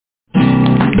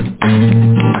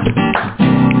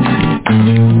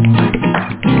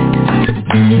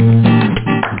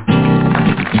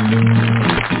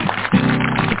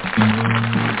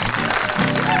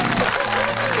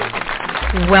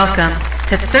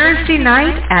to Thursday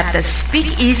night at the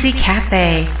SpeakEasy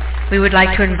Cafe. We would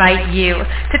like to invite you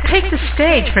to take the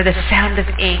stage for the Sound of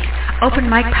Ink Open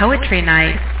Mic Poetry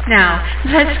Night. Now,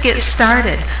 let's get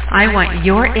started. I want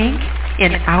your ink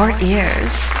in our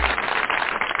ears.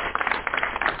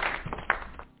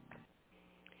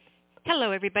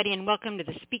 Hello, everybody, and welcome to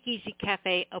the SpeakEasy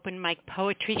Cafe Open Mic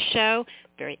Poetry Show.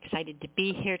 Very excited to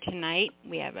be here tonight.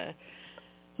 We have a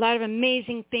lot of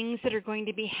amazing things that are going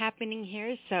to be happening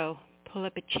here, so pull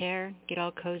up a chair, get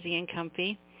all cozy and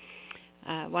comfy.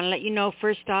 I want to let you know,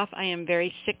 first off, I am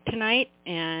very sick tonight,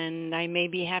 and I may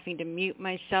be having to mute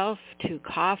myself to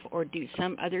cough or do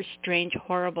some other strange,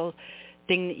 horrible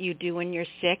thing that you do when you're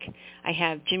sick. I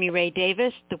have Jimmy Ray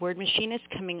Davis, the word machinist,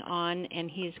 coming on,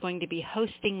 and he's going to be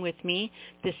hosting with me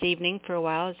this evening for a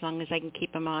while, as long as I can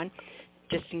keep him on,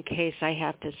 just in case I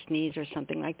have to sneeze or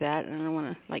something like that, and I don't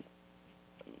want to,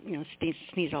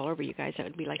 sneeze all over you guys. That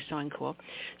would be so uncool.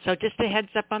 So just a heads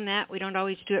up on that. We don't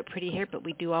always do it pretty here, but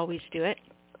we do always do it.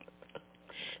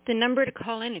 The number to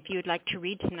call in if you would like to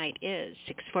read tonight is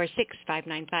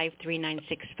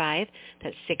 646-595-3965.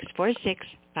 That's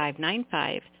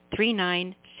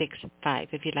 646-595-3965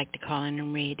 if you'd like to call in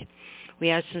and read. We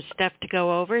have some stuff to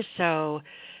go over, so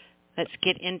let's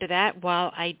get into that.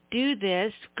 While I do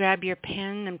this, grab your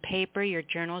pen and paper, your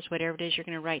journals, whatever it is you're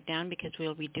going to write down, because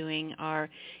we'll be doing our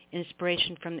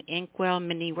Inspiration from the Inkwell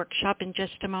mini workshop in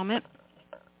just a moment.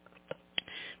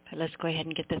 But let's go ahead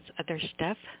and get this other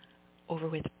stuff over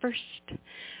with first.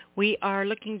 We are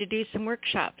looking to do some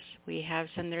workshops. We have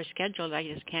some that are scheduled. I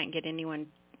just can't get anyone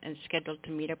scheduled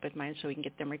to meet up with mine so we can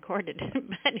get them recorded.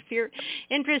 But if you're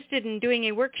interested in doing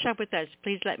a workshop with us,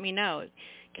 please let me know. It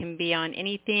can be on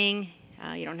anything.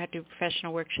 You don't have to be a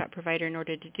professional workshop provider in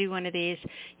order to do one of these.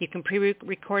 You can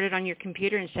pre-record it on your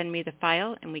computer and send me the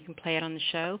file, and we can play it on the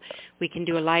show. We can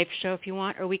do a live show if you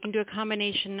want, or we can do a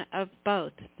combination of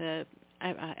both. The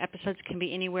episodes can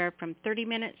be anywhere from 30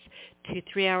 minutes to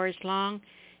 3 hours long,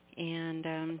 and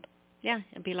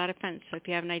it'll be a lot of fun. So if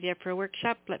you have an idea for a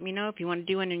workshop, let me know. If you want to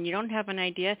do one and you don't have an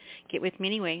idea, get with me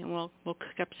anyway, and we'll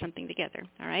cook up something together,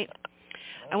 all right?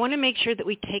 I want to make sure that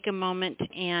we take a moment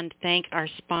and thank our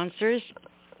sponsors.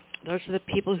 Those are the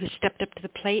people who stepped up to the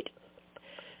plate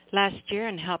last year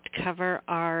and helped cover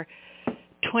our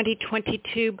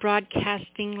 2022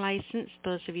 broadcasting license.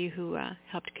 Those of you who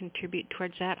helped contribute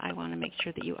towards that, I want to make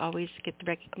sure that you always get the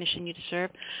recognition you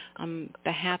deserve. On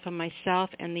behalf of myself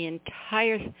and the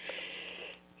entire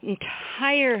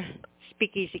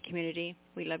Speakeasy community,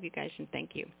 we love you guys and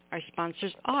thank you. Our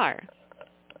sponsors are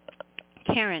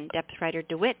Karen Depth Writer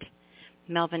DeWitt,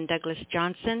 Melvin Douglas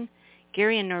Johnson,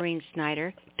 Gary and Noreen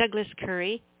Snyder, Douglas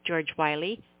Curry, George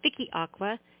Wiley, Vicki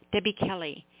Aqua, Debbie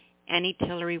Kelly, Annie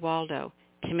Tillery Waldo,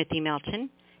 Timothy Melton,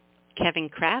 Kevin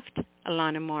Kraft,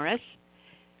 Alana Morris,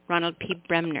 Ronald P.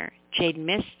 Bremner, Jade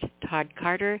Mist, Todd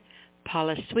Carter,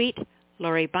 Paula Sweet,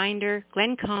 Lori Binder,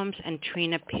 Glenn Combs, and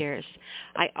Trina Pierce.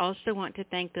 I also want to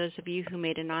thank those of you who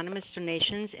made anonymous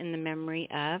donations in the memory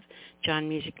of John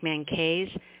Music Man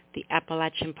Kays, the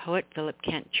Appalachian poet Philip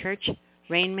Kent Church,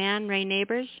 Rain Man, Ray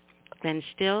Neighbors, Glenn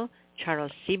Still,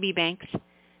 Charles C.B. Banks,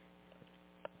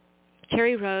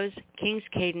 Terry Rose, King's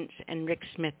Cadence, and Rick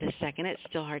Smith II. It's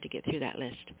still hard to get through that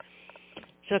list.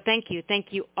 So thank you.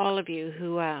 Thank you, all of you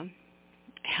who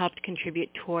helped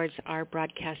contribute towards our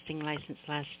broadcasting license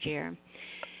last year.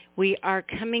 We are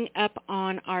coming up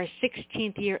on our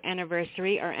 16th year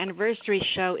anniversary. Our anniversary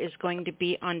show is going to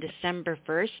be on December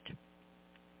 1st.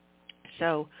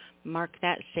 So mark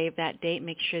that, save that date,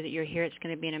 make sure that you're here. It's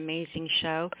going to be an amazing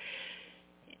show.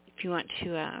 If you want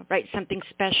to write something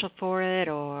special for it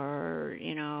or,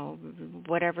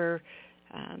 whatever,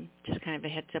 just kind of a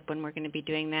heads up when we're going to be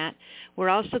doing that. We're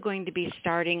also going to be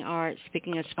starting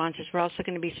speaking of sponsors, we're also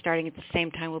going to be starting at the same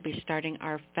time, we'll be starting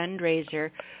our fundraiser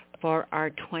for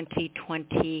our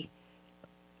 2023.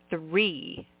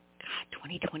 God,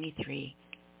 2023.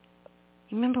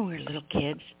 You remember when we were little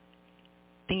kids?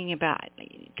 Thinking about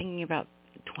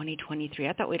 2023.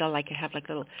 I thought we'd all have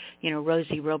little,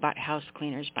 rosy robot house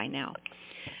cleaners by now.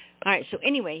 All right, so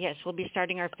anyway, yes, we'll be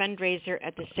starting our fundraiser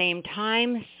at the same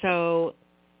time. So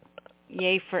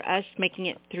yay for us, making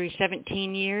it through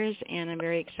 17 years, and I'm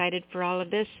very excited for all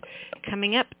of this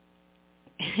coming up.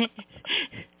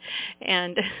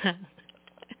 And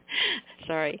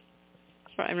sorry,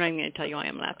 I'm not even going to tell you why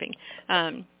I'm laughing.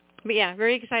 But yeah,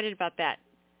 very excited about that.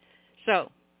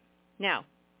 So now,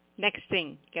 next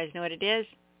thing, you guys know what it is?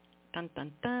 Dun,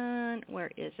 dun, dun.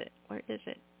 Where is it?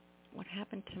 What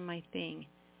happened to my thing?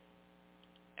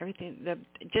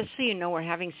 Just so you know, we're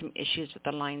having some issues with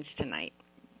the lines tonight,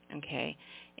 okay?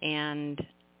 And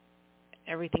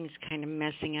everything's kind of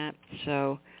messing up,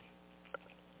 so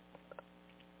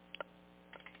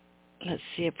let's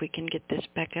see if we can get this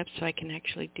back up so I can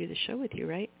actually do the show with you,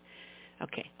 right?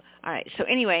 Okay. All right. So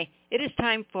anyway, it is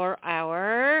time for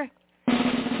our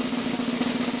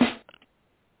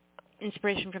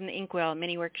Inspiration from the Inkwell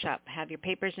mini workshop. Have your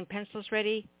papers and pencils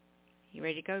ready? You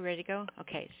ready to go? Ready to go?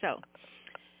 Okay. So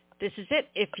this is it.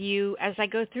 If you, as I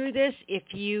go through this, if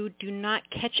you do not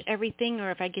catch everything or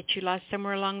if I get you lost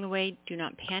somewhere along the way, do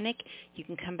not panic. You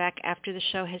can come back after the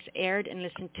show has aired and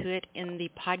listen to it in the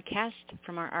podcast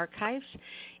from our archives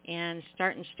and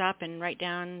start and stop and write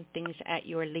down things at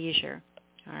your leisure.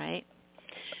 All right?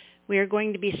 We are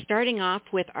going to be starting off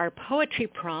with our poetry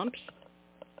prompts,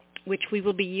 which we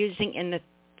will be using in the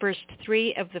first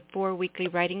 3 of the 4 weekly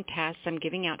writing tasks I'm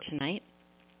giving out tonight.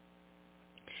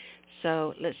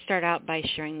 So let's start out by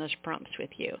sharing those prompts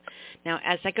with you. Now,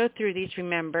 as I go through these,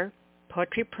 remember,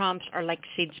 poetry prompts are like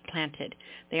seeds planted.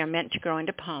 They are meant to grow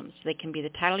into poems. They can be the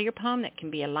title of your poem, that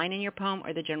can be a line in your poem,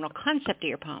 or the general concept of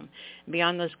your poem.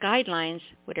 Beyond those guidelines,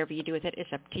 whatever you do with it is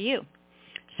up to you.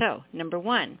 So, number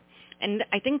 1, and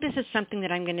I think this is something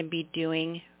that I'm going to be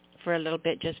doing for a little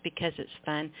bit just because it's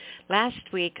fun. Last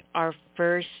week, our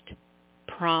first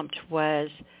prompt was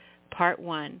part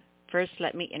 1. First,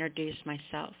 let me introduce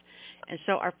myself. And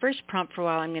so our first prompt for a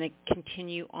while, I'm going to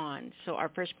continue on. So our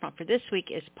first prompt for this week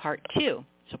is part 2.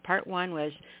 So part 1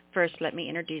 was, first, let me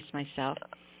introduce myself.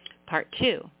 Part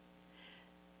 2,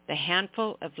 the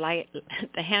handful of likely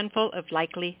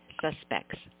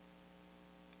suspects.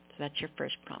 So that's your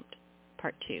first prompt.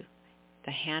 Part 2,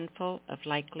 the handful of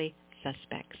likely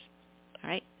suspects. All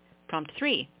right. Prompt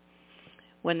 3,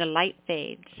 when the light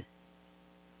fades.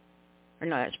 Or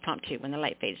no, that's prompt 2, when the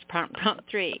light fades. Prompt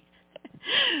 3.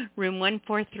 Room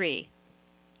 143.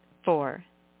 4.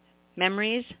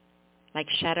 Memories like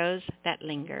shadows that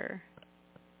linger.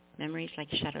 Memories like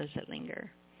shadows that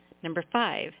linger. Number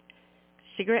 5.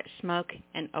 Cigarette smoke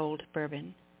and old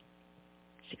bourbon.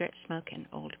 Cigarette smoke and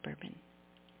old bourbon.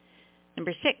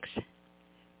 Number 6.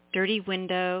 Dirty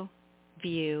window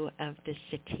view of the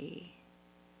city.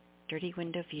 Dirty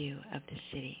window view of the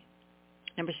city.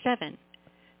 Number 7.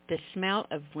 The smell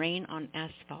of rain on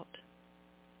asphalt.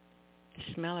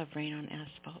 The smell of rain on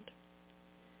asphalt.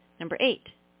 Number 8,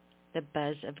 the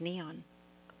buzz of neon.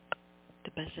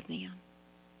 The buzz of neon.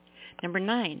 Number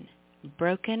 9,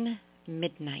 broken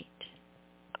midnight.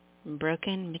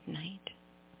 Broken midnight.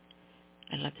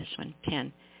 I love this one.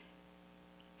 10,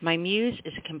 my muse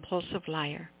is a compulsive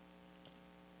liar.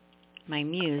 My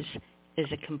muse is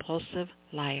a compulsive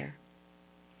liar.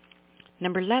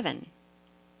 Number 11,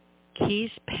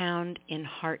 keys pound in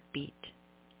heartbeat.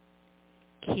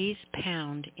 Keys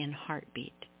pound in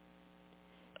heartbeat.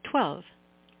 12.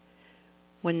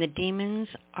 When the demons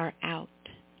are out.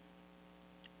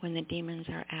 When the demons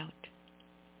are out.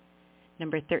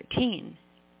 Number 13.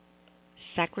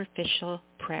 Sacrificial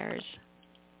prayers.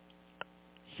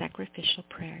 Sacrificial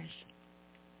prayers.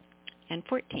 And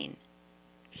 14.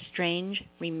 Strange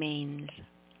remains.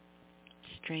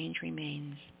 Strange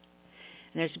remains.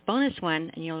 And there's a bonus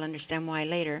one, and you'll understand why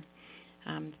later.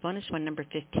 Bonus one, number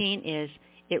 15, is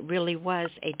it really was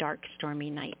a dark, stormy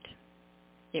night.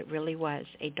 It really was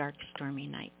a dark, stormy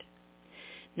night.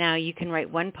 Now, you can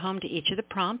write one poem to each of the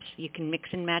prompts. You can mix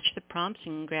and match the prompts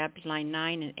and grab line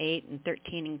 9 and 8 and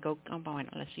 13 and go,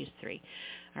 let's use 3.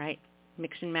 All right,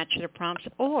 mix and match the prompts.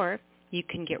 Or you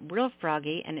can get real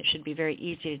froggy, and it should be very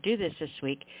easy to do this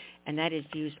week, and that is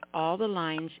use all the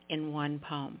lines in one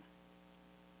poem.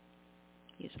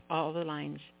 Use all the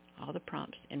lines, all the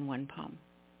prompts in one poem.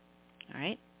 All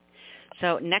right?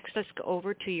 So next, let's go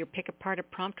over to your pick apart a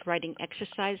prompt writing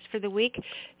exercise for the week.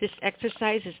 This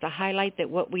exercise is to highlight that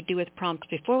what we do with prompts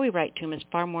before we write to them is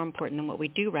far more important than what we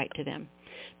do write to them,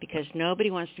 because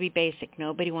nobody wants to be basic.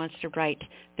 Nobody wants to write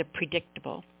the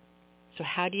predictable. So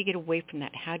how do you get away from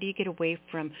that? How do you get away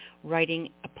from writing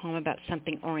a poem about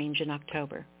something orange in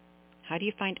October? How do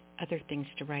you find other things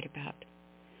to write about?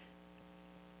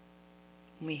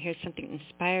 When we hear something that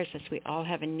inspires us, we all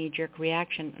have a knee-jerk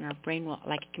reaction, and our brain will,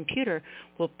 like a computer,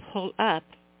 will pull up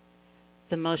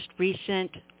the most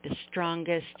recent, the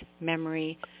strongest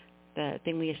memory, the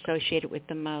thing we associate it with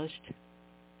the most.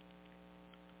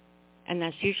 And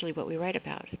that's usually what we write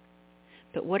about.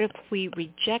 But what if we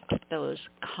reject those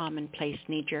commonplace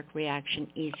knee-jerk reaction,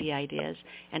 easy ideas,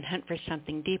 and hunt for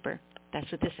something deeper? That's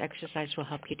what this exercise will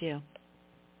help you do.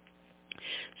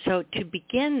 So to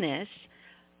begin this,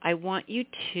 I want you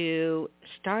to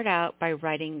start out by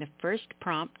writing the first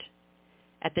prompt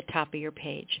at the top of your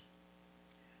page.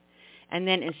 And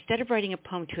then instead of writing a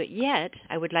poem to it yet,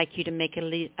 I would like you to make a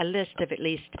list of at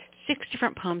least 6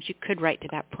 different poems you could write to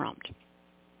that prompt.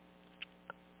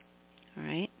 All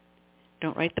right?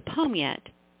 Don't write the poem yet,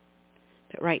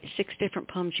 But write 6 different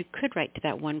poems you could write to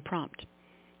that one prompt.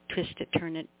 Twist it,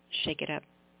 turn it, shake it up,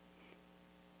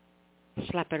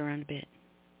 slap it around a bit.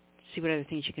 See what other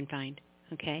things you can find,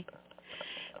 okay?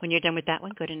 When you're done with that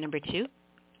one, go to number 2,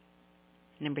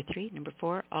 number 3, number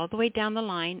 4, all the way down the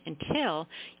line until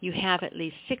you have at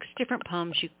least 6 different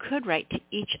poems you could write to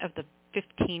each of the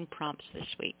 15 prompts this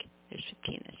week. There's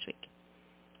 15 this week.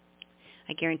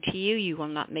 I guarantee you, you will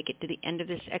not make it to the end of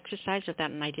this exercise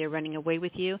without an idea running away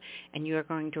with you, and you are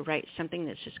going to write something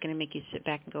that's just going to make you sit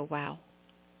back and go, wow.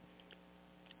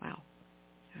 Wow.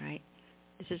 All right?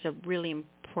 This is a really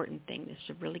important thing. This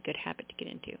is a really good habit to get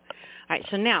into. All right,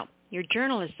 so now, your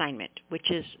journal assignment,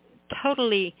 which is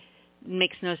totally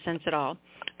makes no sense at all,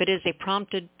 but is a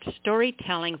prompted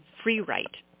storytelling free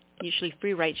write. Usually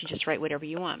free writes, you just write whatever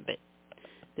you want, but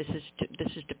this is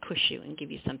to push you and give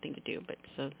you something to do. But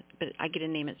I get to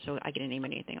name it, so I get to name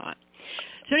anything I want.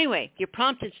 So anyway, your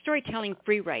prompted storytelling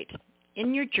free write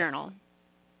in your journal,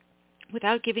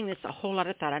 without giving this a whole lot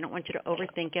of thought. I don't want you to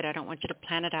overthink it. I don't want you to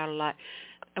plan it out a lot.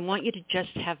 I want you to just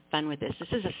have fun with this. This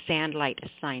is a sandlot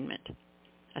assignment.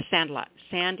 A sandlot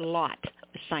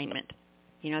assignment.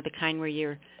 You know, the kind where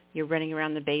you're running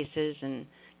around the bases and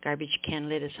garbage can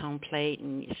lid is home plate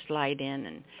and you slide in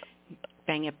and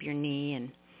bang up your knee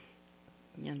and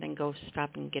then go stop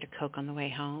and get a Coke on the way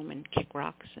home and kick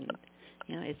rocks, and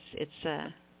it's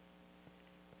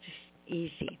just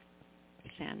easy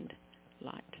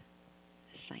sandlot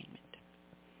assignment.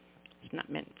 It's not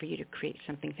meant for you to create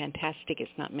something fantastic.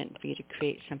 It's not meant for you to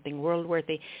create something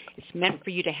world-worthy. It's meant for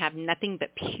you to have nothing but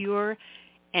pure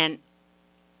and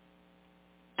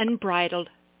unbridled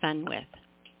fun with.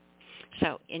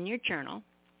 So in your journal,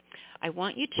 I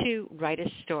want you to write a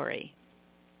story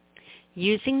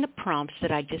using the prompts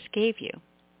that I just gave you.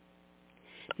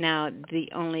 Now, the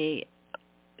only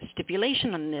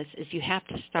stipulation on this is you have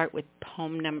to start with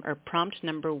prompt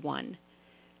number 1,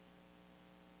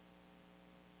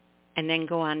 and then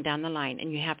go on down the line,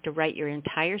 and you have to write your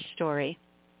entire story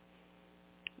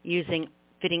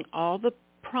fitting all the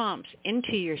prompts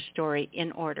into your story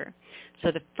in order.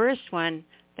 So the first one,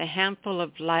 the handful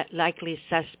of likely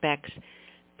suspects,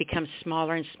 becomes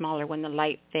smaller and smaller when the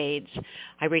light fades.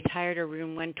 I retire to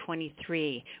room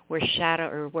 123,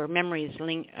 where memories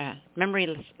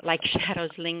like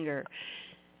shadows linger.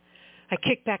 I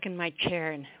kick back in my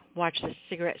chair and watch the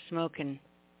cigarette smoke and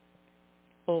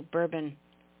old bourbon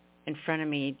in front of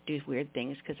me do weird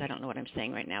things because I don't know what I'm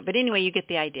saying right now. But anyway, you get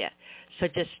the idea. So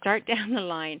just start down the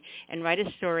line and write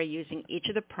a story using each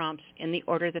of the prompts in the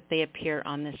order that they appear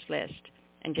on this list,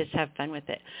 and just have fun with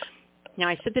it. Now,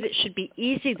 I said that it should be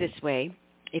easy this week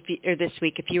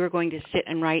if you were going to sit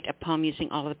and write a poem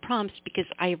using all of the prompts, because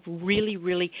I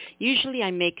usually I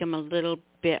make them a little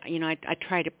bit, I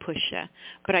try to push you.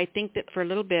 But I think that for a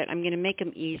little bit, I'm going to make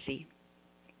them easy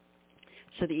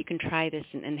so that you can try this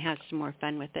and have some more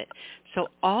fun with it. So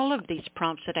all of these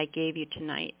prompts that I gave you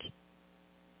tonight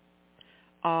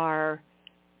are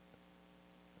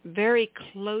very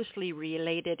closely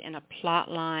related in a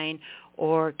plot line,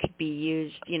 or could be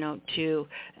used,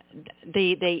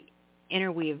 they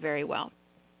interweave very well.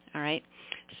 All right.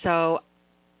 So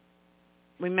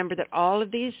remember that all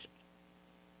three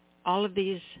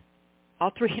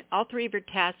of your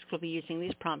tasks will be using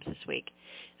these prompts this week.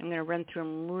 I'm going to run through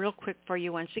them real quick for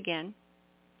you once again.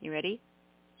 You ready?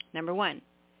 Number 1,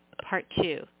 part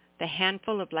 2, the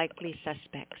handful of likely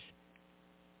suspects.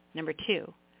 Number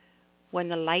 2, when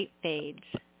the light fades.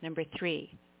 Number 3,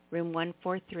 room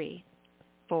 143.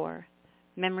 4,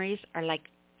 memories like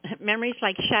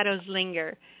shadows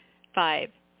linger. 5,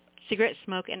 cigarette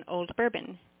smoke and old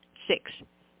bourbon. 6,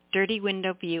 dirty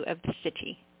window view of the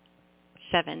city.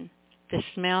 7, the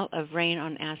smell of rain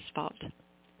on asphalt.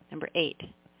 Number 8,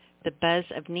 the buzz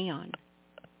of neon.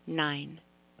 9,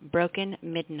 broken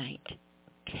midnight.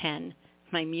 10,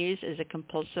 my muse is a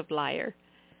compulsive liar.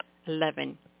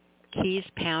 11, keys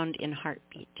pound in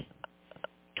heartbeat.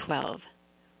 12,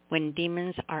 when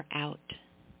demons are out.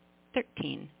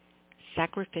 13,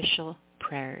 sacrificial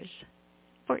prayers.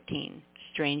 14,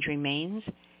 strange remains.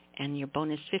 And your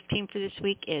bonus 15 for this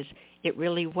week is, it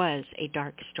really was a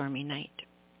dark, stormy night.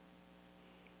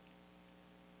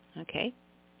 Okay,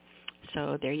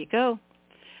 so there you go.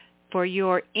 For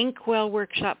your Inkwell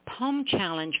Workshop Poem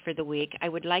Challenge for the week, I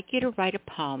would like you to write a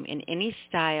poem in any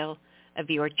style of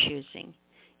your choosing,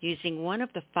 using one of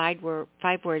the 5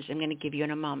 words I'm going to give you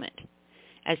in a moment,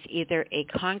 as either a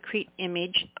concrete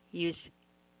image used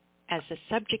as the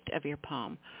subject of your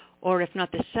poem, or if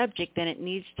not the subject, then it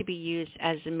needs to be used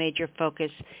as the major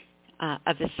focus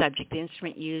of the subject, the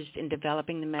instrument used in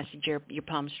developing the message your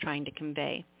poem's trying to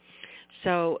convey.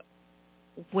 So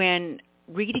when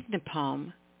reading the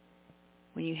poem,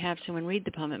 when you have someone read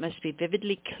the poem, it must be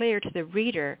vividly clear to the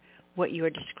reader what you are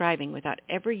describing without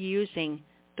ever using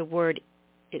the word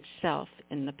itself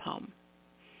in the poem.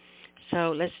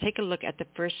 So let's take a look at the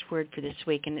first word for this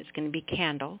week, and it's going to be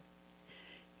candle.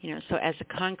 So as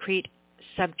a concrete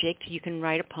subject, you can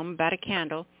write a poem about a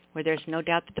candle where there's no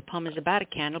doubt that the poem is about a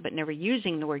candle, but never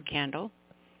using the word candle.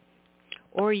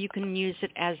 Or you can use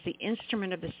it as the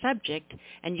instrument of the subject,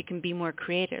 and you can be more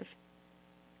creative.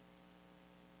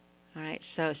 All right,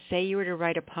 so say you were to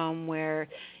write a poem where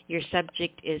your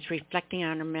subject is reflecting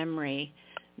on a memory.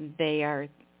 They're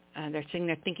sitting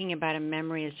there thinking about a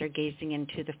memory as they're gazing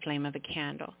into the flame of a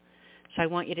candle. So I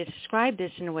want you to describe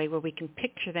this in a way where we can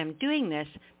picture them doing this,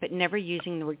 but never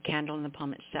using the word candle in the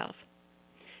poem itself.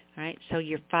 All right, so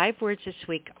your 5 words this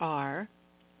week are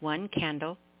 1,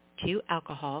 candle, 2,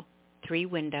 alcohol, 3,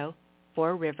 window,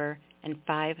 4, river, and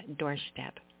 5,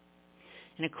 doorstep.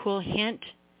 And a cool hint,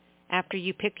 after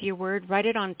you pick your word, write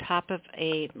it on top of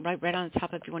right on the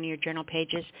top of one of your journal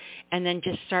pages, and then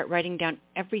just start writing down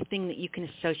everything that you can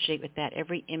associate with that,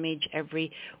 every image, every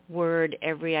word,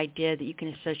 every idea that you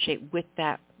can associate with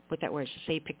that word. So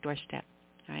say you pick doorstep,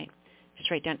 all right? Just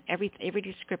write down every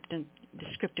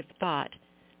descriptive thought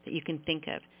that you can think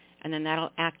of, and then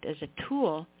that'll act as a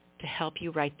tool to help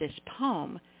you write this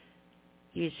poem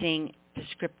using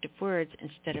descriptive words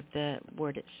instead of the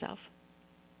word itself.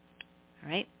 All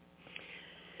right?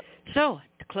 So,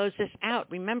 to close this out,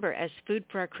 remember, as food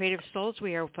for our creative souls,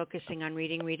 we are focusing on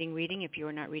reading, reading, reading. If you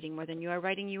are not reading more than you are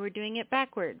writing, you are doing it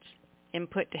backwards.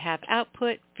 Input to have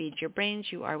output, feed your brains,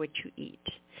 you are what you eat.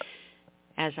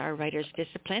 As our writer's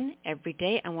discipline, every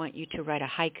day I want you to write a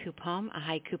haiku poem. A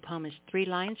haiku poem is 3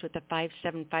 lines with a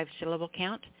 575 syllable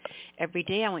count. Every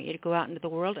day I want you to go out into the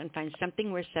world and find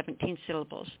something worth 17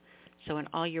 syllables. So in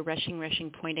all your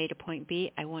rushing point A to point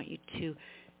B, I want you to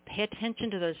pay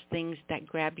attention to those things that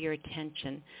grab your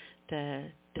attention, the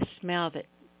smell that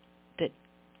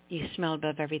you smell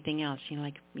above everything else.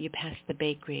 Like you pass the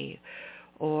bakery,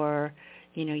 or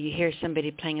you hear somebody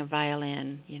playing a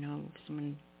violin.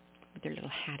 Someone with their little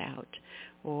hat out,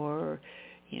 or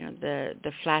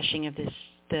the flashing of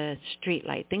the street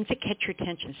light. Things that catch your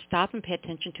attention. Stop and pay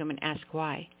attention to them and ask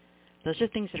why. Those are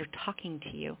things that are talking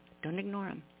to you. Don't ignore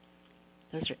them.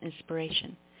 Those are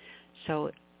inspiration.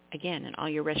 So again, in all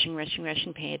your rushing,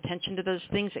 pay attention to those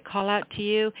things that call out to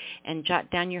you and jot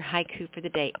down your haiku for the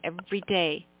day. Every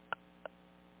day,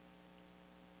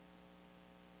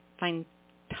 find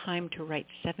time to write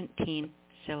 17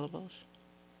 syllables,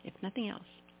 if nothing else.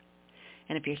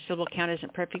 And if your syllable count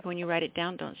isn't perfect when you write it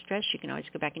down, don't stress. You can always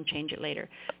go back and change it later.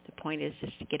 The point is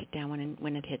to get it down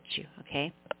when it hits you,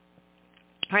 okay?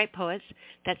 All right, poets,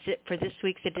 that's it for this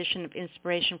week's edition of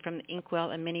Inspiration from the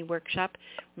Inkwell and Mini Workshop.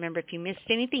 Remember, if you missed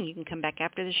anything, you can come back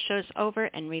after the show's over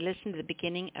and re-listen to the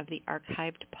beginning of the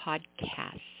archived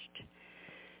podcast.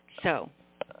 So,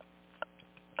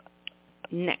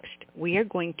 next, we are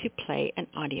going to play an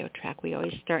audio track. We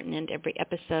always start and end every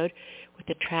episode with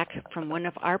a track from one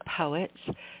of our poets.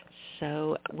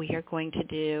 So we are going to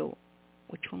do,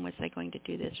 which one was I going to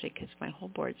do this week? Because my whole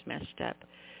board's messed up.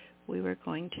 We were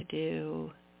going to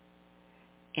do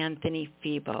Anthony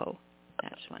Febo.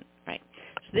 That's one, right.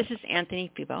 So this is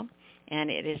Anthony Febo, and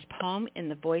it is Poem in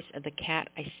the Voice of the Cat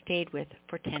I Stayed With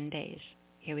for 10 Days.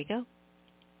 Here we go.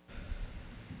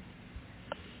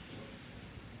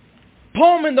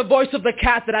 Poem in the voice of the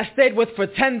cat that I stayed with for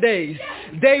 10 days.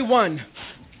 Day 1.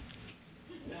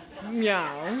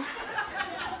 Meow.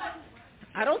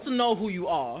 I don't know who you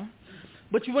are,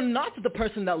 but you are not the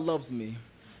person that loves me.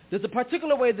 There's a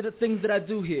particular way that the things that I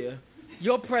do here,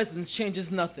 your presence changes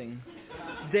nothing.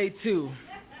 Day 2.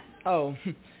 Oh,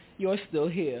 you're still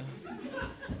here.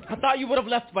 I thought you would have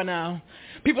left by now.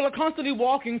 People are constantly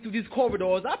walking through these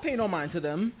corridors. I pay no mind to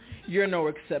them. You're no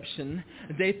exception.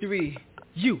 Day 3.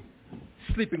 You,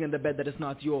 sleeping in the bed that is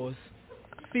not yours.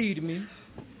 Feed me.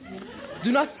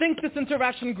 Do not think this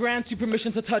interaction grants you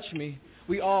permission to touch me.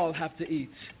 We all have to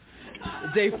eat.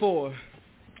 Day 4.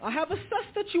 I have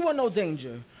assessed that you are no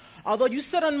danger. Although you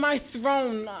sit on my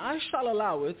throne, I shall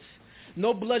allow it.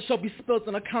 No blood shall be spilt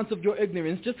on account of your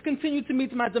ignorance. Just continue to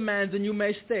meet my demands and you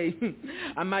may stay.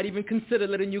 I might even consider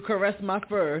letting you caress my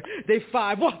fur. Day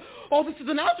 5. Oh, this is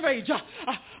an outrage.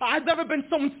 I've never been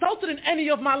so insulted in any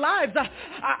of my lives.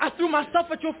 I threw myself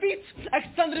at your feet,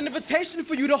 extended an invitation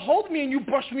for you to hold me, and you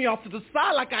brushed me off to the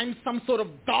side like I'm some sort of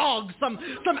dog, some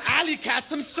alley cat,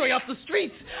 some stray off the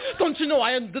street. Don't you know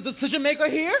I am the decision maker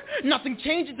here? Nothing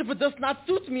changes if it does not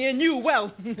suit me, and you,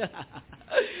 well...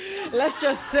 Let's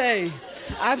just say,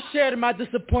 I've shared my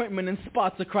disappointment in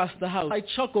spots across the house. I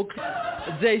chuckle.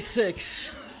 Day 6.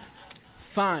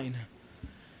 Fine.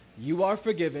 You are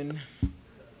forgiven.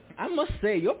 I must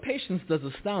say, your patience does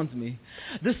astound me.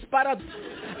 Despite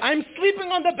I'm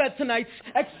sleeping on the bed tonight.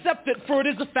 Accept it, for it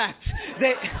is a fact.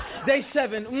 Day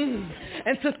 7.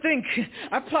 And to think,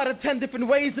 I plotted 10 different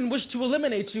ways in which to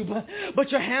eliminate you,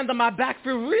 but your hand on my back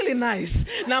feel really nice.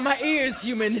 Now my ears,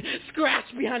 human, scratch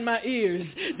behind my ears.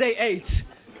 Day 8.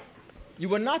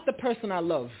 You are not the person I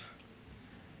love,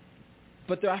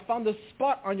 but there I found a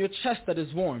spot on your chest that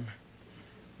is warm,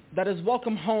 that is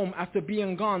welcome home after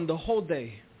being gone the whole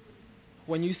day.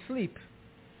 When you sleep,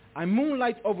 I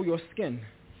moonlight over your skin.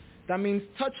 That means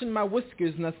touching my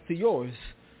whiskers next to yours.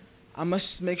 I must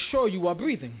make sure you are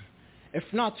breathing. If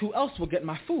not, who else will get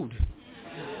my food?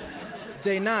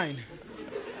 Day 9.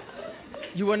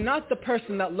 You are not the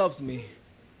person that loves me,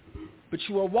 but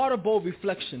you are water bowl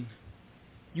reflection.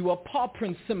 You are paw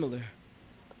print similar.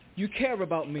 You care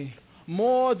about me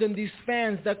more than these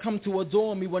fans that come to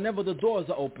adore me whenever the doors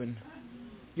are open.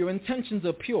 Your intentions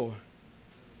are pure.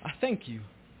 I thank you.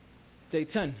 Day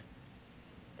 10.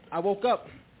 I woke up,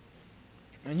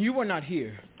 and you were not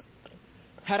here.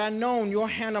 Had I known your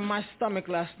hand on my stomach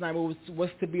last night was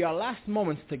to be our last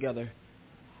moments together,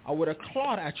 I would have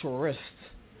clawed at your wrist,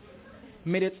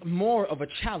 made it more of a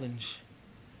challenge,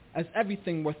 as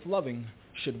everything worth loving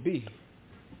should be.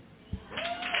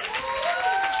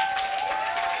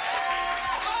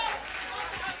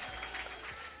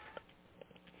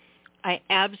 I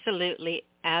absolutely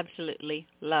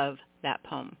love that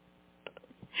poem.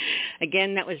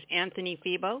 Again, that was Anthony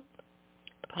Febo,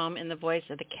 poem in the voice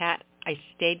of the cat I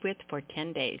stayed with for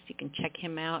 10 days. You can check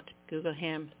him out, Google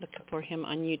him, look for him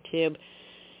on YouTube.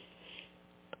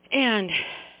 And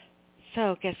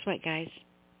so guess what, guys?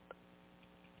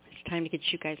 It's time to get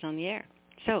you guys on the air.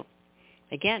 So,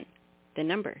 again, the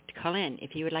number to call in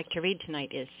if you would like to read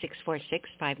tonight is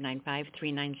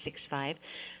 646-595-3965.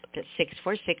 That's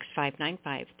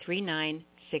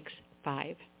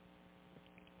 646-595-3965.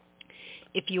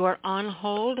 If you are on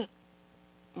hold,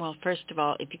 well, first of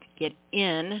all, if you could get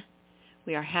in,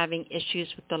 we are having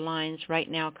issues with the lines. Right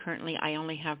now, currently, I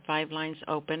only have 5 lines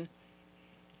open,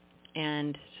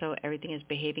 and so everything is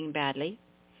behaving badly.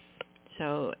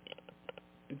 So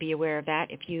be aware of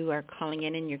that. If you are calling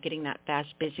in and you're getting that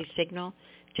fast, busy signal,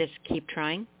 just keep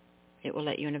trying. It will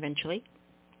let you in eventually.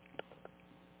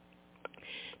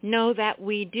 Know that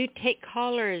we do take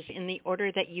callers in the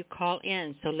order that you call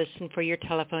in, so listen for your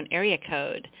telephone area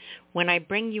code. When I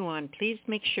bring you on, please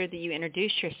make sure that you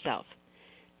introduce yourself.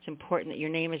 It's important that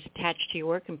your name is attached to your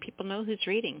work and people know who's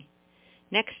reading.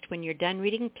 Next, when you're done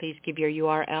reading, please give your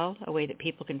URL, a way that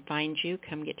people can find you,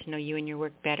 come get to know you and your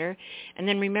work better. And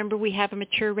then remember, we have a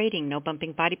mature rating, no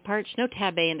bumping body parts, no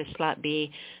tab A into slot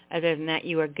B. Other than that,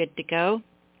 you are good to go.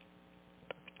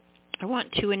 I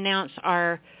want to announce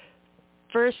our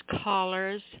first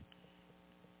callers.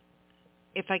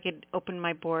 If I could open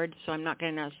my board, so I'm not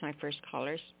going to announce my first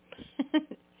callers.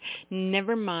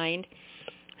 Never mind.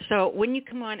 So when you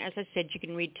come on, as I said, you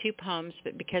can read 2 poems,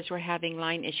 but because we're having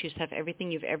line issues, have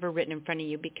everything you've ever written in front of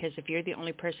you, because if you're the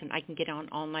only person I can get on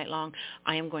all night long,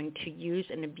 I am going to use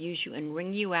and abuse you and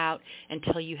wring you out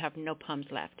until you have no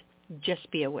poems left. Just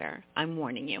be aware. I'm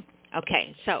warning you.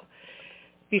 Okay, so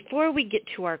before we get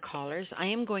to our callers, I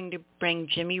am going to bring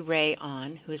Jimmy Ray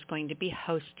on, who is going to be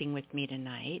hosting with me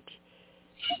tonight.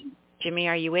 Jimmy,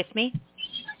 are you with me?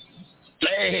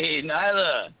 Hey,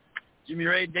 Nyla. Jimmy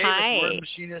Ray Davis, Hi. word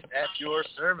machinist at your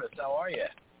service. How are you?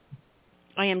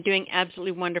 I am doing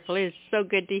absolutely wonderful. It is so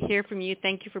good to hear from you.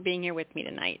 Thank you for being here with me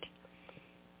tonight.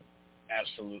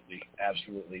 Absolutely.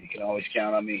 You can always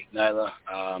count on me, Nyla.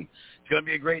 It's going to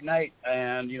be a great night.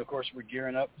 And, of course, we're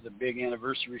gearing up for the big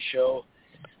anniversary show.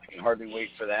 I can hardly wait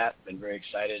for that. Been very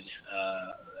excited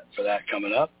for that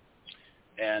coming up.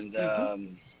 And I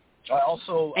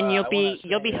also... And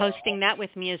you'll be hosting that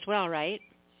with me as well, right?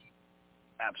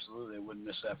 Absolutely. I wouldn't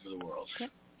miss that for the world.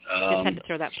 Yep. Just had to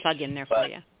throw that plug in there for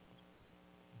you.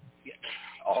 Yeah,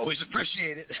 always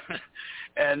appreciate it.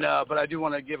 And but I do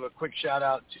want to give a quick shout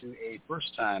out to a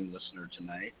first-time listener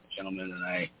tonight, a gentleman that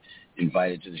I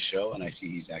invited to the show, and I see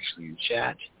he's actually in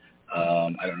chat. I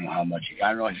don't know how much. I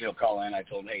don't know if he'll call in. I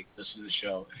told him, hey, listen to the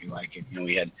show if you like it.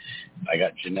 I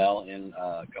got Janelle in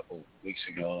a couple weeks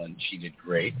ago, and she did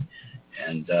great.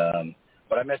 And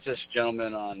but I met this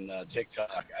gentleman on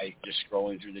TikTok. I just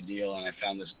scrolling through the deal, and I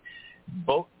found this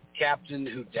boat captain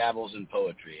who dabbles in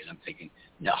poetry. And I'm thinking,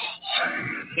 no,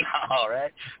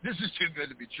 right? This is too good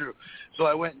to be true. So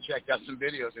I went and checked out some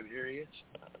videos, and here he is.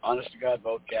 Honest to God,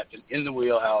 boat captain in the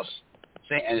wheelhouse.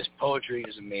 and his poetry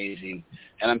is amazing.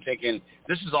 And I'm thinking,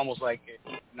 this is almost like,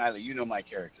 Nyla, you know my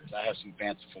characters. I have some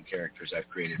fanciful characters I've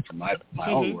created for my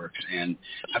own works, and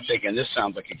I'm thinking this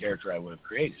sounds like a character I would have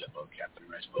created about Captain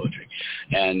Rice poetry.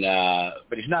 And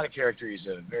but he's not a character. He's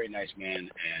a very nice man,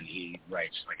 and he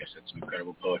writes, like I said, some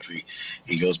incredible poetry.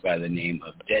 He goes by the name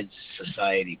of Dead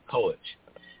Society Poet.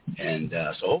 And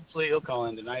so hopefully he'll call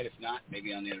in tonight. If not,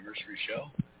 maybe on the anniversary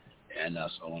show. And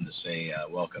so I wanted to say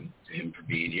welcome to him for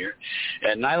being here.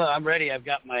 And Nyla, I'm ready. I've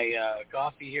got my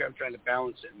coffee here. I'm trying to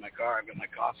balance it in my car. I've got my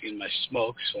coffee and my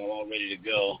smoke, so I'm all ready to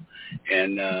go.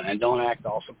 And don't act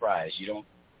all surprised. You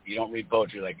don't read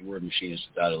poetry like a word machinist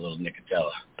without a little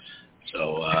Nicotella.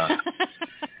 So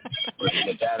we're gonna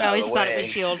get that out of the way. I always thought it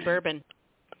was the old bourbon.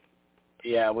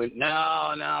 Yeah,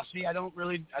 no. See, I don't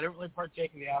really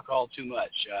partake in the alcohol too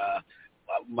much.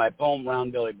 My poem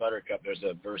Round Belly Buttercup, there's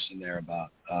a verse in there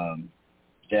about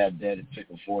Dad dead at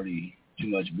fickle 40, too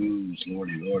much booze,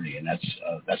 lordy, and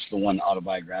that's the one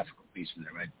autobiographical piece in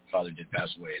there. My father did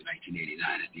pass away in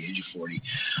 1989 at the age of 40,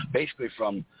 basically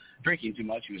from drinking too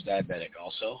much. He was diabetic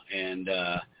also, and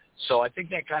so I think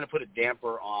that kind of put a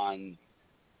damper on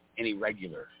any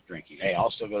regular drinking. Hey,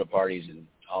 I'll still go to parties and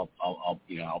I'll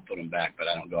put them back, but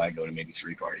I go to maybe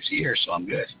 3 parties a year, so I'm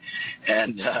good.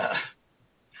 And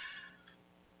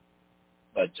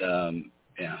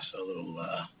so a little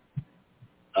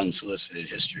unsolicited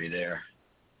history there.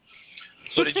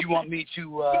 So did you want me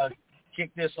to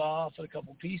kick this off with a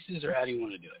couple pieces, or how do you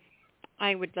want to do it?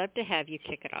 I would love to have you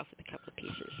kick it off with a couple of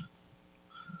pieces.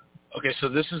 Okay, so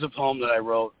this is a poem that I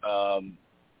wrote,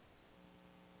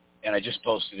 and I just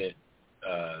posted it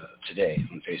today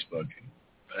on Facebook.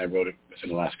 I wrote it within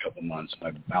the last couple months.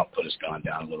 My output has gone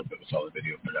down a little bit with all the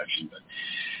video production, but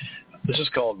this is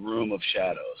called Room of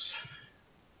Shadows.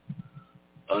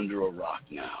 Under a rock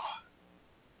now,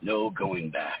 no going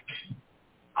back,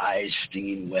 eyes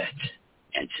stinging wet,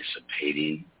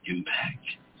 anticipating impact.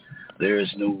 There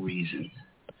is no reason,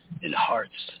 in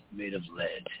hearts made of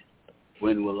lead.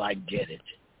 When will I get it?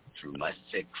 Through my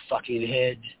thick fucking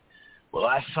head? Will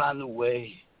I find the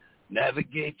way,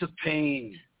 navigate the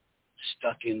pain,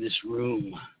 stuck in this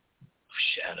room of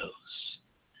shadows?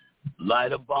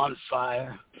 Light a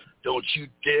bonfire, don't you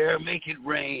dare make it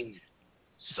rain.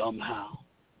 Somehow,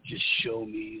 just show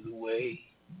me the way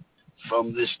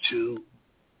from this tomb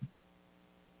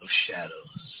of shadows.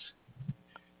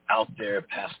 Out there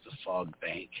past the fog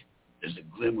bank, there's a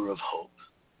glimmer of hope.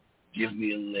 Give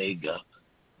me a leg up.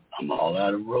 I'm all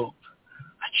out of rope.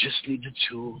 I just need the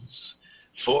tools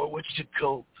for which to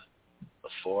cope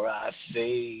before I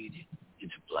fade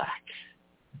into black.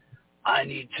 I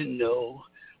need to know,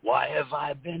 why have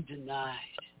I been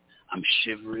denied? I'm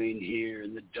shivering here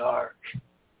in the dark.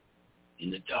 In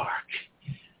the dark.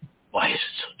 Why is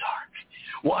it so dark?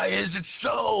 Why is it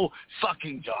so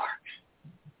fucking dark?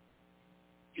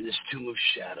 In this tomb of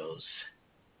shadows,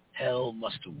 hell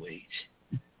must await.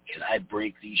 Can I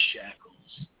break these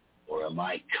shackles, or am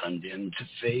I condemned to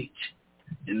fate?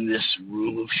 In this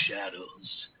room of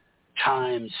shadows,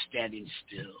 time standing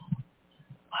still.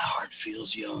 My heart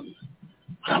feels young,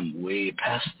 but I'm way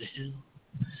past the hill.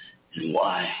 And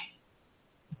why is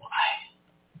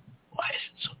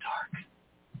it so dark?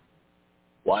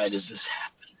 Why does this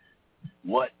happen?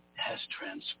 What has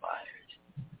transpired?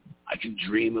 I can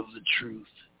dream of the truth,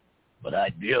 but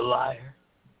I'd be a liar.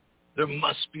 There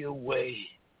must be a way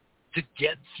to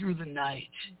get through the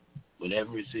night when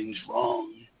everything's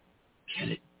wrong. Can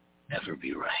it ever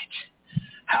be right?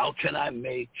 How can I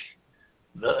make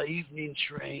the evening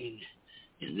train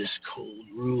in this cold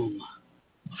room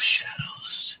of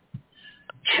shadows?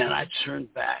 Can I turn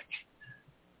back?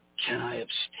 Can I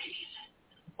abstain?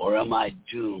 Or am I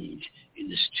doomed in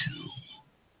this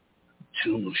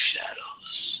tomb of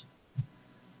shadows?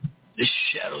 This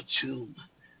shadow tomb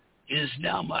is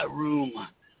now my room.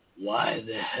 Why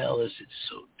the hell is it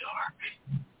so dark?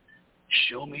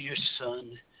 Show me your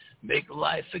sun. Make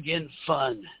life again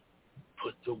fun.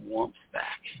 Put the warmth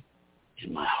back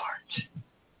in my heart.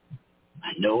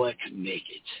 I know I can make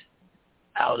it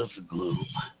out of the gloom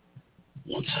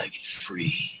once I get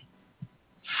free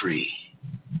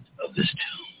of this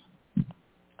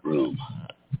room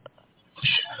of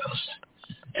shadows.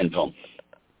 And poem.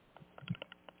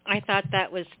 I thought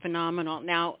that was phenomenal.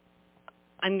 Now,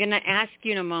 I'm going to ask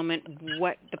you in a moment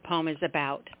what the poem is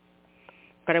about,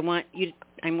 but I want to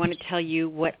tell you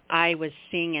what I was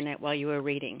seeing in it while you were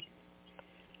reading.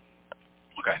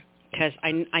 Okay. Because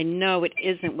I know it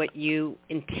isn't what you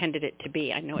intended it to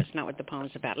be. I know it's not what the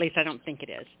poem's about. At least I don't think it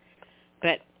is.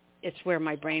 But it's where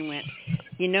my brain went.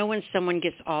 You know when someone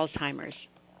gets Alzheimer's?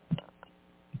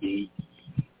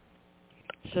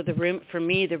 So the room, for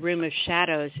me, the room of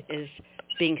shadows is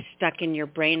being stuck in your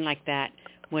brain like that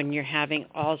when you're having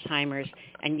Alzheimer's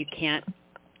and you can't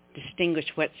distinguish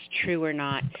what's true or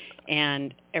not,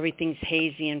 and everything's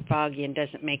hazy and foggy and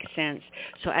doesn't make sense.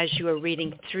 So as you were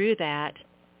reading through that,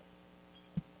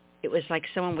 it was like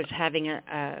someone was having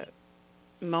a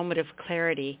moment of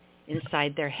clarity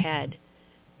inside their head,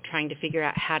 trying to figure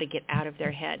out how to get out of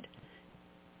their head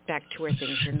back to where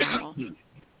things are normal.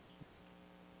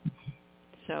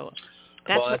 So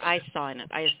that's what I saw in it.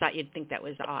 I just thought you'd think that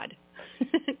was odd.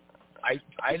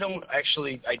 I don't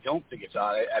think it's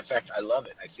odd. In fact, I love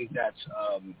it. I think that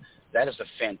is a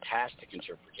fantastic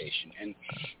interpretation.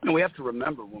 And we have to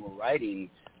remember when we're writing,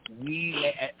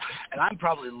 and I'm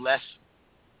probably less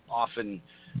often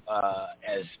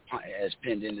as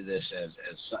pinned into this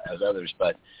as others,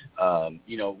 but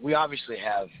we obviously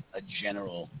have a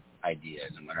general idea,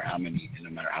 no matter how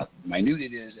minute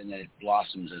it is, and then it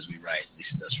blossoms as we write. At least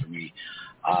it does for me,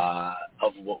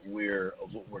 of what we're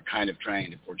kind of trying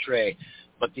to portray.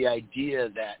 But the idea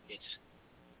that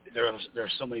there are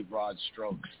so many broad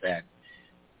strokes that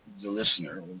the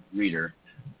listener or reader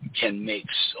can make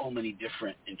so many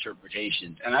different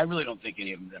interpretations, and I really don't think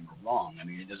any of them are wrong. I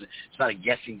mean, it's not a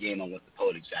guessing game on what the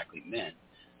poet exactly meant.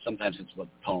 Sometimes it's what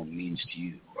the poem means to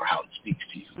you or how it speaks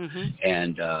to you. Mm-hmm.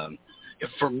 And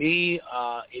for me,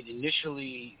 it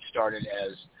initially started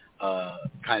as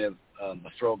kind of a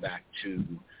throwback to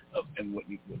and what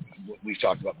we've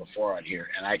talked about before on here,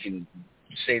 and I can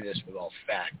say this with all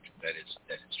fact that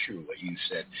it's true what you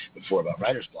said before about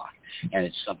writer's block, and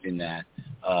it's something that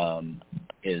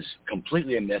is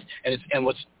completely a myth, and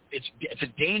it's a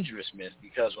dangerous myth,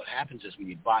 because what happens is when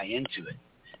you buy into it,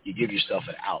 you give yourself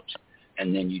an out,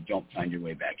 and then you don't find your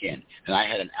way back in. And I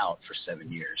had an out for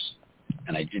 7 years,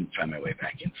 and I didn't find my way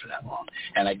back in for that long,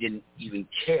 and I didn't even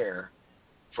care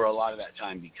for a lot of that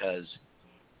time because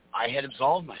I had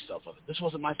absolved myself of it. This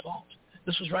wasn't my fault.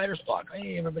 This was writer's block.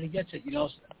 Hey, everybody gets it,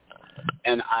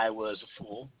 And I was a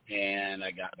fool, and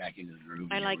I got back into the groove.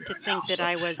 I like to think that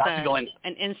I was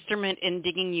an instrument in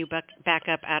digging you back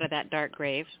up out of that dark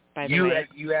grave, by the way.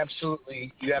 You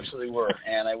absolutely were,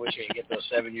 and I wish I could get those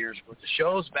 7 years worth of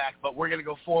shows back, but we're going to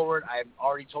go forward. I've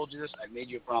already told you this. I've made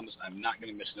you a promise. I'm not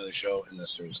going to miss another show unless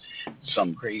there's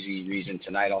some crazy reason.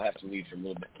 Tonight I'll have to leave for a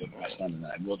little bit with my son, and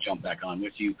then I will jump back on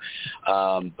with you.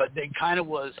 But it kind of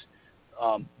was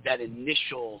that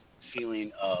initial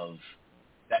feeling of,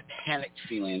 that panicked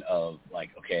feeling of like,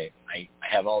 okay, I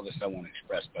have all this I want to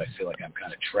express, but I feel like I'm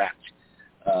kind of trapped,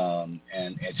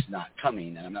 and it's not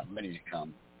coming, and I'm not ready to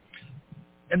come.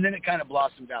 And then it kind of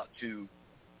blossomed out to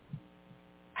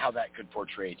how that could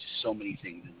portray to so many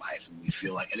things in life, and we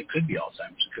feel like, and it could be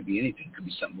Alzheimer's, it could be anything, it could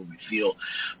be something where we feel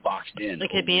boxed in.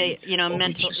 It could be,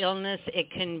 mental illness.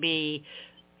 It can be,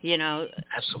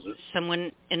 absolutely,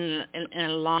 someone in a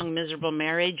long, miserable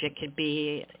marriage. It could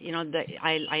be,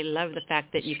 I love the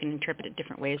fact that you can interpret it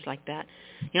different ways like that.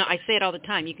 I say it all the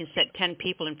time. You can set 10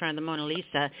 people in front of the Mona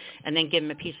Lisa and then give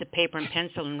them a piece of paper and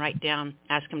pencil and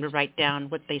ask them to write down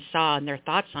what they saw and their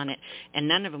thoughts on it, and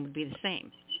none of them would be the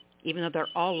same, even though they're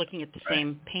all looking at the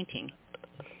same painting.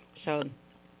 So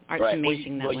art's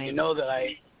amazing that way. Well, you know that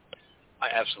I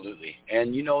absolutely.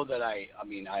 And you know that I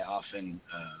often,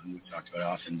 we talked about, I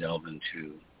often delve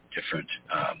into different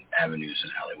avenues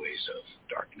and alleyways of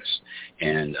darkness.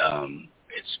 And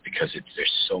it's because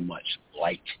there's so much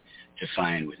light to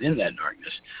find within that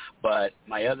darkness. But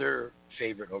my other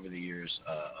favorite over the years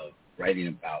of writing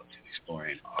about and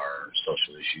exploring are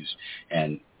social issues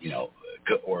and,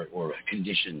 or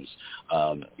conditions,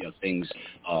 things,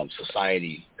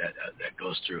 society that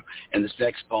goes through. And this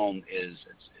next poem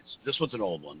this was an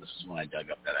old one. This is one I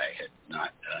dug up that I had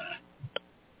not,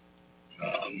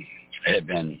 it had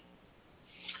been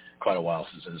quite a while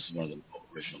since this is one of the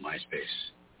original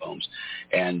MySpace poems.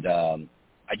 And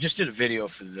I just did a video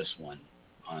for this one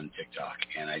on TikTok,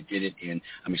 and I did it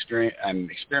I'm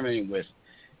experimenting with,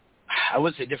 I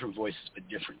would say different voices, but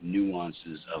different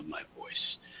nuances of my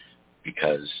voice,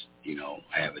 because,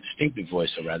 I have a distinctive voice,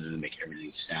 so rather than make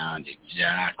everything sound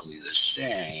exactly the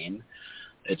same,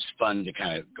 it's fun to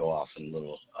kind of go off in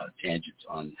little tangents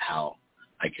on how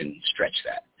I can stretch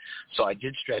that. So I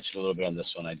did stretch it a little bit on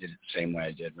this one. I did it the same way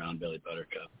I did Round Belly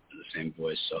Buttercup, in the same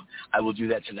voice. So I will do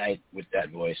that tonight with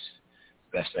that voice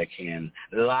best I can,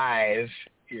 live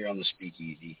here on the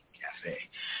Speakeasy Cafe.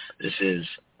 This is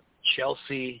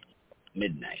Chelsea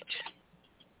Midnight.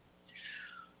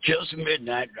 Chelsea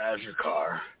Midnight drives her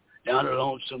car down a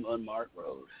lonesome unmarked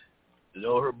road.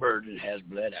 Though her burden has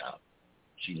bled out,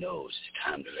 she knows it's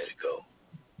time to let it go.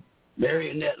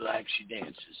 Marionette-like she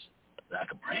dances, like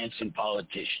a prancing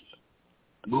politician,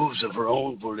 moves of her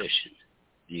own volition,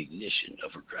 the ignition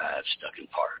of her drive stuck in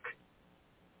park.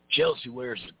 Chelsea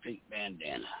wears a pink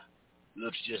bandana,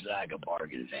 looks just like a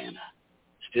bargain Vanna,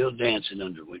 still dancing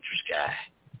under winter sky.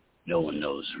 No one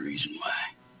knows the reason why.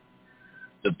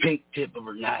 The pink tip of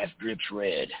her knife drips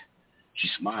red. She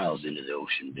smiles into the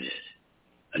ocean bed.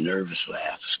 A nervous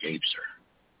laugh escapes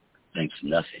her. Thinks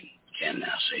nothing can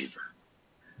now save her.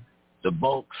 The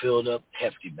bulk filled up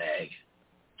hefty bag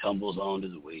tumbles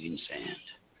onto the waiting sand.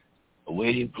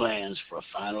 Awaiting plans for a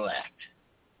final act,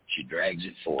 she drags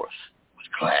it forth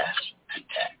with class and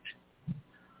tact.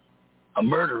 A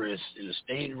murderess in a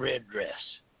stained red dress,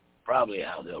 probably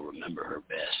how they'll remember her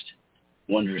best,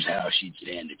 wonders how she'd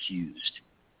stand accused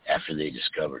after they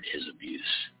discovered his abuse.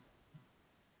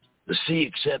 The sea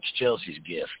accepts Chelsea's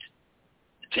gift.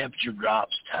 The temperature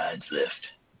drops, tides lift.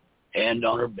 Hand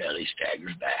on her belly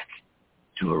staggers back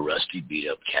to her rusty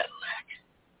beat-up Cadillac.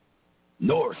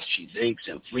 North, she thinks,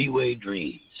 and freeway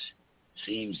dreams.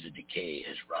 Seems the decay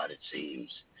has rotted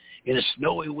seams. In a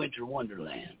snowy winter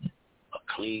wonderland, a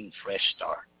clean, fresh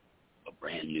start, a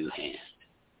brand new hand.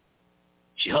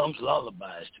 She hums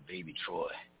lullabies to baby Troy,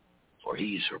 for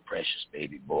he's her precious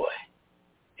baby boy.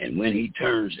 And when he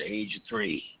turns the age of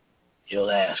 3, he'll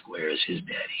ask where is his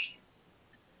daddy.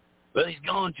 Well, he's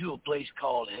gone to a place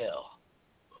called hell,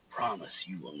 but promise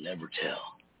you will never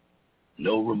tell.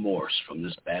 No remorse from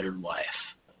this battered wife,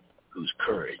 whose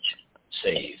courage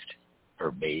saved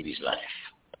her baby's life.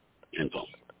 End poem.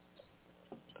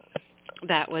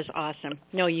 That was awesome.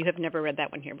 No, you have never read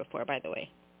that one here before, by the way.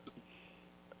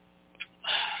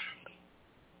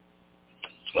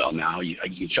 Well, now you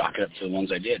can chalk it up to the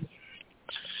ones I did.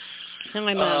 No,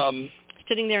 I'm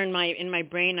sitting there in my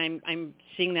brain. I'm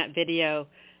seeing that video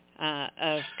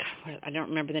of, I don't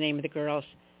remember the name of the girls,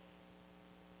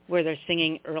 where they're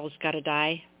singing "Earl's Gotta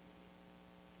Die."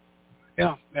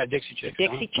 Yeah, Dixie Chicks.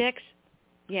 Dixie Chicks?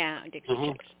 Yeah, Dixie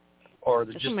Chicks. Or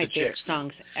That's one of my favorite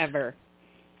songs ever.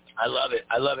 I love it.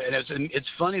 And it's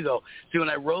funny, though. See, when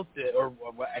I wrote it, I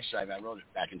wrote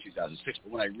it back in 2006,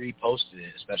 but when I reposted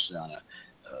it, especially on a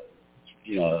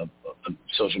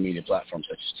social media platform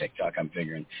such as TikTok, I'm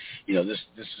figuring, this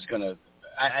is going to,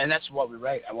 and that's what we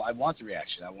write. I want the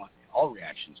reaction. I want all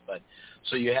reactions. But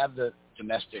so you have the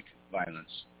domestic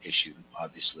violence issue,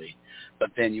 obviously,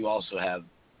 but then you also have,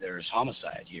 there's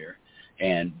homicide here,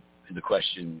 and the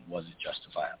question, was it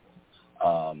justifiable?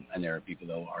 And there are people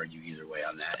that will argue either way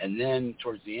on that. And then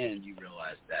towards the end, you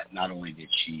realize that not only did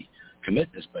she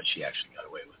commit this, but she actually got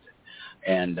away with it.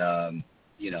 And,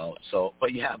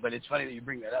 but it's funny that you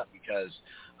bring that up because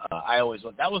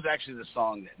that was actually the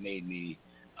song that made me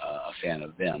a fan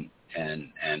of them.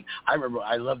 And I remember,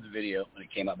 I loved the video when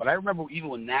it came out, but I remember even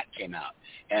when that came out,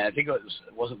 and I think it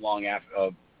wasn't long after,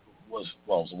 it was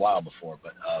a while before,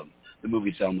 but the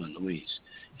movie Thelma and Louise,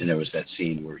 and there was that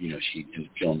scene where, she ended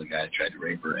up killing the guy that tried to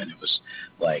rape her, and it was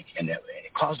like, and it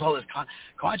caused all this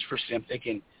controversy. I'm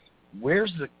thinking,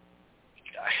 where's the,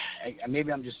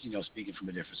 maybe I'm just, speaking from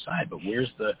a different side, but where's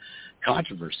the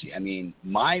controversy? I mean,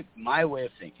 my way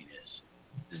of thinking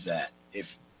is that if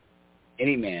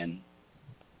any man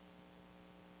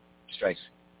strikes,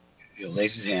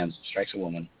 lays his hands, strikes a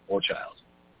woman or child,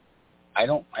 I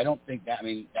don't think that,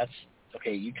 that's,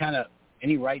 okay, you kind of,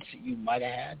 any rights that you might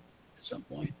have had at some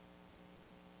point,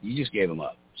 you just gave them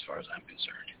up as far as I'm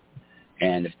concerned.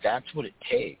 And if that's what it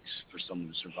takes for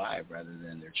someone to survive rather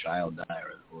than their child die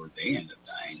or they end up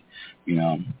dying,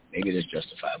 maybe it is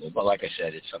justifiable. But like I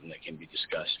said, it's something that can be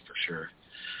discussed for sure.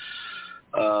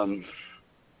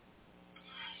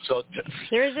 So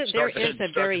there is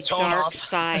a very dark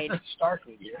side.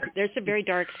 There's a very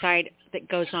dark side that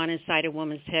goes on inside a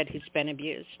woman's head who's been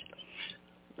abused.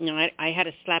 I had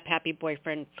a slap-happy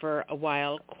boyfriend for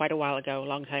quite a while ago, a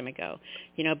long time ago,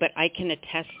 but I can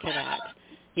attest to that.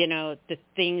 The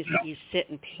things that you sit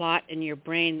and plot in your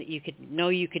brain that you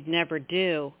could never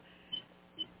do,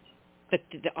 but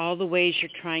all the ways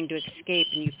you're trying to escape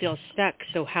and you feel stuck,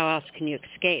 so how else can you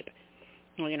escape?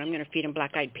 Well, I'm going to feed him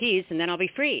black-eyed peas and then I'll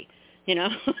be free,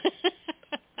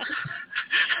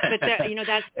 But that's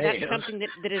something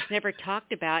that is never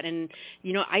talked about. And,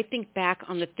 I think back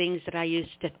on the things that I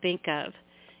used to think of,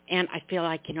 and I feel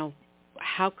like,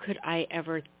 how could I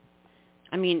ever,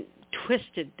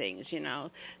 twisted things,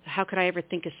 how could I ever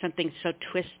think of something so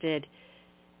twisted?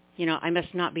 I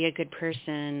must not be a good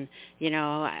person.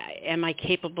 Am I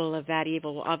capable of that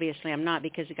evil? Well, obviously I'm not,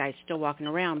 because the guy's still walking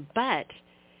around. But,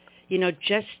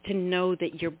 just to know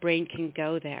that your brain can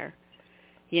go there.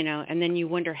 And then you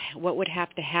wonder what would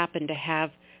have to happen to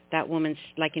have that woman,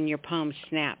 like in your poem,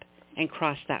 snap and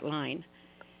cross that line.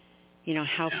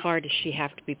 How far does she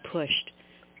have to be pushed?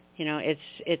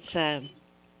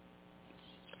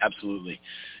 Absolutely.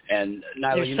 And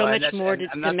Nyla, there's you so know, much more to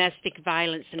domestic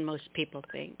violence than most people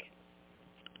think.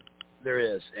 There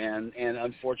is, and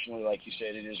unfortunately, like you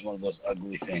said, it is one of those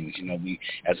ugly things. You know, we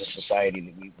as a society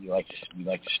that we like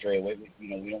to stray away. You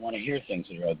know, we don't want to hear things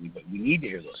that are ugly, but we need to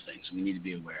hear those things. We need to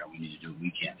be aware. We need to do what we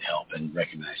can to help and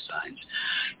recognize signs.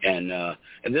 And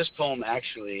this poem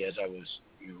actually, as I was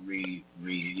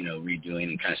redoing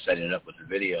and kind of setting it up with the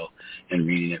video and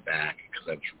reading it back because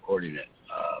I was recording it.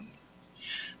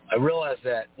 I realized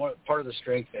that part of the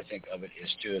strength I think of it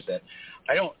is that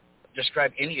I don't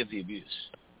describe any of the abuse.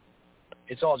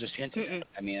 It's all just hinted at.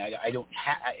 I mean, I don't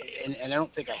and I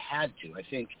don't think I had to. I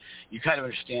think you kind of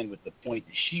understand with the point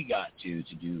that she got to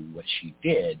do what she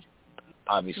did.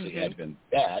 Obviously, it had been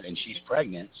bad, and she's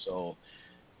pregnant, so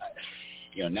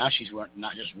now she's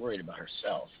not just worried about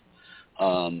herself.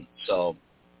 So,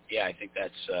 yeah, I think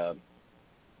that's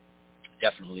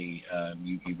definitely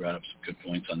you brought up some good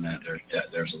points on that.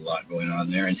 There's a lot going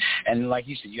on there, and like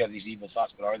you said, you have these evil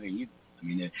thoughts, but are they evil? I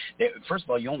mean, first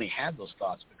of all, you only had those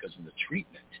thoughts because of the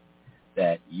treatment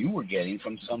that you were getting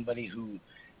from somebody who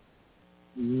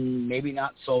maybe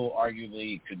not so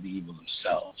arguably could be evil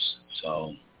themselves.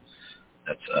 So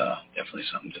that's definitely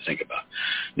something to think about.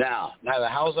 Now, Nyla,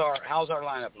 how's our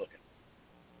lineup looking?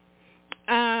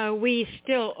 We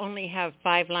still only have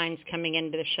 5 lines coming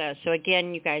into the show. So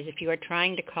again, you guys, if you are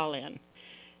trying to call in,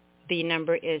 the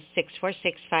number is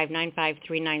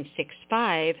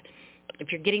 646-595-3965. If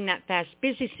you're getting that fast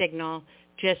busy signal,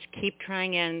 just keep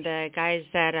trying in. The guys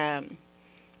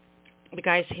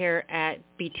here at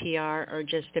BTR are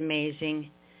just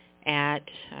amazing at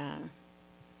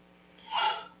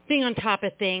being on top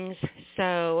of things.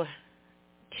 So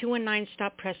 219,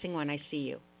 stop pressing 1. I see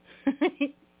you.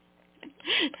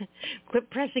 Quit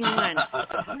pressing 1.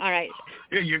 All right.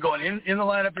 You're going in the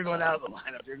lineup. You're going out of the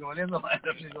lineup. You're going in the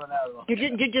lineup. You're going out of the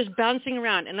lineup. You're just bouncing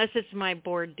around, unless it's my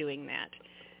board doing that.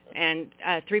 And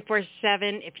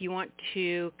 347, if you want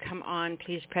to come on,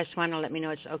 please press 1 or let me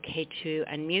know it's okay to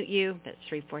unmute you. That's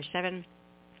 347.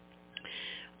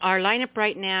 Our lineup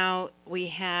right now, we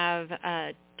have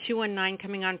 219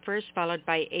 coming on first, followed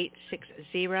by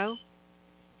 860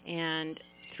 and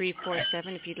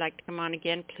 347. If you'd like to come on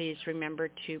again, please remember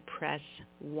to press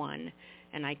 1,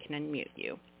 and I can unmute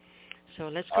you. So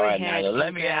let's go ahead. Nyla,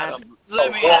 let me add them.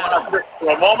 For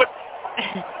a moment.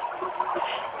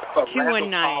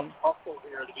 219. To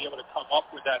be able to come up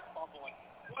with that fumbling.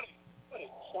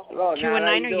 Hello,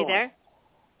 219, are you there?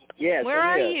 Yes. Where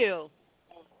are you?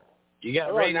 You got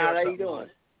Hello, radio. How you doing?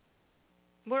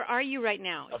 Where are you right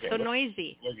now? It's so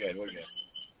noisy. We're good.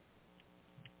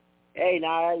 Hey,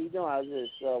 Nara, how you doing? I was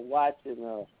just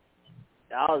watching.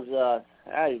 I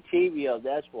had a TV up.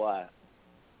 That's why.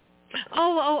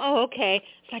 Oh, okay.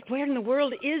 It's like, where in the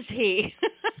world is he?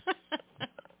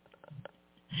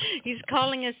 He's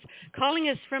calling us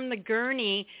from the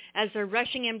gurney as they're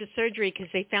rushing him to surgery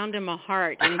because they found him a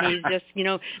heart, and he's just,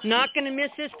 not going to miss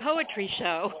this poetry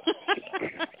show.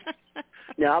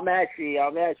 No, I'm actually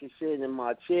sitting in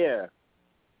my chair.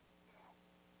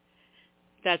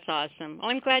 That's awesome. Well,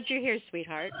 I'm glad you're here,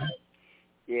 sweetheart.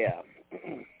 Yeah.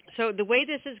 So the way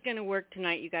this is going to work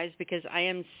tonight, you guys, because I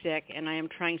am sick and I am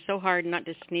trying so hard not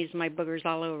to sneeze my boogers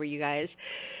all over you guys,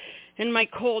 and my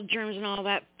cold germs and all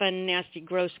that fun, nasty,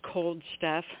 gross, cold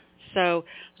stuff. So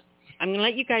I'm going to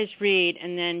let you guys read,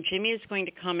 and then Jimmy is going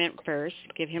to comment first,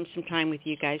 give him some time with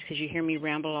you guys because you hear me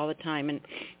ramble all the time, and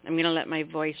I'm going to let my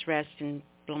voice rest and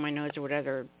blow my nose or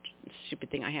whatever stupid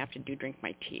thing I have to do, drink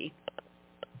my tea.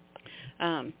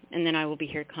 And then I will be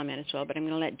here to comment as well, but I'm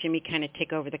going to let Jimmy kind of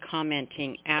take over the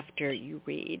commenting after you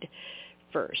read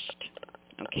first.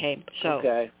 Okay, so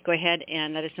Go ahead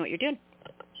and let us know what you're doing.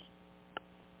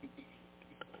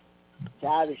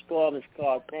 Childish Storm is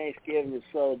called Thanksgiving to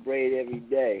Celebrate Every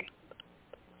Day.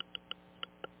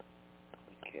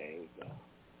 Okay, here we go.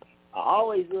 I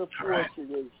always look forward to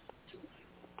this.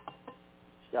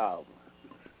 So,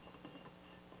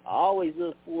 I always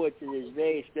look forward to this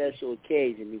very special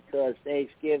occasion because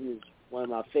Thanksgiving is one of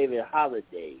my favorite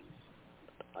holidays.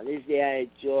 On this day, I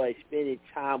enjoy spending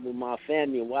time with my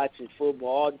family and watching football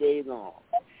all day long.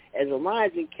 As the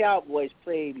Lions and Cowboys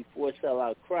play before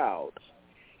sellout crowds,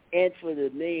 and for the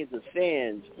millions of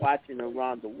fans watching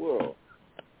around the world.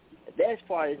 The best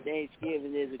part of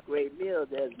Thanksgiving is a great meal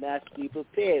that is masterfully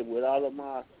prepared with all of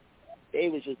my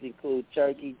favorites, which include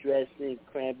turkey dressing,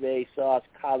 cranberry sauce,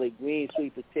 collard greens,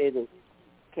 sweet potato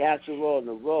casserole, and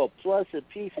a roll, plus a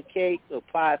piece of cake or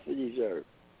pie for dessert.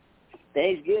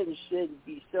 Thanksgiving shouldn't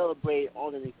be celebrated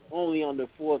only on the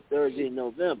fourth Thursday in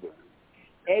November.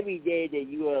 Every day that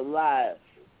you are alive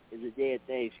is a day of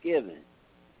Thanksgiving.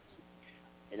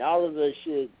 And all of us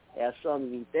should have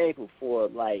something to be thankful for,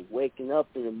 like waking up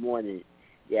in the morning,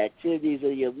 the activities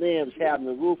of your limbs, having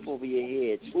a roof over your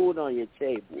head, food on your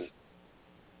table,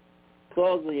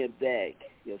 clothes on your back,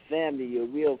 your family, your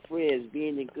real friends,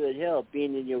 being in good health,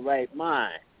 being in your right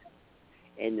mind,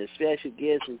 and the special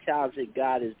gifts and talents that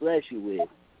God has blessed you with.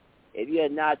 If you are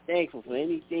not thankful for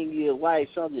anything in your life,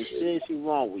 something is seriously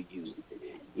wrong with you.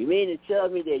 You mean to tell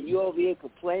me that you're over here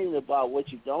complaining about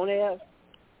what you don't have?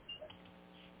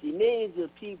 See, millions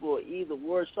of people are either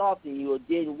worse off than you or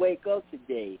didn't wake up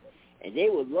today, and they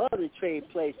would love to trade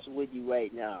places with you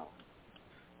right now.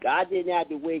 God didn't have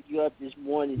to wake you up this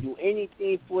morning to do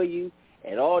anything for you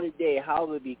at all today.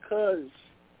 However, because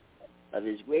of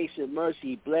his grace and mercy,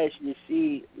 he blessed you to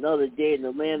see another day in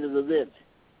the land of the living.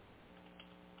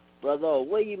 Brother,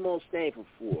 what are you most thankful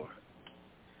for?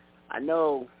 I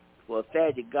know for a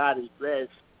fact that God has blessed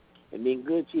and been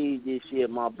good to you this year,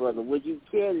 my brother. Would you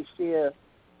care to share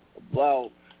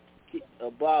about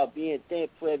being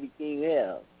thankful for everything you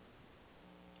have?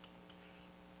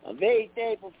 I'm very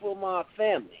thankful for my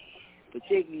family,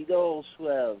 particularly those who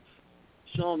have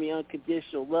shown me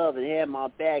unconditional love and had my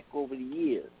back over the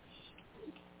years.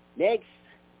 Next,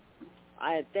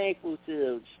 I am thankful to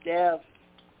the staff,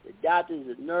 the doctors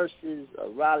and nurses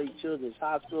of Raleigh Children's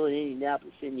Hospital in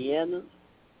Indianapolis, Indiana.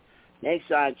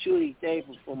 Next, I am truly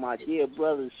thankful for my dear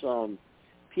brothers from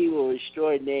People with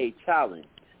Extraordinary Talent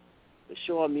for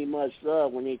showing me much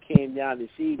love when they came down to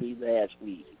see me last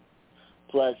week.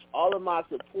 Plus, all of my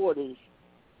supporters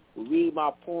who read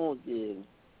my poems and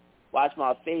watch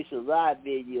my Face Alive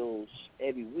videos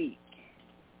every week.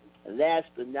 And last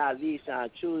but not least, I'm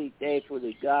truly thankful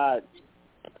to God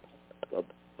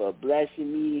for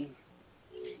blessing me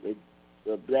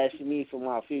for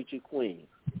my future queen.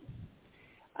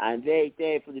 I'm very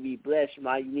thankful to be blessed with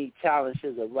my unique talents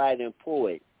as a writer and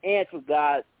poet, and for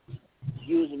God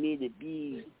using me to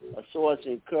be a source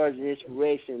of encouragement and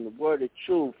inspiration in the word of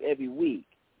truth every week,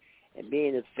 and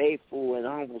being a faithful and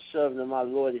humble servant of my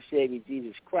Lord and Savior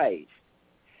Jesus Christ.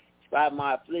 Despite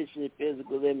my affliction and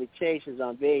physical limitations,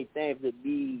 I'm very thankful to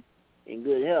be in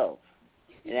good health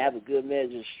and have a good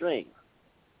measure of strength.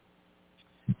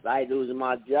 Despite losing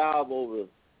my job over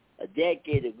a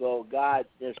decade ago, God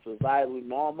has provided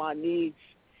me all my needs,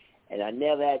 and I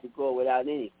never had to go without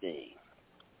anything.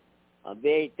 I'm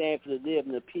very thankful to live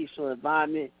in a peaceful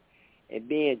environment and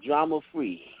being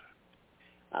drama-free.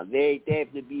 I'm very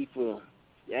thankful to be for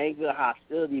anger,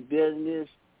 hostility, bitterness,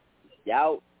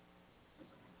 doubt,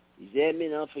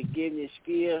 resentment, unforgiveness,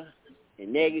 fear,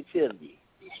 and negativity.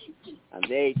 I'm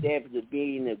very thankful to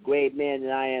being the great man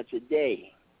that I am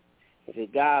today. And for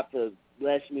God for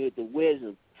blessing me with the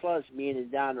wisdom, plus being a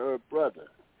down-to-earth brother.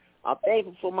 I'm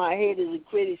thankful for my haters and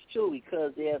critics, too,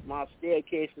 because they have my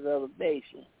staircase of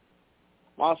elevation.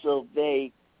 I'm also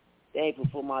very thankful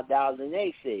for my doubters and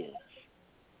naysayers,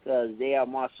 because they are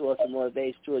my source of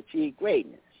motivation to achieve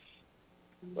greatness.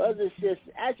 Brothers and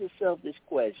sisters, ask yourself this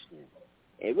question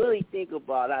and really think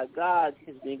about how God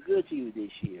has been good to you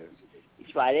this year.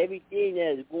 Despite everything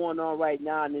that is going on right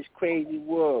now in this crazy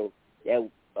world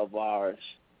of ours,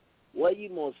 what are you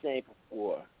most thankful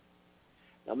for?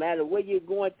 No matter what you're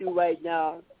going through right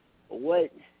now or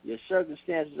what your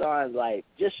circumstances are in life,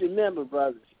 just remember,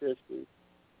 brothers and sisters,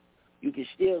 you can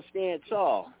still stand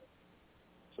tall.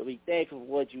 So be thankful for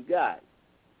what you got.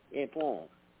 End poem.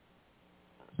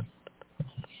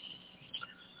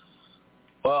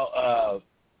 Well,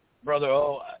 Brother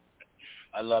O,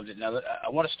 I loved it. Now, I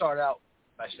want to start out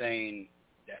by saying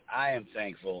that I am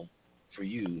thankful for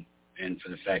you and for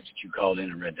the fact that you called in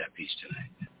and read that piece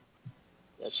tonight.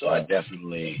 So I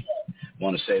definitely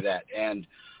want to say that. And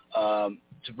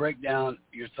to break down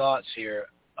your thoughts here,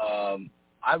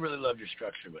 I really love your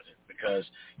structure with it, because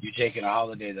you're taking a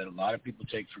holiday that a lot of people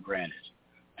take for granted,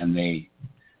 and you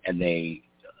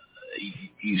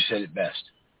said it best.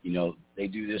 You know, they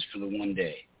do this for the one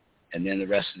day, and then the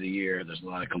rest of the year there's a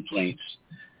lot of complaints.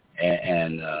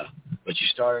 But you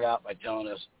started out by telling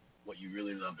us what you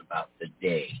really loved about the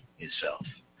day itself,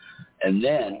 and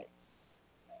then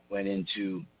went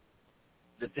into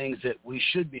the things that we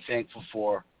should be thankful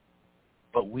for,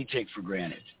 but we take for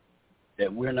granted,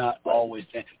 that we're not always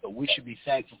thankful, but we should be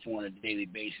thankful for on a daily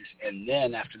basis. And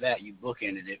then after that, you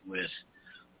bookended it with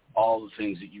all the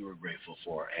things that you were grateful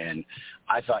for. And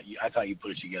I thought you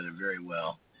put it together very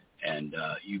well, and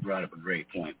you brought up a great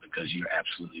point, because you're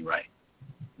absolutely right.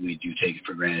 We do take it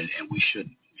for granted, and we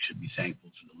shouldn't. We should be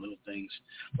thankful for the little things,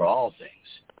 for all things,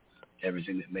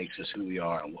 everything that makes us who we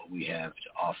are and what we have to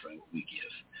offer and what we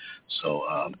give. So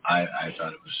I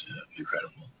thought it was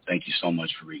incredible. Thank you so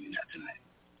much for reading that tonight.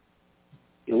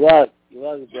 You're welcome,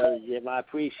 Brother Jim. I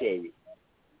appreciate it.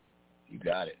 You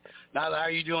got it. Nyla, how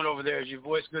are you doing over there? Is your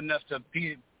voice good enough to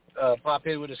pop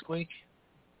in with a squeak?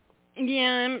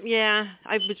 Yeah.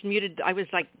 I was muted. I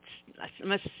must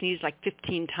have sneezed like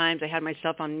 15 times. I had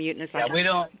myself on mute, and it's like we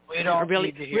don't I really,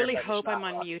 need to hear really that. hope I'm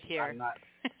on mute here. I'm not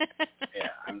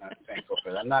thankful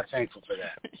for that. I'm not thankful for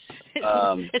that.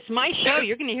 It's my show.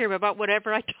 You're going to hear about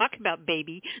whatever I talk about,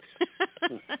 baby.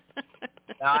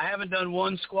 Now, I haven't done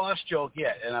one squash joke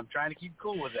yet, and I'm trying to keep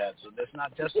cool with that, so let's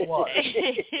not test the water.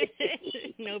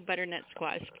 No butternut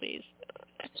squash, please.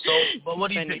 So, but what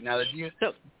do you think now?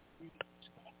 So,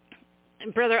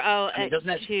 brother,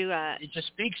 it just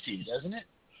speaks to you, doesn't it?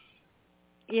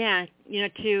 Yeah,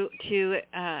 to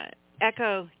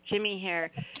echo Jimmy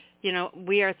here,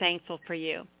 we are thankful for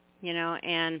you,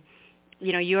 and,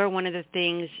 you are one of the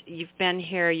things. You've been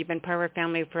here. You've been part of our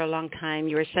family for a long time.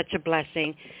 You are such a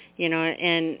blessing,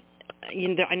 and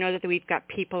I know that we've got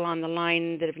people on the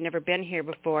line that have never been here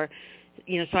before,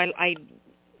 so I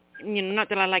not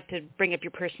that I like to bring up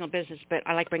your personal business, but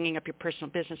I like bringing up your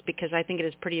personal business because I think it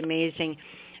is pretty amazing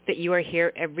that you are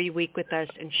here every week with us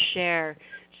and share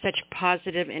such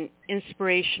positive and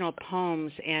inspirational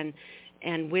poems and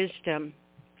wisdom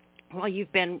while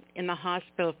you've been in the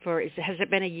hospital has it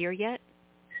been a year yet?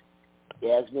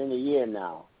 Yeah, it's been a year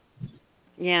now.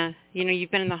 Yeah,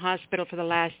 you've been in the hospital for the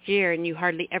last year and you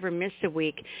hardly ever miss a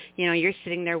week. You're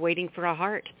sitting there waiting for a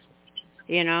heart,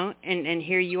 and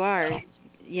here you are.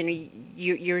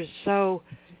 You're so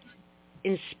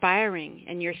inspiring,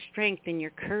 and your strength and your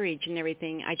courage and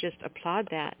everything. I just applaud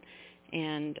that,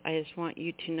 and I just want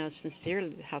you to know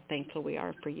sincerely how thankful we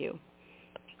are for you.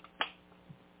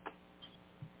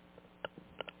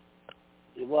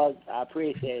 Well, I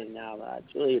appreciate it now. I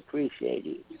truly appreciate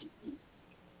it.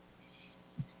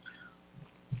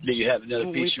 Do you have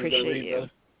another piece you're going to read,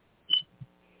 brother?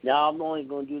 No, I'm only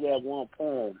going to do that one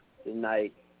poem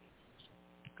tonight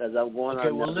because I'm going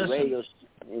on the radio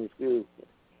in school.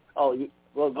 Oh,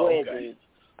 go ahead, James.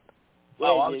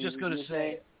 I was just going to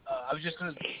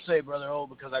say, Brother O,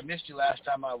 because I missed you last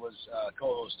time I was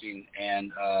co-hosting,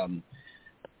 and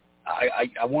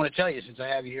I want to tell you, since I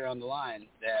have you here on the line,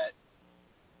 that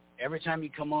every time you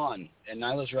come on, and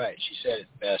Nyla's right, she said it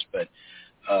best, but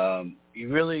you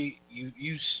really,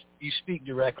 you speak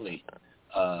directly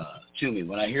to me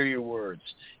when I hear your words,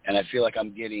 and I feel like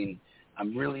I'm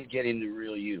really getting the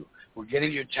real you. We're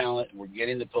getting your talent, we're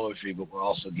getting the poetry, but we're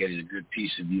also getting a good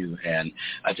piece of you, and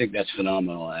I think that's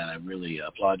phenomenal, and I really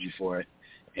applaud you for it,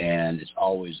 and it's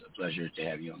always a pleasure to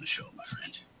have you on the show, my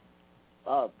friend.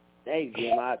 Oh, thank you,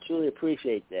 Jim. I truly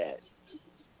appreciate that.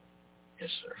 Yes,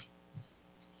 sir.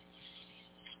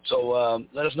 So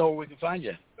let us know where we can find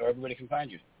you, or everybody can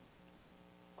find you.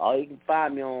 Oh, you can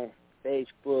find me on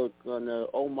Facebook on the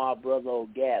Omar Brother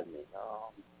O'Gavin.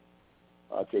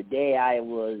 Today I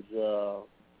was the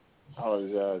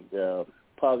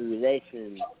public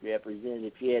relations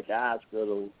representative here at the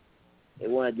hospital. They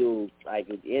want to do like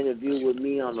an interview with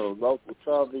me on a local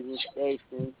television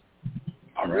station.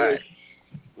 All right.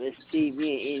 With TV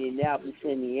in Indianapolis,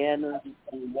 Indiana.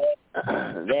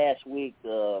 Last week,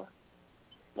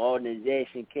 my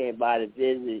organization came by to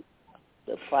visit,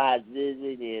 the surprise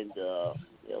visit, and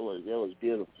it was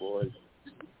beautiful.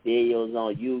 Videos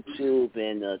on YouTube,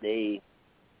 and they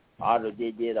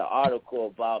did an article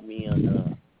about me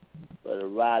on the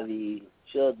Raleigh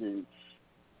Children's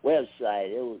website.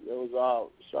 It was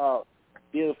all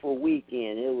beautiful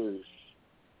weekend. It was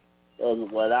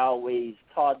what I always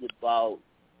talked about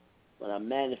when I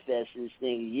manifested this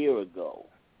thing a year ago.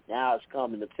 Now it's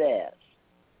coming to pass.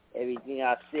 Everything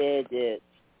I said that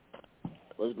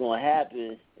was going to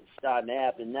happen is starting to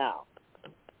happen now.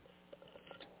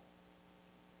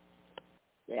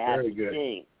 Very good.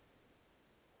 Thing.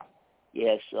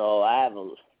 Yeah, so I have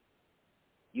a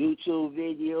YouTube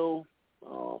video,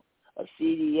 a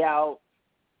CD out,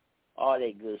 all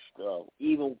that good stuff.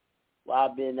 Even while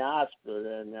I've been in the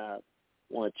hospital, and I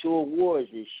won 2 awards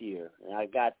this year, and I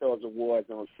got those awards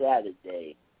on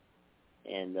Saturday.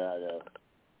 And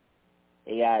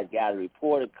they got a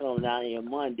reporter coming out here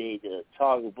Monday to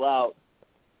talk about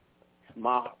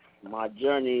my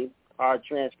journey, heart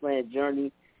transplant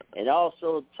journey, and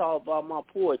also talk about my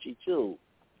poetry too.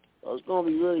 So it's going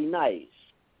to be really nice.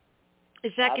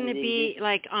 Is that going to be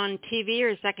like on TV, or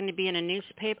is that going to be in a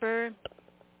newspaper?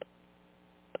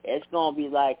 It's going to be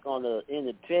like on the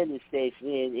independent station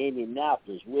in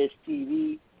Indianapolis, Wish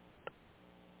TV.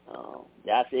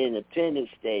 That's an independent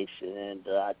station, and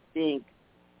I think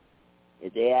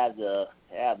if they have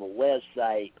a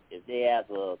website, if they have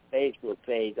a Facebook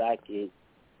page, I can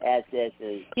access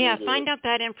it. Yeah, find out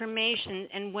that information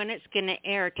and when it's going to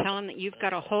air. Tell them that you've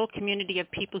got a whole community of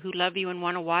people who love you and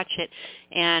want to watch it.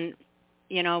 And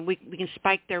we can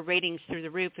spike their ratings through the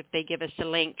roof if they give us a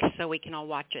link so we can all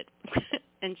watch it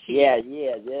and see. Yeah.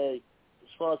 They're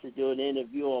supposed to do an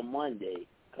interview on Monday.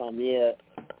 Come here.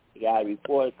 You got a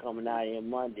report coming out here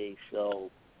Monday, so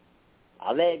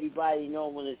I'll let everybody know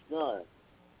when it's done.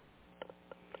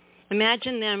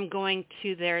 Imagine them going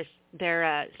to their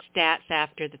stats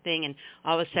after the thing and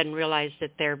all of a sudden realize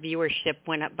that their viewership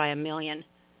went up by 1 million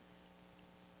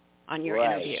on your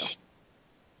interview.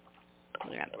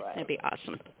 Yeah, that'd be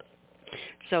awesome.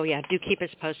 So, yeah, do keep us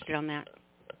posted on that.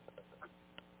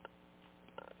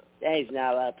 Thanks,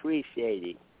 Nyla. I appreciate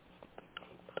it.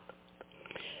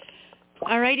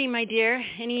 All righty, my dear.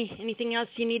 Anything else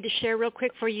you need to share real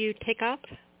quick before you take off?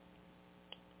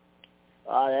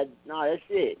 That's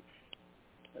it.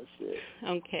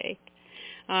 Okay.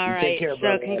 All right. Take care, so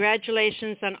brother.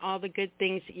 Congratulations on all the good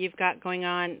things that you've got going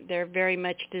on. They're very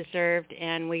much deserved,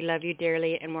 and we love you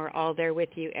dearly, and we're all there with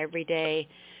you every day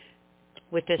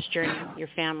with this journey, your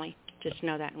family. Just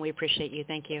know that, and we appreciate you.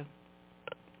 Thank you.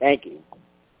 Thank you.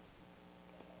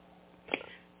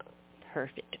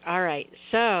 Perfect. All right.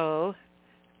 So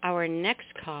our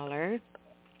next caller...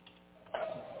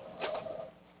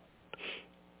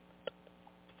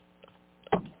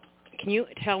 Can you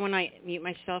tell when I mute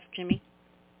myself, Jimmy?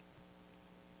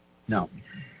 No.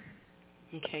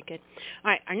 Okay, good.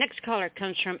 All right, our next caller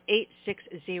comes from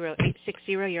 860.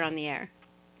 860, you're on the air.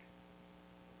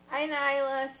 Hi,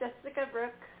 Nyla. Jessica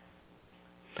Brooke.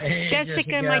 Hey,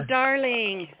 Jessica, my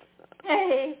darling.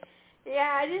 Hey.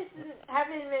 Yeah, I just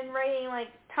haven't been writing,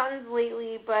 tons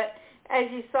lately, but as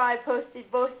you saw, I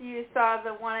posted, both of you saw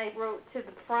the one I wrote to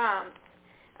the prompt.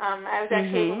 I was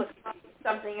actually able to come up with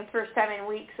something the first time in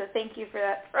weeks, so thank you for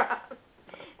that prompt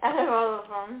out of all of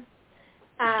them.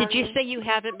 Did you say you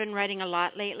haven't been writing a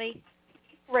lot lately?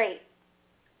 Right.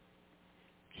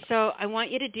 So I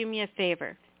want you to do me a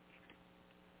favor.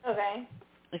 Okay.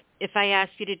 If I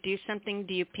ask you to do something,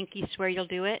 do you pinky swear you'll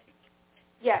do it?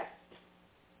 Yes.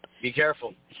 Be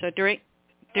careful. So during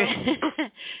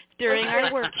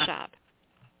our workshop,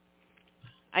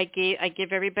 I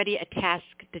give everybody a task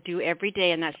to do every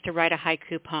day, and that's to write a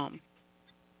haiku poem.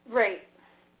 Right.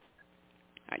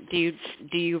 Do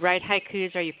you write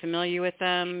haikus? Are you familiar with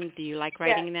them? Do you like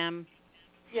writing them?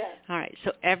 Yes. All right.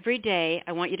 So every day,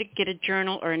 I want you to get a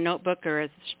journal or a notebook or a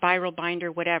spiral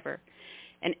binder, whatever.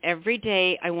 And every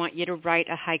day, I want you to write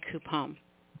a haiku poem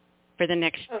for the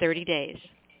next 30 days.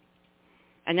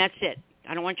 And that's it.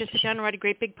 I don't want you to sit down and write a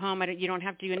great big poem. You don't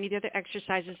have to do any of the other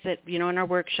exercises that, in our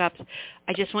workshops.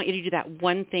 I just want you to do that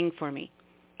one thing for me.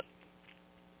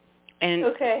 And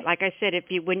like I said,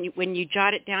 when you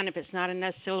jot it down, if it's not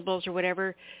enough syllables or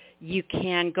whatever, you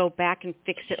can go back and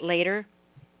fix it later.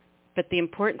 But the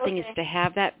important thing is to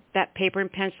have that paper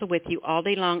and pencil with you all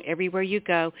day long, everywhere you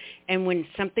go. And when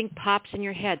something pops in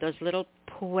your head, those little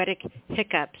poetic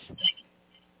hiccups,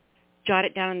 jot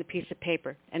it down on the piece of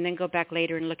paper and then go back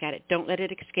later and look at it. Don't let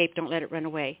it escape. Don't let it run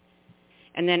away.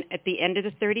 And then at the end of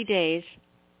the 30 days,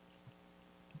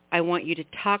 I want you to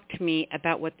talk to me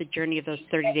about what the journey of those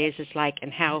 30 days is like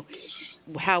and how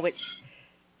it's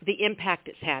the impact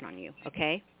it's had on you,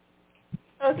 okay?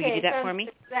 Okay. Will you do that for me?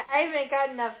 I haven't got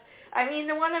enough. I mean,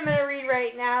 the one I'm going to read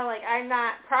right now, I'm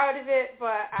not proud of it,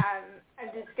 but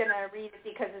I'm just going to read it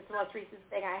because it's the most recent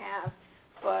thing I have.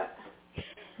 But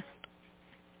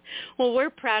well, we're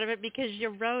proud of it because you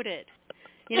wrote it.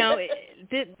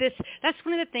 That's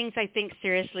one of the things I think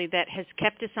seriously that has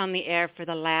kept us on the air for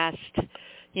the last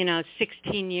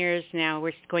 16 years now.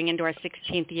 We're going into our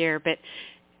 16th year, but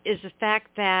is the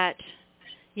fact that,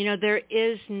 there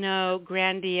is no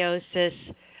grandiose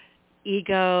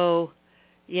ego,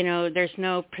 there's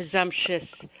no presumptuous,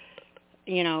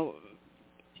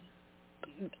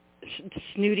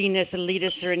 snootiness,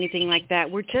 elitist, or anything like that.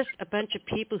 We're just a bunch of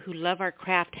people who love our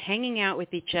craft, hanging out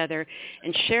with each other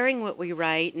and sharing what we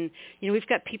write. And, we've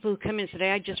got people who come in and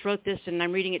say, I just wrote this and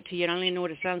I'm reading it to you and I don't even know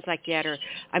what it sounds like yet, or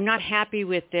I'm not happy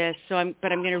with this,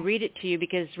 but I'm going to read it to you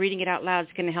because reading it out loud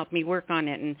is going to help me work on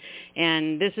it.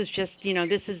 And this is just,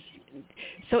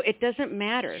 so it doesn't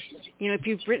matter. If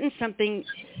you've written something,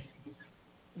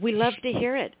 we love to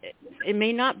hear it. It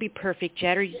may not be perfect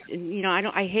yet, or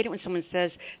I hate it when someone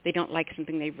says they don't like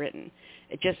something they've written.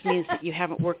 It just means that you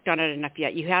haven't worked on it enough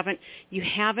yet. You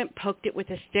haven't poked it with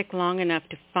a stick long enough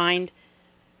to find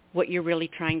what you're really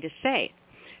trying to say.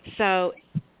 So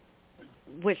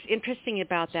what's interesting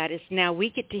about that is now we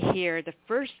get to hear the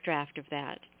first draft of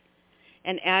that.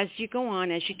 And as you go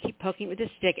on, as you keep poking with the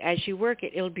stick, as you work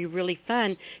it, it'll be really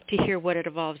fun to hear what it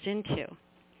evolves into.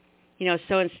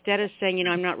 So instead of saying,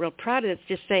 I'm not real proud of this,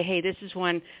 just say, hey, this is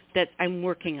one that I'm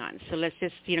working on. So let's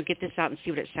just, get this out and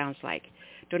see what it sounds like.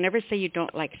 Don't ever say you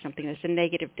don't like something. That's a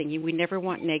negative thing. We never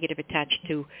want negative attached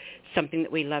to something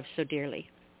that we love so dearly.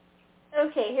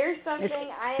 Okay, here's something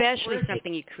especially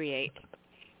something you create.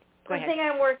 Go ahead. Something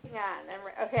I'm working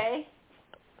on, okay?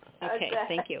 Okay,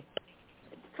 thank you.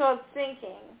 It's called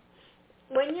thinking.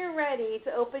 When you're ready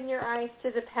to open your eyes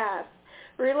to the past,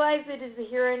 realize it is the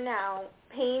here and now.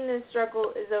 Pain and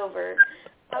struggle is over.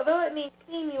 Although it may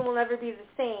seem you will never be the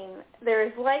same, there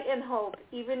is light and hope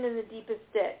even in the deepest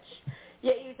ditch.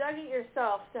 Yet you dug it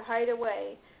yourself to hide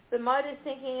away. The mud is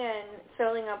sinking in,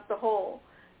 filling up the hole.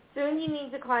 Soon you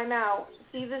need to climb out,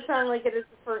 see the sun like it is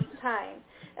the first time.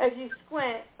 As you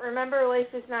squint, remember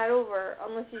life is not over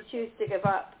unless you choose to give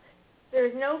up. There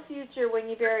is no future when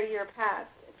you bury your past.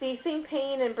 Facing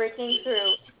pain and breaking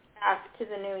through, path to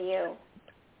the new you.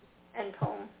 End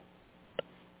poem.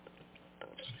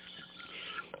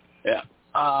 Yeah,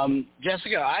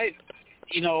 Jessica,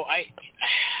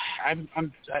 I'm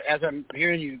as I'm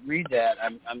hearing you read that,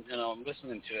 I'm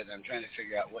listening to it, and I'm trying to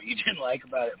figure out what you didn't like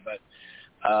about it, but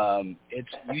it's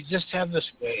you just have this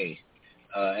way,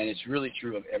 and it's really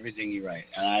true of everything you write,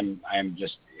 and I'm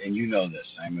just, and you know this,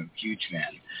 I'm a huge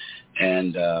fan,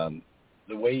 and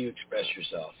the way you express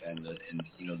yourself, and the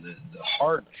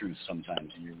hard truth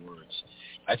sometimes in your words,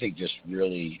 I think just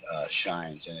really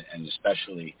shines, and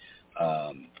especially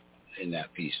in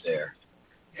that piece there.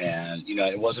 And,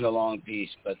 it wasn't a long piece,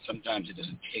 but sometimes it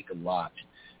doesn't take a lot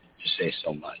to say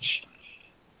so much.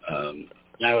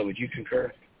 Nyla, would you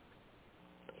concur?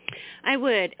 I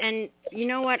would. And you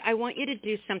know what? I want you to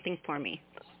do something for me.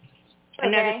 Okay.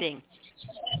 Another thing.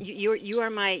 You are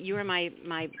my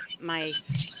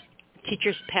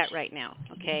teacher's pet right now,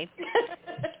 okay?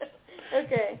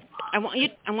 Okay. I want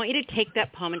you to take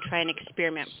that poem and try an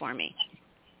experiment for me.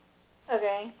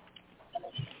 Okay.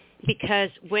 Because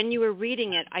when you were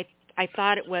reading it, I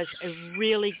thought it was a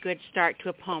really good start to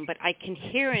a poem, but I can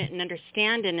hear it and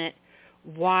understand in it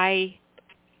why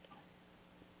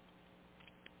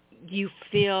you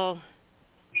feel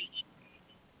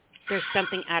there's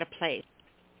something out of place.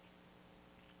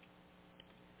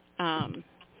 I'm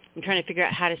trying to figure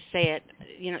out how to say it.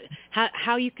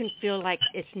 How you can feel like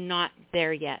it's not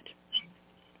there yet.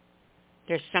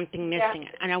 There's something missing. Yeah.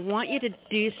 And I want you to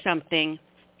do something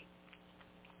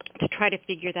to try to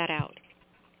figure that out.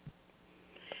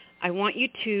 I want you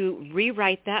to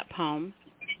rewrite that poem,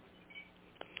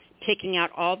 taking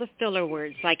out all the filler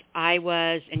words like I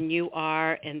was and you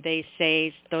are and they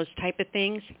say, those type of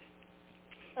things.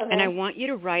 Okay. And I want you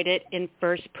to write it in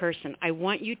first person. I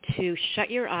want you to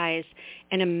shut your eyes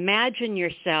and imagine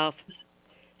yourself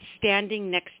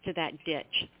standing next to that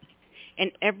ditch.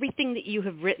 And everything that you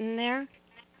have written there,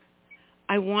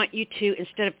 I want you to,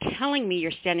 instead of telling me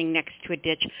you're standing next to a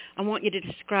ditch, I want you to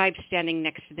describe standing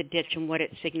next to the ditch and what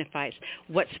it signifies,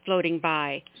 what's floating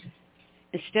by.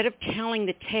 Instead of telling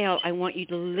the tale, I want you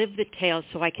to live the tale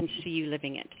so I can see you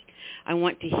living it. I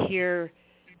want to hear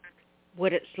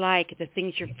what it's like, the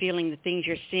things you're feeling, the things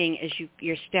you're seeing as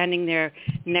you're standing there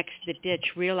next to the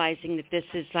ditch, realizing that this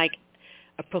is like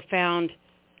a profound,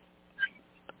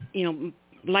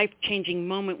 life-changing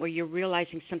moment where you're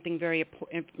realizing something very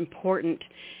important,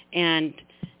 and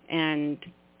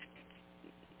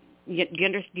you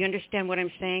understand what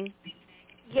I'm saying?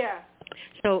 Yeah.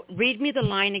 So read me the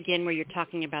line again where you're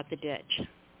talking about the ditch.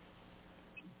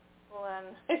 Hold on.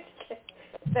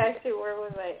 Back to where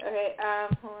was I? Okay,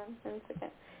 hold on 1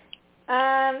 second.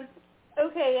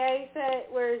 Okay, I said,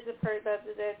 where is the part about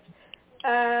the ditch?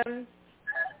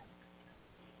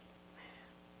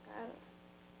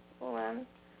 Hold on.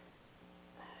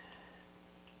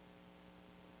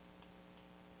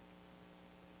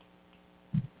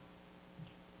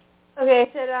 Okay, I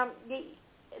said,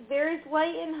 there is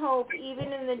light and hope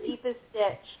even in the deepest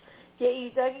ditch, yet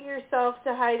you dug it yourself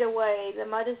to hide away. The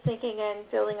mud is sinking in,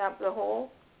 filling up the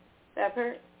hole. That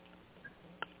part?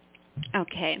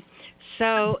 Okay.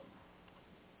 So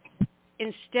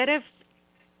instead of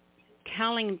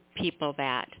telling people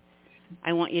that,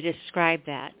 I want you to describe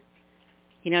that.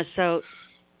 So,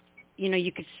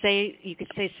 you could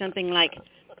say something like,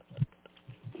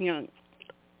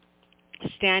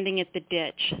 standing at the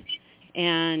ditch,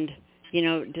 and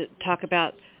to talk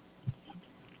about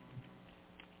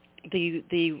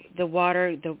the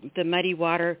water, the muddy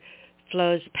water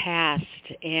flows past,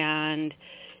 and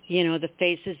the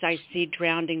faces I see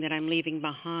drowning that I'm leaving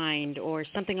behind, or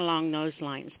something along those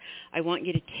lines. I want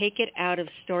you to take it out of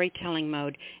storytelling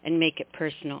mode and make it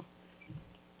personal,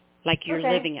 like you're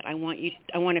living it. I want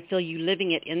to feel you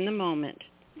living it in the moment.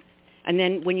 And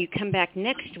then when you come back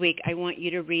next week, I want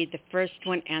you to read the first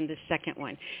one and the second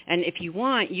one. And if you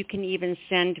want, you can even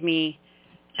send me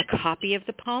a copy of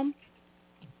the poem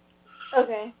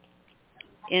Okay.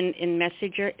 In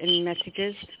messages,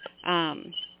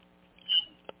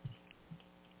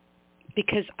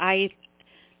 because I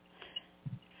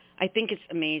think it's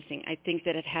amazing. I think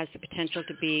that it has the potential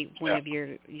to be one of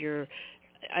your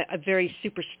a very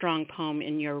super strong poem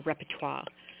in your repertoire.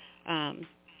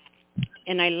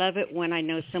 And I love it when I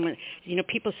know someone,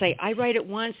 people say, I write it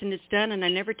once and it's done and I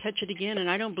never touch it again and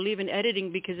I don't believe in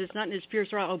editing because it's not in its pure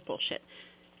raw. Oh, bullshit.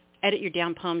 Edit your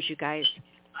damn poems, you guys.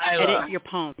 Nyla. Edit your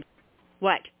poems.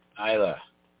 What? Nyla.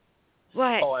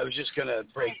 What? Oh, I was just going to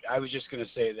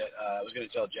say that I was going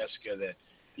to tell Jessica that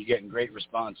you're getting great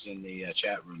response in the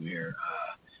chat room here.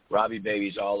 Robbie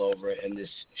Baby's all over it. And this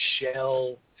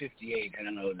Shell 58, I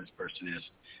don't know who this person is,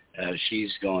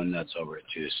 she's going nuts over it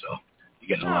too. So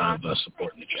you're getting a lot of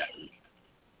support in the chat room.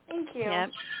 Thank you.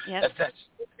 Yep.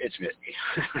 It's Misty.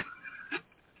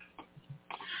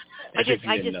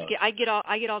 I get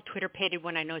all Twitter pated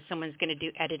when I know someone's going to do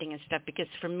editing and stuff, because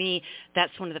for me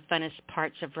that's one of the funnest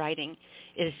parts of writing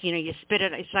is you spit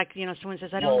it. It's like someone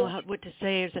says I don't know what to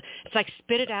say. It's like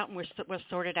spit it out and we'll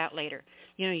sort it out later.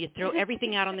 You throw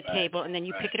everything out on the table and then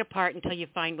you pick it apart until you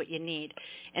find what you need.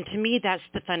 And to me that's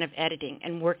the fun of editing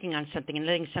and working on something and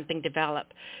letting something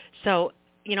develop. So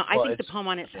I think the poem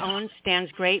on its own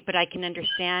stands great, but I can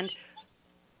understand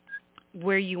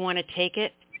where you want to take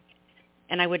it.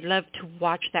 And I would love to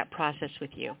watch that process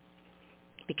with you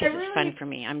because it's fun for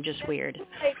me. I'm just weird.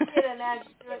 I can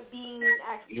imagine being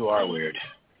actually. You are weird.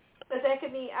 But that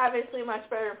could be obviously a much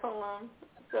better poem.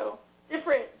 So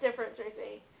different, should I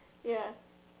say? Yeah.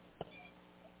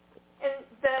 And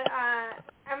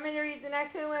I'm going to read the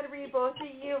next one. I want to read both of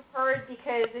you have heard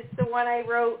because it's the one I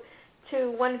wrote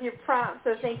to one of your prompts.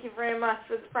 So thank you very much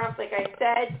for the prompt. Like I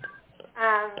said,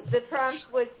 the prompt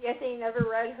was Yet They Never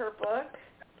Read Her Book.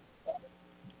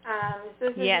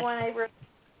 This is one I wrote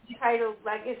titled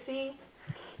Legacy.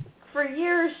 For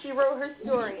years, she wrote her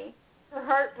story, her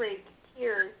heartbreak,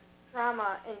 tears,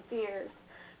 trauma, and fears.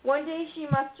 One day, she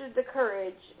mustered the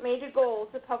courage, made a goal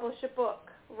to publish a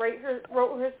book, wrote her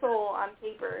soul on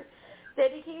paper,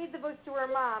 dedicated the book to her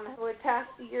mom, who had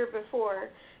passed the year before.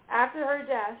 After her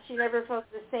death, she never felt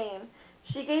the same.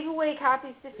 She gave away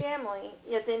copies to family,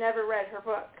 yet they never read her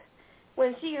book.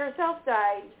 When she herself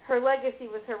died, her legacy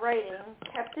was her writing,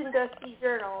 kept in dusty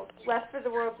journals, left for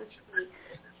the world to see.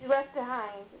 She left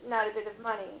behind not a bit of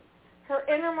money. Her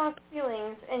innermost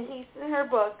feelings and peace in her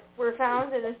book were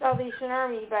found in the Salvation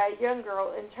Army by a young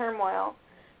girl in turmoil.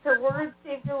 Her words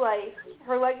saved her life.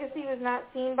 Her legacy was not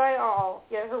seen by all,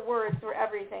 yet her words were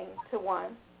everything to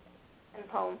one. And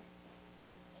poem.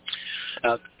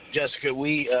 Jessica,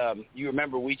 you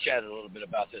remember we chatted a little bit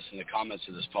about this in the comments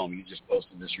of this poem. You just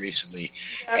posted this recently,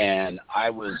 and I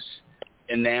was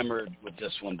enamored with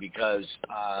this one because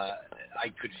I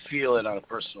could feel it on a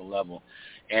personal level.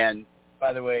 And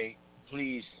by the way,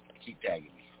 please keep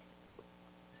tagging me.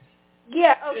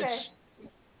 Yeah, okay.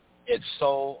 It's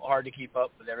so hard to keep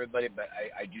up with everybody, but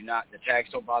I do not. The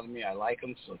tags don't bother me. I like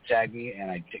them, so tag me,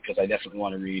 and because I definitely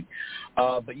want to read.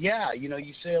 But yeah,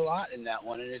 you say a lot in that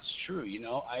one, and it's true.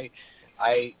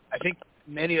 I think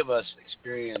many of us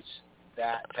experience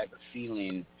that type of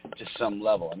feeling to some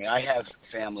level. I mean, I have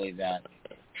family that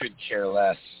could care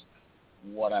less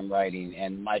what I'm writing,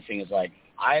 and my thing is it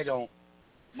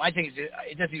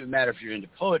doesn't even matter if you're into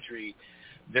poetry.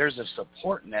 There's a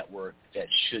support network that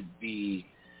should be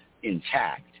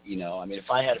intact. I mean,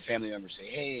 if I had a family member say,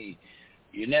 hey,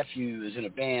 your nephew is in a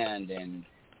band and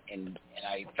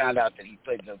I found out that he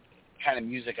played the kind of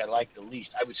music I like the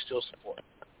least, I would still support.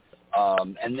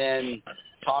 And then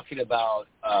talking about,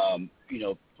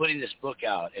 putting this book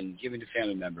out and giving to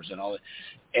family members and all that,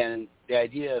 and the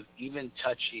idea of even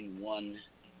touching one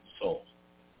soul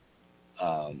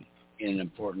in an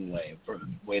important way, a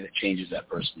way that changes that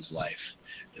person's life.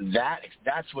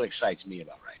 That's what excites me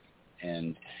about writing.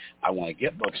 And I want to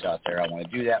get books out there. I want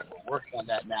to do that. We're working on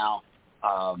that now.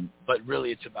 But really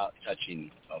it's about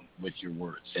touching with your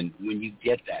words. And when you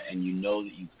get that and you know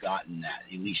that you've gotten that,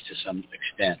 at least to some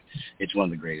extent, it's one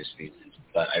of the greatest feelings.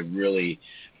 But I really,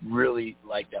 really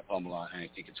like that poem a lot, and I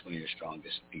think it's one of your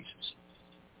strongest pieces.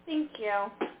 Thank you.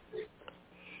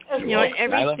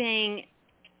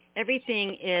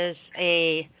 Everything is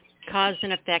a cause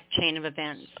and effect chain of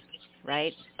events,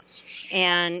 right?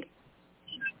 And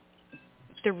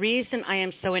the reason I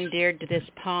am so endeared to this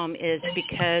poem is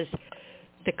because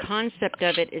the concept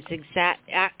of it is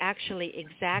actually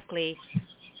exactly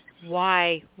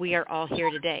why we are all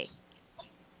here today.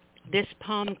 This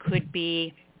poem could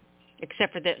be,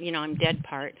 except for the I'm dead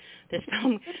part, this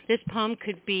poem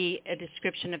could be a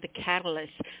description of the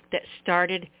catalyst that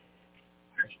started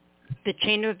the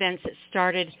chain of events that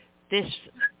started this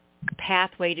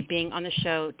pathway to being on the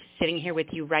show, to sitting here with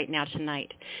you right now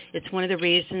tonight. It's one of the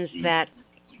reasons that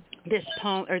this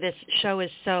poem or this show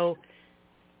is so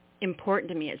important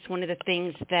to me. It's one of the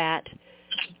things that,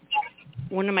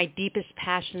 one of my deepest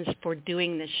passions for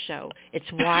doing this show. It's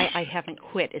why I haven't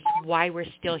quit. It's why we're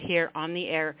still here on the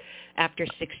air after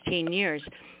 16 years.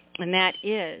 And that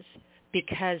is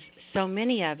because so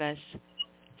many of us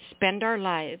spend our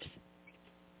lives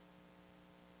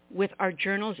with our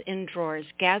journals in drawers,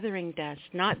 gathering dust,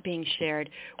 not being shared.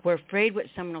 We're afraid what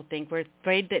someone will think. We're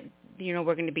afraid that, we're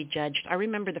going to be judged. I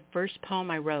remember the first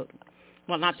poem I wrote.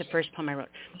 Well, not the first poem I wrote.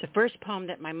 The first poem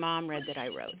that my mom read that I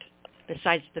wrote,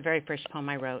 besides the very first poem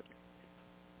I wrote.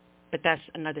 But that's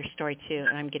another story, too,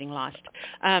 and I'm getting lost.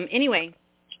 Anyway,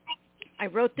 I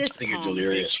wrote this poem. I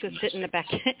used to sit in the back.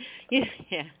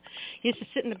 Used to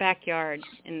sit in the backyard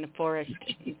in the forest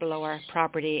below our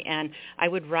property, and I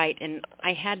would write. And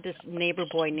I had this neighbor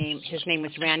boy his name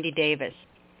was Randy Davis,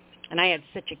 and I had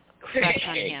such a crush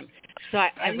on him. So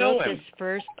I wrote this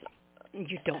first.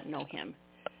 You don't know him.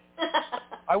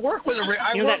 I work with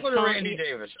a Randy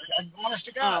Davis. Honest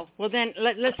to God. Oh, well then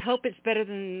let's hope it's better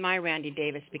than my Randy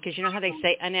Davis, because you know how they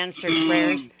say unanswered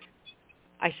prayers.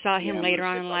 I saw him later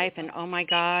on in life, and oh my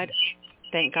God,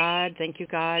 thank God, thank you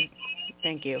God,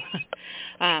 thank you.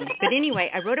 But anyway,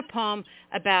 I wrote a poem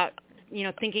about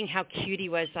thinking how cute he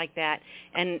was like that,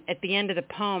 and at the end of the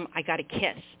poem, I got a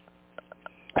kiss,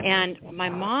 and my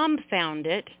mom found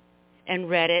it and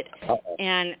read it,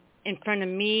 and in front of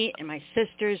me and my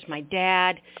sisters, my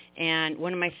dad, and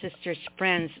one of my sister's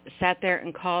friends sat there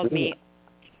and called me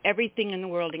everything in the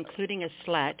world, including a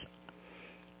slut,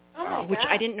 which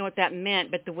I didn't know what that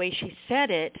meant, but the way she said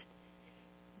it,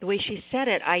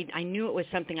 I knew it was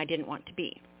something I didn't want to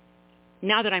be.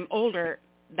 Now that I'm older,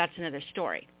 that's another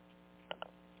story.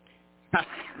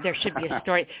 There should be a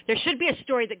story. There should be a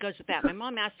story that goes with that. My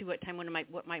mom asked me what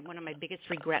one of my biggest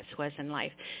regrets was in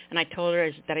life, and I told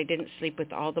her that I didn't sleep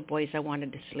with all the boys I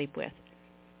wanted to sleep with.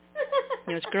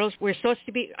 As girls, we're supposed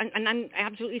to be, and I'm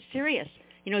absolutely serious.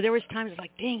 There was times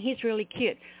like, dang, he's really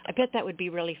cute. I bet that would be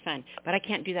really fun, but I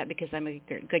can't do that because I'm a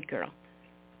good girl.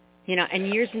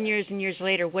 And years and years and years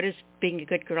later, what has being a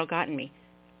good girl gotten me?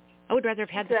 I would rather have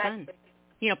had the fun.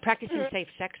 Practicing safe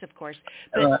sex, of course.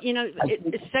 But,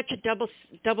 it's such a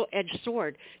double-edged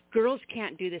sword. Girls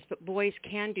can't do this, but boys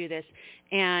can do this.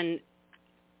 And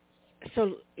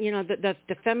so, the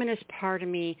feminist part of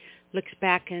me looks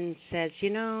back and says,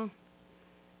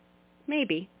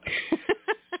 maybe.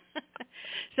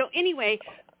 So anyway,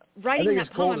 writing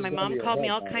that poem, my mom called me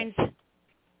all kinds.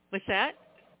 What's that?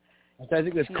 I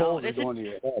think this cold is going to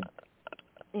your head.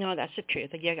 No, that's the truth.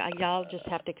 Y'all just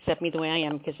have to accept me the way I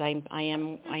am, because I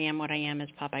am what I am, as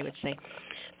Popeye would say.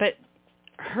 But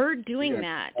her doing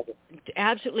that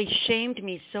absolutely shamed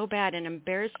me so bad and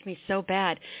embarrassed me so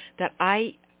bad that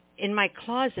in my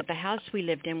closet, the house we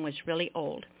lived in was really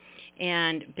old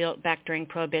and built back during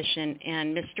Prohibition.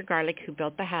 And Mr. Garlic, who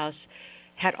built the house,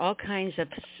 had all kinds of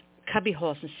cubby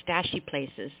holes and stashy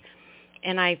places.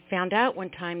 And I found out one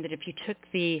time that if you took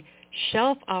the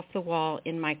shelf off the wall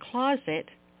in my closet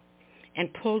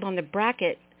and pulled on the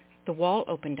bracket, the wall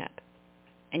opened up,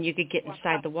 and you could get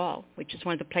inside the wall, which is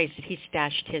one of the places he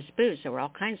stashed his booze. There were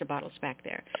all kinds of bottles back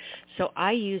there. So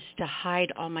I used to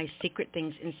hide all my secret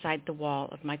things inside the wall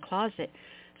of my closet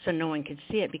so no one could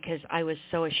see it, because I was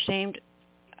so ashamed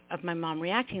of my mom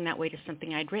reacting that way to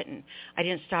something I'd written. I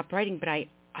didn't stop writing, but I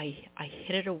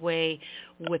hid it away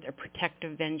with a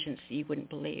protective vengeance you wouldn't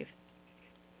believe.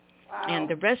 Wow. And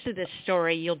the rest of this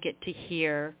story you'll get to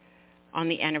hear on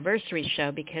the anniversary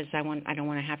show, because I don't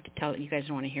want to have to tell it. You guys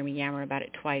don't want to hear me yammer about it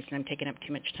twice, and I'm taking up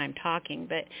too much time talking.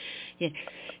 But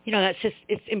that's just,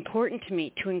 it's important to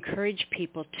me to encourage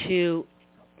people to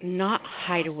not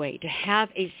hide away, to have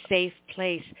a safe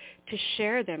place to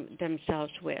share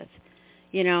themselves with,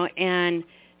 and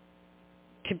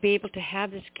to be able to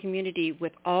have this community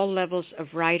with all levels of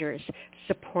writers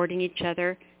supporting each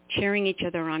other, cheering each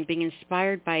other on, being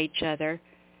inspired by each other.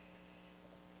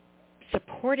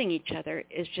 Supporting each other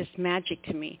is just magic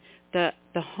to me. The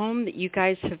home that you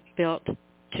guys have built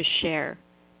to share,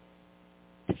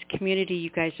 this community you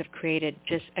guys have created,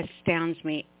 just astounds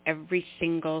me every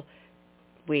single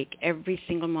week, every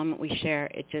single moment we share.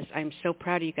 I'm so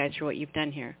proud of you guys for what you've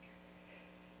done here.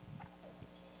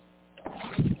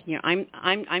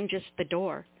 I'm just the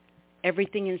door.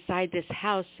 Everything inside this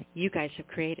house, you guys have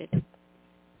created.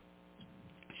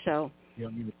 So,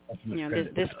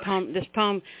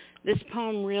 this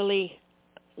poem really,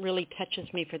 really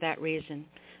touches me for that reason,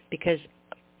 because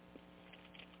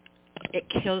it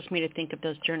kills me to think of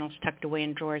those journals tucked away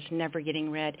in drawers, never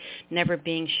getting read, never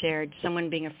being shared, someone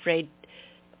being afraid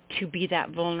to be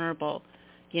that vulnerable,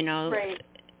 you know. Right.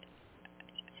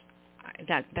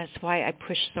 That's why I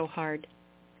push so hard.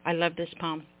 I love this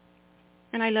poem,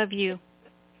 and I love you.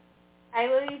 I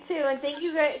love you too, and thank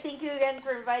you again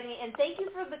for inviting me, and thank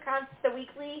you for the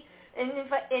weekly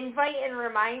invite and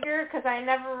reminder, because I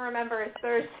never remember it's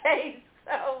Thursday.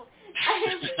 So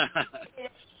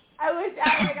I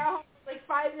got home like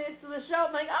 5 minutes of the show.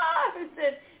 I'm like,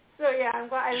 so yeah, I'm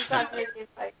glad I made the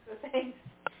invite. So thanks.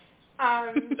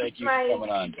 Thank you for coming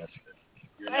on, Jessica.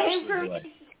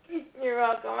 You're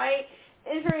welcome. My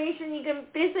information, you can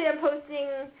basically, I'm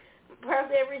posting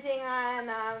probably everything on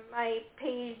my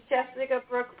page, Jessica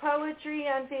Brooke Poetry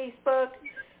on Facebook,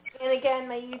 and again,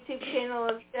 my YouTube channel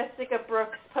is Jessica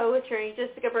Brooks Poetry,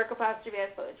 Jessica Brooke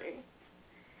 _Poetry.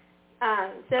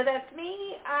 So that's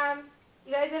me.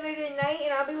 You guys have a good night,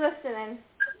 and I'll be listening.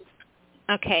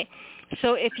 Okay.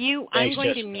 So if I'm going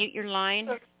Jessica. to mute your line,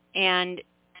 and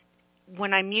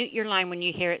when I mute your line, when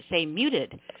you hear it say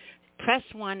muted, press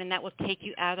 1, and that will take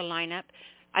you out of the lineup.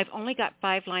 I've only got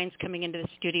 5 lines coming into the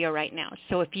studio right now.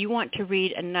 So if you want to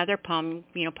read another poem,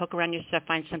 poke around your stuff,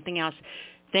 find something else,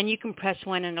 then you can press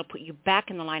 1, and it'll put you back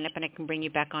in the lineup, and I can bring you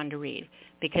back on to read.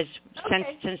 Because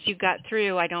since you got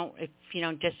through, I don't,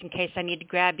 just in case I need to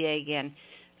grab you again,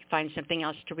 find something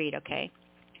else to read, okay?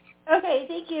 Okay,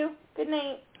 thank you. Good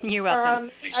night. You're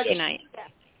welcome. Good night.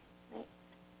 Yeah.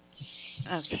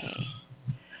 Okay.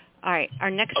 All right.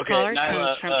 Our next caller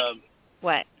Nyla, comes from...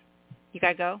 what? You got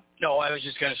to go? No, I was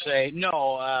just going to say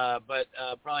no, but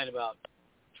probably in about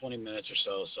 20 minutes or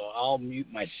so. So I'll mute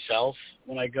myself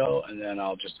when I go, and then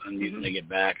I'll just unmute when I get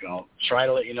back, and I'll try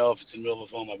to let you know if it's in the middle of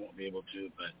the phone. I won't be able to,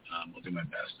 but I'll do my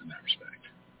best in that respect.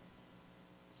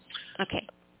 Okay.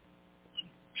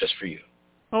 Just for you.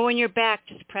 Well, when you're back,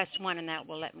 just press 1, and that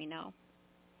will let me know.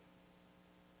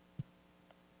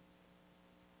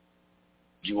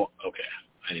 You won't? Okay.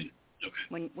 I didn't.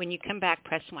 Okay. When you come back,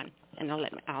 press 1, and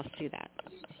I'll do that.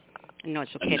 I know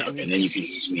it's okay. And then you can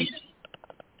use me.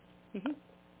 Mm-hmm.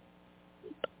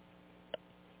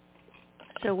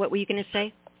 So what were you going to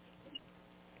say?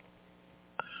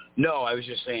 No, I was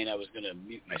just saying I was going to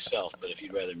mute myself, but if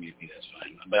you'd rather mute me, that's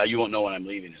fine. But you won't know when I'm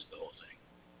leaving is the whole thing.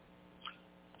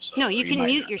 So, no, you can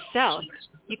mute yourself.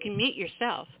 You can mute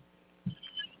yourself.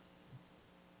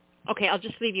 Okay, I'll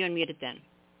just leave you unmuted then.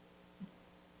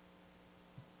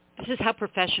 This is how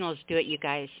professionals do it, you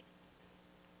guys.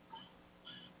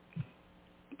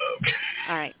 Okay.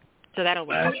 All right. So that'll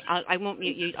work. I won't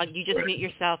mute you. You just mute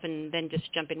yourself and then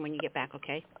just jump in when you get back,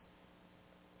 okay?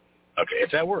 Okay, if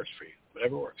that works for you.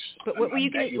 Whatever works. But what were you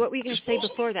going to say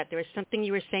before that? There was something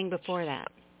you were saying before that.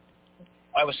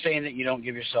 I was saying that you don't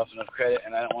give yourself enough credit,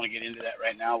 and I don't want to get into that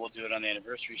right now. We'll do it on the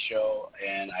anniversary show,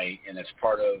 and it's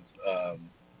part of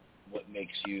what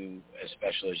makes you as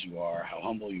special as you are, how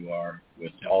humble you are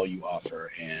with all you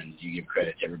offer, and you give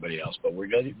credit to everybody else. But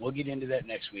we'll get into that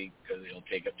next week because it'll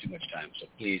take up too much time. So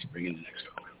please bring in the next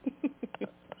caller.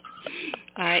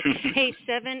 All right. Hey,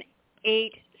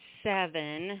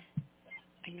 787.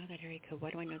 I know that area code.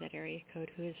 Why do I know that area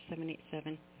code? Who is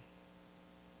 787?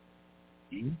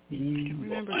 I don't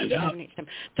remember who's 787.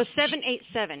 So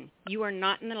 787, you are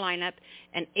not in the lineup,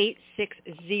 and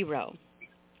 860,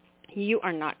 you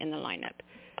are not in the lineup.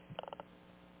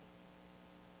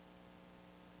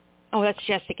 Oh, that's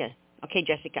Jessica. Okay,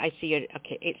 Jessica, I see you.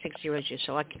 Okay, 860 is you,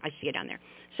 so I see you down there.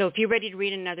 So if you're ready to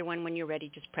read another one, when you're ready,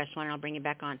 just press 1 and I'll bring you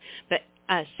back on. But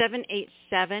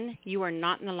 787, you are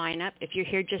not in the lineup. If you're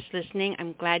here just listening,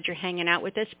 I'm glad you're hanging out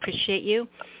with us. Appreciate you.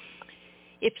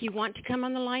 If you want to come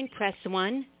on the line, press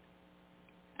 1.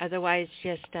 Otherwise,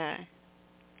 just, there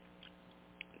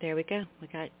we go. We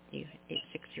got you,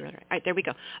 860. All right, there we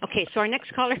go. Okay, so our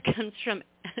next caller comes from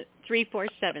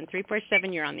 347.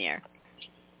 347, you're on the air.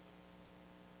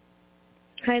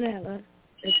 Hi, Nyla.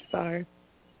 It's Star.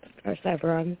 Or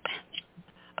Cyberon.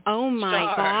 Oh,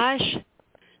 my gosh.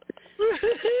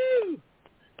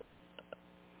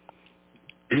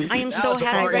 I am so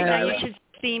happy right now. You should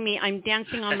see me. I'm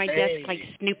dancing on my desk like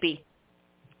Snoopy.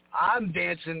 I'm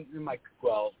dancing in as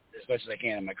much as I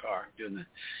can in my car, doing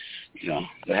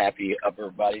the happy upper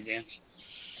body dance.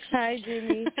 Hi,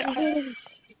 Jimmy.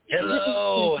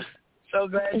 Hello. So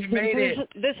glad you made it.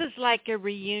 This is like a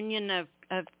reunion of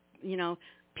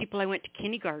people I went to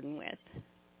kindergarten with.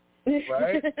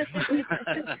 Right?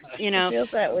 Feels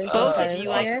that way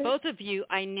both of you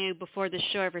I knew before the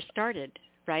show ever started,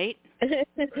 right?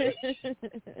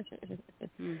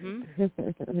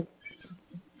 Mhm.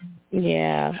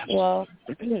 Yeah. Well,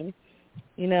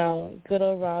 good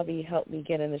old Robbie helped me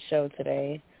get in the show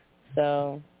today.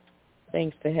 So,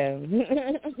 thanks to him.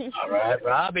 All right,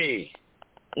 Robbie.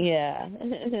 Yeah.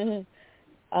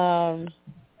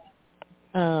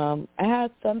 I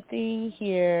have something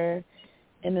here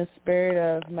in the spirit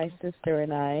of my sister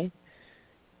and I.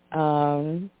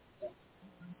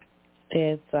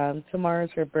 It's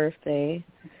tomorrow's her birthday,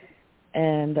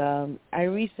 and I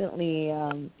recently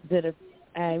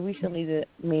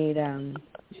made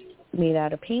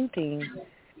out a painting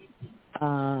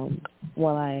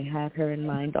while I had her in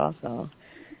mind also,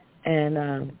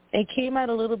 and it came out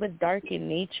a little bit dark in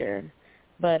nature,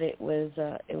 but it was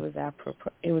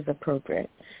appropriate,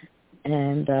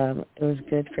 and it was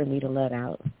good for me to let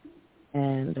out,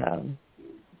 and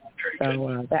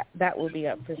so that will be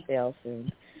up for sale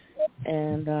soon,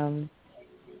 and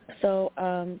so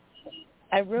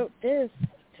I wrote this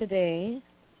today,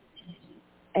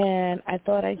 and I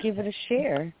thought I'd give it a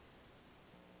share,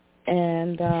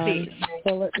 and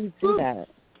so let me do that.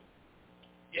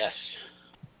 Yes.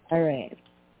 All right.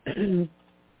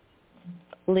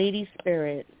 Lady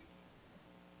Spirit,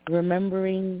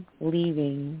 remembering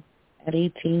leaving at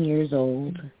 18 years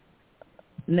old,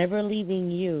 never leaving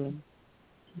you.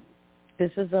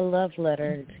 This is a love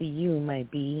letter to you, my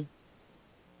bee.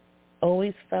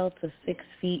 Always felt a 6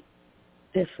 feet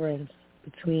difference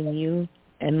between you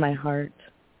and my heart.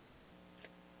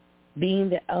 Being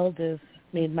the eldest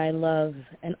made my love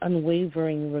an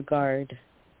unwavering regard,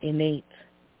 innate,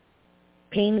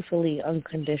 painfully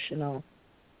unconditional.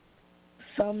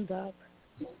 Summed up,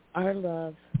 our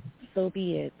love, so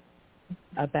be it,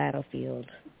 a battlefield,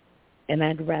 and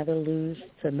I'd rather lose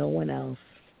to no one else.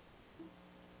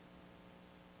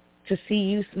 To see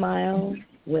you smile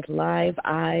with live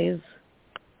eyes,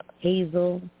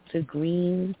 hazel to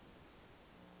green,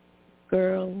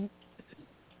 girl,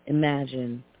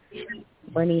 imagine,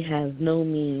 money has no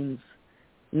meaning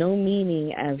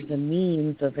as the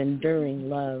means of enduring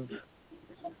love,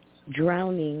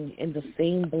 drowning in the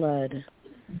same blood,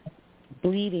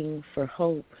 bleeding for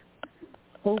hope,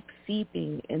 hope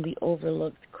seeping in the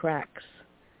overlooked cracks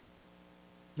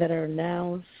that are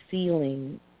now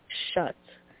sealing shut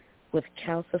with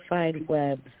calcified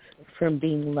webs from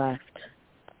being left,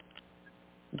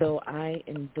 though I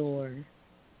endure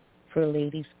for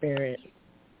Lady Spirit,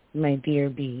 my dear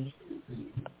bee.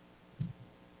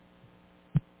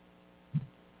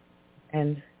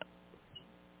 And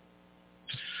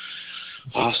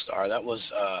Oh, Star, that was,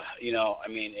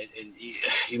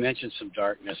 you mentioned some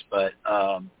darkness, but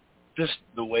just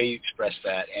the way you expressed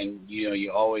that, and,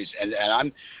 you always, and I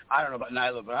don't know about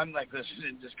Nyla, but I'm like this,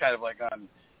 just kind of like I'm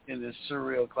in this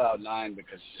surreal cloud nine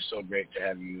because it's just so great to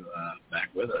have you back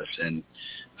with us. And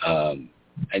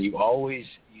you always,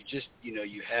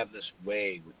 you have this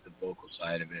way with the vocal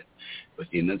side of it, with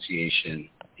the enunciation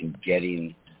and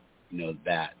getting,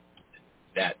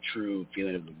 that true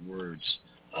feeling of the words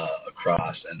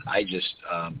across, and I just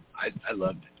I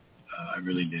loved it. I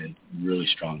really did. Really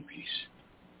strong piece.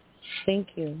 Thank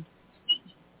you.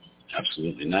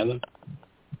 Absolutely. Nyla?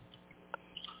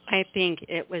 I think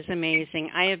it was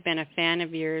amazing. I have been a fan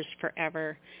of yours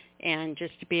forever, and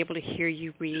just to be able to hear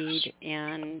you read,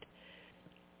 and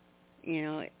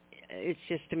it's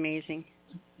just amazing.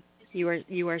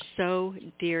 You are so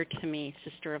dear to me,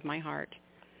 sister of my heart.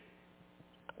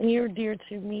 You're dear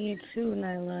to me too,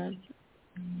 Nyla.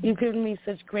 You've given me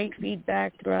such great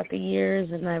feedback throughout the years,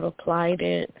 and I've applied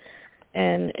it,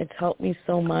 and it's helped me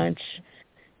so much,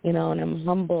 and I'm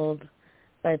humbled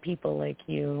by people like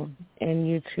you, and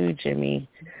you too, Jimmy.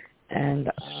 And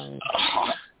I'm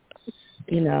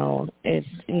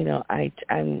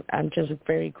just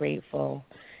very grateful.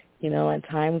 At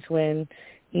times when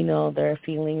there are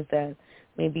feelings that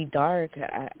may be dark,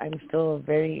 I'm still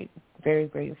very, very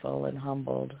grateful and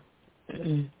humbled.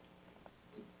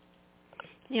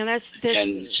 That's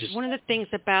one of the things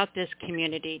about this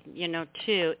community,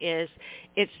 too, is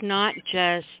it's not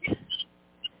just,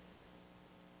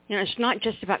 it's not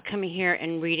just about coming here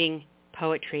and reading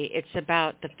poetry. It's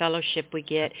about the fellowship we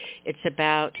get. It's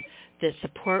about the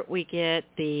support we get,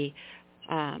 the,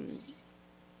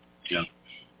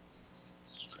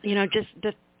 just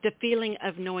the feeling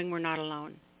of knowing we're not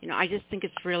alone. I just think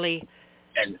it's really...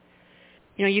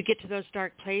 you get to those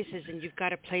dark places and you've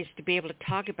got a place to be able to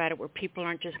talk about it where people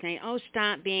aren't just saying, oh,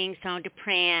 stop being so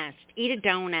depressed. Eat a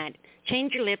donut.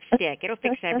 Change your lipstick. It'll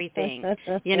fix everything,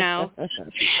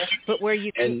 But where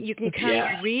you can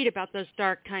come read about those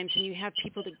dark times and you have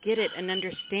people that get it and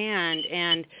understand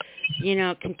and,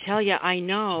 can tell you, I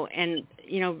know, and,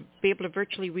 be able to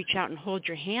virtually reach out and hold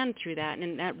your hand through that.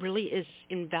 And that really is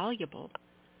invaluable.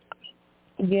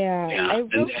 Yeah, I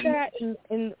wrote that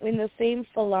in the same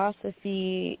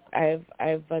philosophy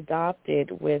I've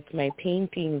adopted with my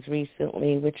paintings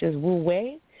recently, which is Wu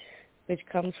Wei, which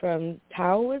comes from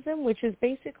Taoism, which is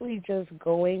basically just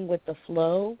going with the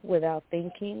flow without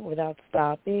thinking, without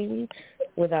stopping,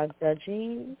 without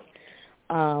judging,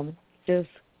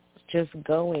 just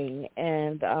going.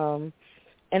 And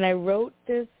I wrote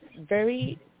this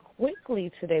very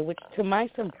quickly today, which to my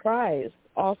surprise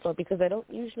also, because I don't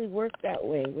usually work that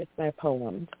way with my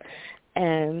poems.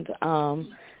 And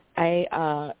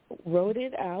I wrote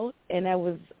it out, and I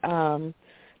was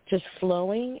just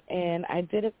flowing, and I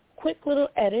did a quick little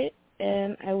edit,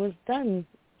 and I was done,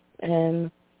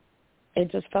 and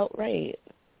it just felt right.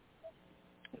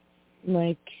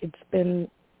 Like it's been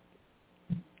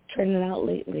turning out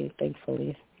lately,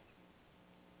 thankfully.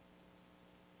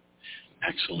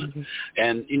 Excellent.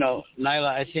 And, Nyla,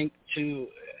 I think, too,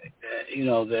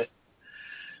 that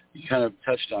you kind of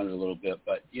touched on it a little bit,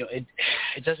 but,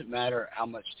 it doesn't matter how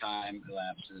much time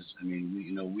elapses. I mean,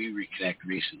 we reconnect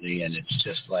recently, and it's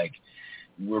just like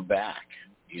we're back,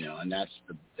 and that's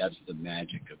the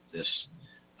magic of this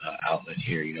outlet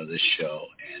here, this show.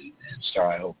 And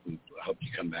Star, I hope you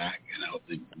come back, and I hope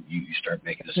that you start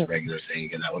making this a regular thing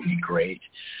again. That would be great.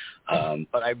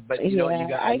 But I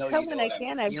come when I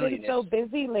can. I've been so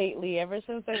busy lately, ever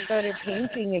since I started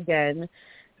painting again.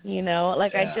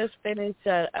 I just finished.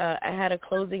 I had a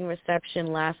closing reception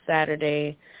last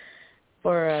Saturday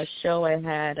for a show I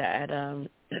had at a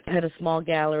small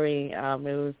gallery.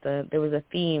 There was a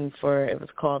theme for it was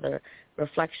called the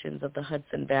Reflections of the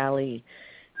Hudson Valley,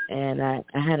 and I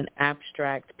had an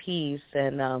abstract piece.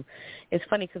 And it's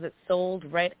funny because it sold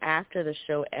right after the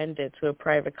show ended to a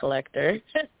private collector.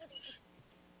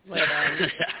 But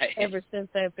ever since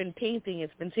I've been painting,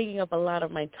 it's been taking up a lot of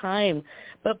my time,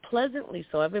 but pleasantly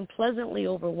so. I've been pleasantly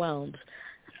overwhelmed,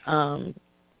 and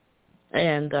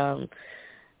I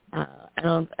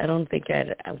don't think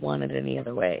I want it any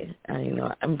other way.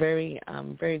 I'm very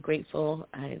grateful.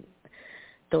 I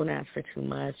don't ask for too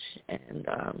much, and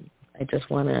I just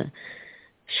want to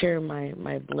share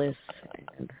my bliss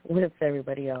with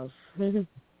everybody else.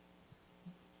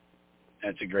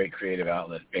 That's a great creative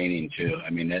outlet, painting too. I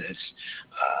mean,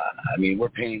 we're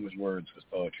painting with words, with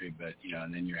poetry, but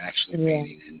and then you're actually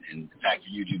painting, and the fact that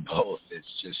you do both,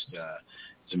 it's just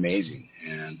it's amazing,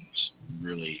 and it's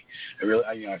really,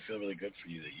 I feel really good for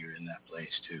you that you're in that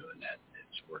place too, and that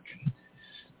it's working.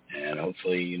 And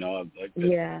hopefully, you got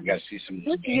to see some.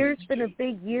 This year's been a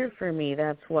big year for me.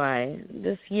 That's why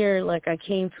this year, I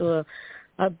came to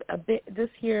a bit. This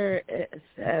year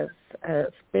has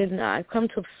been. I've come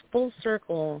to full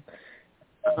circle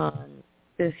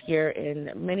this year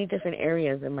in many different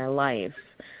areas in my life,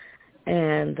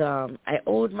 and I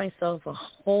owed myself a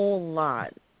whole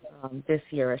lot this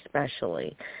year,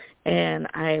 especially. And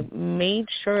I made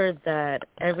sure that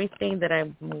everything that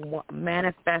I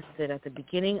manifested at the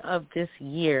beginning of this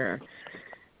year,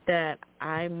 that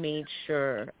I made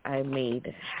sure I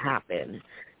made happen.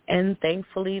 And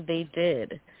thankfully they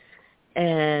did.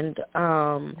 And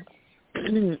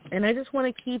and I just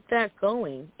want to keep that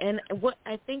going. And what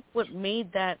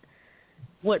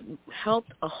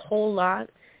helped a whole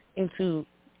lot into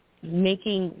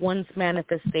making one's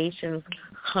manifestations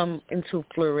come into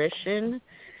fruition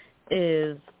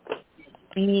is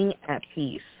being at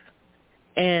peace.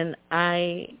 And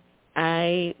I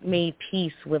made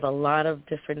peace with a lot of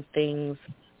different things,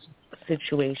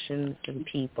 situations and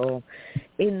people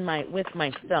with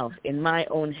myself, in my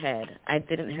own head. I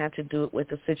didn't have to do it with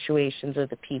the situations or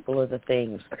the people or the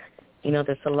things.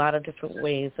 There's a lot of different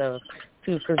ways to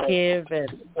forgive and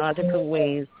a lot of different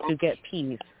ways to get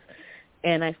peace.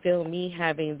 And I feel me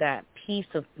having that peace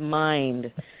of mind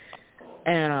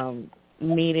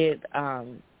made it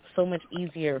so much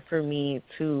easier for me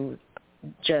to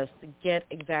just get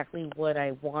exactly what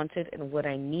I wanted and what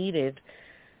I needed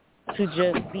to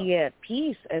just be at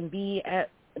peace and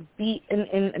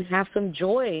and have some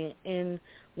joy in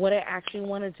what I actually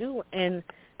want to do and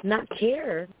not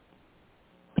care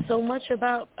so much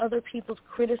about other people's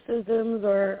criticisms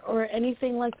or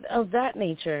anything of that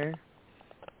nature.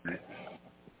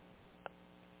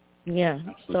 Yeah,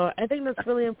 so I think that's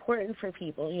really important for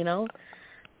people,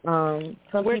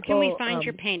 Where can we find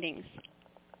your paintings?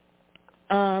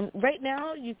 Right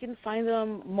now, you can find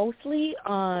them mostly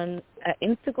on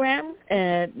Instagram,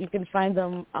 and you can find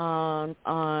them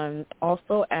on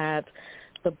also at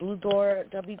the Blue Door,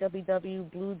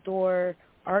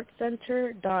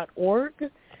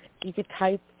 www.bluedoorartcenter.org. You could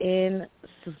type in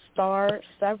Star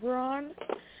Severon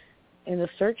in the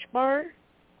search bar,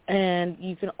 and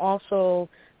you can also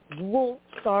Google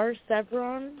Star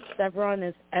Severon. Severon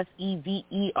is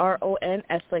Severon,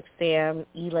 S like Sam,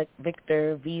 E like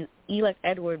Victor, E like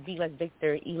Edward, V like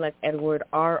Victor, E like Edward,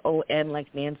 RON like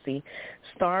Nancy.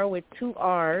 Star with 2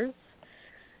 R's,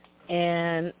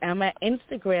 And I'm at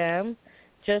Instagram,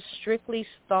 just strictly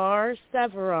Star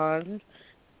Severon,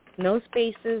 no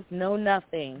spaces, no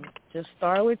nothing, just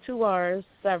Star with 2 R's,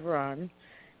 Severon.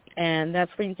 And that's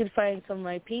where you can find some of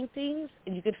my paintings,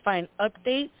 and you can find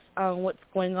updates on what's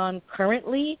going on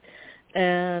currently.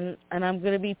 And I'm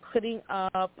going to be putting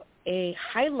up a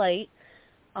highlight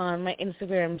on my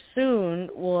Instagram soon.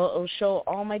 It'll show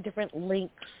all my different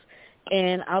links,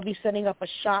 and I'll be setting up a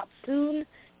shop soon,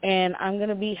 and I'm going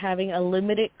to be having a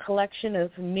limited collection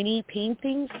of mini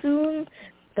paintings soon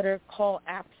that are called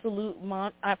Absolute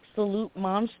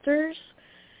Monsters.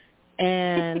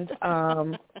 And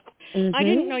I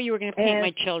didn't know you were going to paint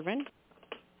my children.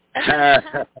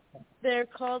 They're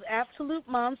called Absolute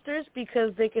Monsters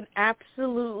because they can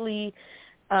absolutely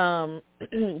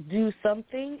do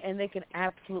something, and they can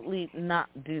absolutely not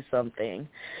do something.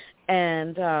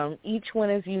 And each one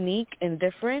is unique and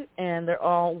different, and they're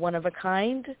all one of a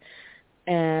kind.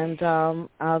 And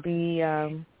I'll be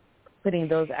putting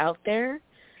those out there.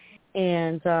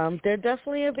 And they're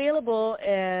definitely available,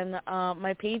 and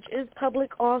my page is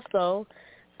public also,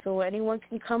 so anyone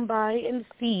can come by and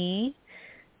see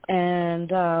and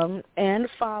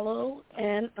follow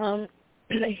and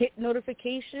hit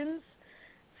notifications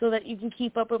so that you can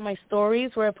keep up with my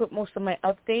stories where I put most of my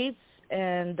updates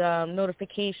and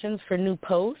notifications for new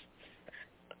posts.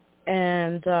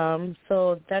 And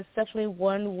so that's definitely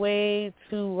one way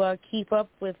to keep up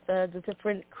with the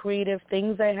different creative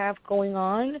things I have going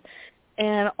on.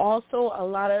 And also a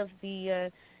lot of the,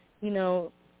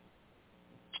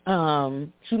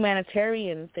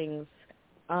 humanitarian things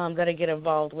that I get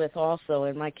involved with also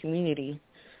in my community.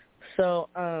 So,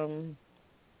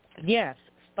 yes,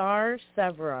 Star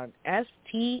Severon,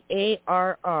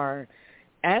 StarSeveron.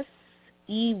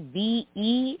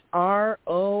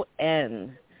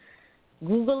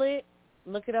 Google it,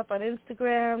 look it up on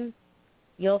Instagram,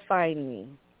 you'll find me.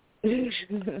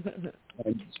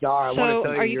 Star, I want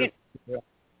to tell you,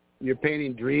 your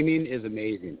painting Dreaming is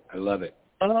amazing. I love it.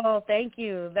 Oh, thank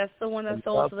you. That's the one that's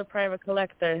sold to the private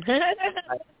collector.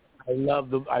 I love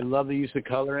the use of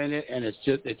color in it, and it's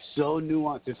so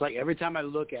nuanced. It's like every time I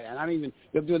look at it, and I'm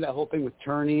doing that whole thing with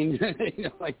turning,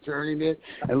 like turning it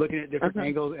and looking at different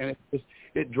angles, and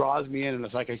it draws me in, and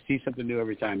it's like I see something new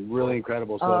every time. Really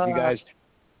incredible. So if you guys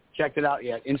checked it out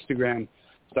yet, Instagram,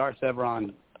 Star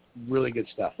Severon, really good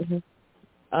stuff.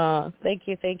 Thank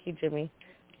you, Jimmy.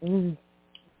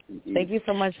 Thank you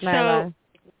so much, Nyla. So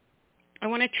I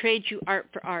want to trade you art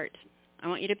for art. I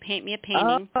want you to paint me a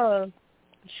painting. Oh,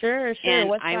 sure. And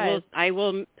what size? I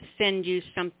will send you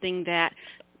something that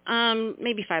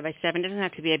maybe 5x7. It doesn't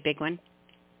have to be a big one.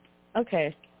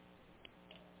 Okay.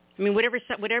 I mean, whatever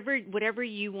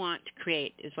you want to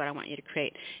create is what I want you to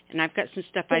create. And I've got some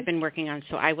stuff I've been working on,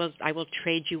 so I will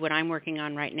trade you what I'm working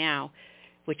on right now,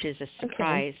 which is a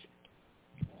surprise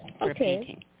for a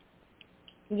painting.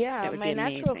 Yeah, my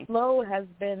natural flow has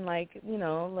been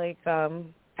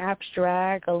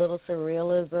abstract, a little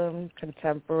surrealism,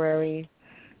 contemporary.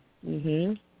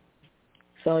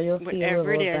 So you'll see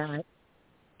whatever a little it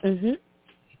of that.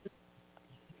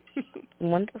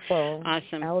 Wonderful.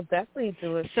 Awesome. I will definitely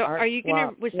do it. So are you going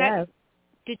to, that,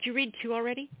 did you read 2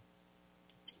 already?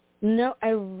 No,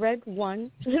 I read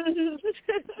 1. Do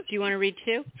you want to read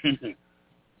 2?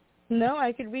 No,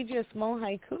 I could read you a small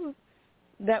haiku.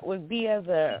 That would be as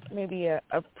maybe a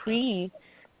pre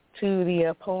to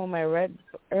the poem I read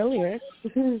earlier.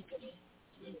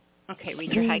 Okay,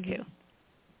 read your haiku.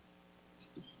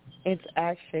 It's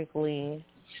actually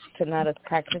not a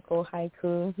technical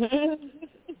haiku,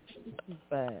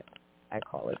 but I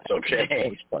call it.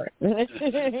 Okay.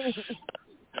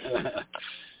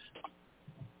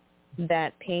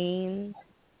 That pain,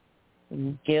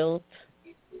 guilt,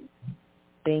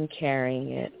 been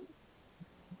carrying it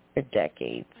for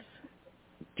decades,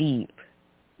 deep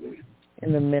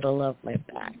in the middle of my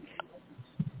back.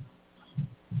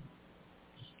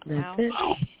 That's it.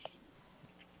 Wow.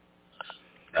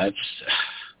 That's,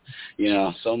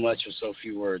 so much with so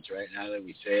few words right now that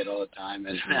we say it all the time,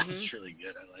 and that's really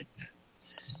good. I like that.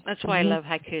 That's why I love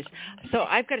haikus. So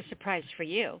I've got a surprise for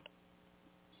you.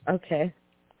 Okay.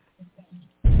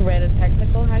 Read a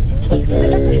technical haiku?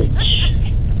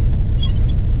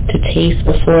 To taste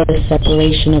before the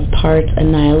separation of parts,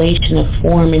 annihilation of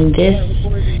form, in this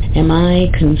am I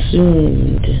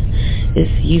consumed. This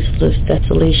useless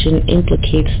desolation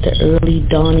implicates the early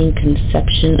dawning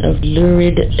conception of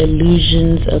lurid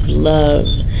illusions of love.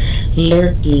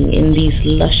 Lurking in these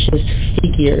luscious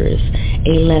figures,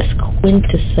 a less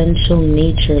quintessential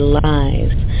nature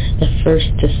lies. The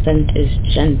first descent is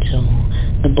gentle,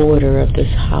 The border of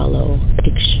this hollow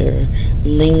picture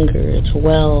lingers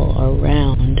well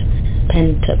around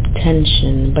pent-up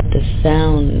tension, but the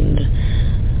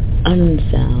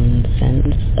unsound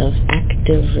sense of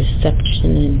active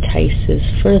reception entices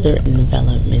further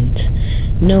envelopment.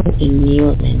 No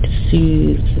inurement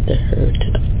soothes the hurt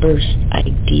of first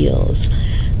ideals.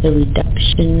 The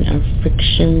reduction of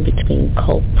friction between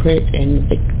culprit and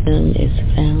victim is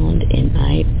found in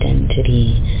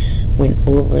identity when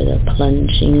over the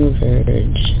plunging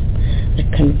verge. The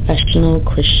confessional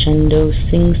crescendo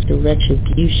sings to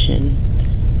retribution.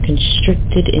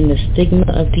 Constricted in the stigma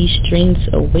of these strings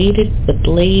awaited, the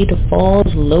blade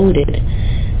falls loaded,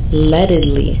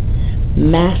 leadedly,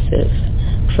 massive,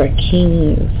 for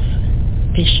kings,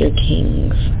 fisher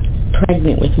kings,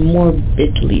 pregnant with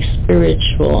morbidly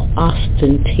spiritual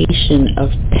ostentation of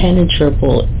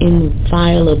penetrable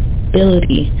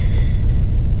inviolability,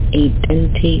 a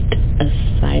dentate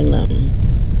asylum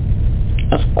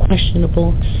of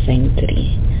questionable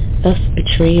sanctity, thus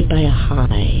betrayed by a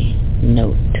high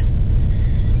note,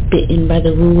 bitten by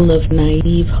the rule of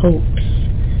naive hopes,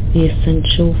 the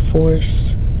essential force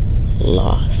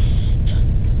lost.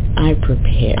 I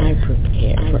prepare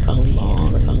for a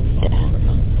long death.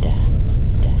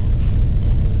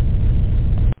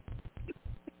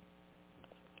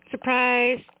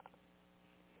 Surprise!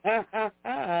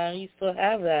 You still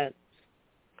have that.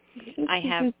 I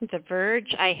have The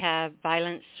Verge, I have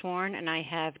Violence Sworn, and I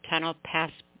have Tunnel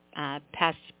Passerby.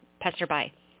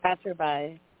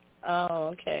 Passerby. Oh,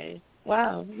 okay.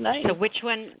 Wow, nice. So which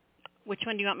one do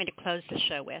you want me to close the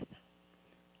show with?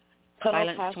 Tunnel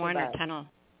Violence Passerby. Sworn or Tunnel?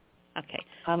 Okay.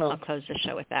 Tunnel. I'll close the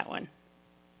show with that one.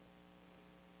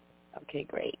 Okay,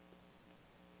 great.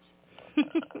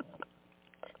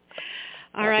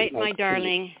 All right, my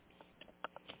darling.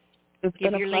 It's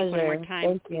Give been your a link pleasure. one more time.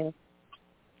 Thank you.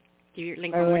 Give your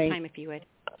link All one right. more time if you would.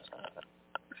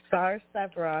 Star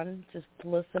Severon, just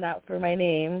listen out for my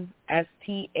name,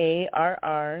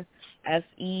 StarrSeveron.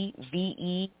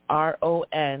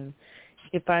 You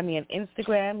can find me on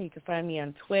Instagram. You can find me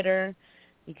on Twitter.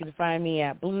 You can find me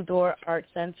at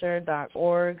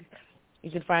bluedoolartcenter.org.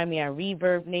 You can find me on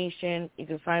Reverb Nation. You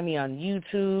can find me on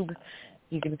YouTube.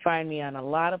 You can find me on a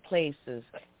lot of places.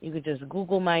 You could just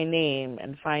Google my name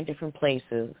and find different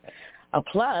places. A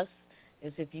plus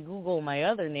is if you Google my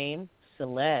other name,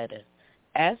 Siled.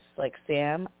 S like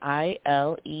Sam,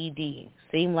 I-L-E-D.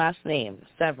 Same last name,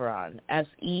 Severon,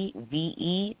 S-E-V-E-R-O-N.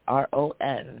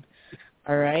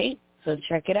 All right? So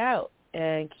check it out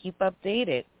and keep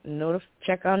updated.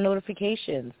 Check on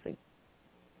notifications.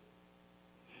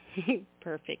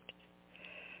 Perfect.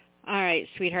 All right,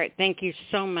 sweetheart. Thank you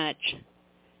so much.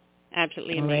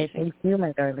 Absolutely amazing. All right, thank you,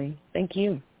 my darling. Thank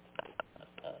you.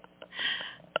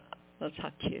 We'll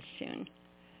talk to you soon.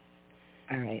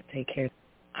 All right, take care.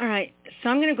 All right, so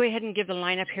I'm going to go ahead and give the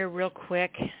lineup here real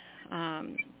quick. I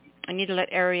need to let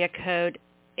area code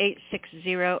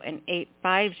 860 and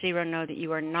 850 know that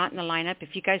you are not in the lineup.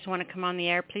 If you guys want to come on the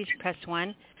air, please press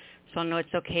 1 so I'll know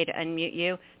it's okay to unmute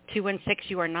you. 216,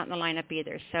 you are not in the lineup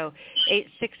either. So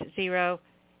 860,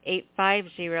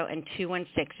 850, and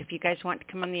 216. If you guys want to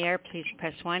come on the air, please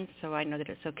press 1 so I know that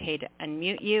it's okay to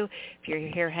unmute you. If you're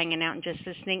here hanging out and just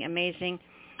listening, amazing.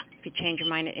 If you change your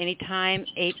mind at any time,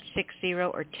 860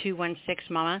 or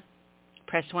 216, Mama,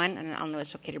 press 1, and I'll know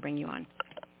it's okay to bring you on.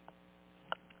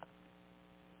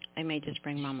 I may just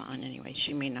bring Mama on anyway.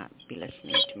 She may not be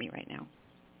listening to me right now.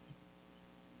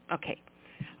 Okay.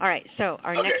 All right, so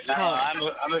our next caller. I'm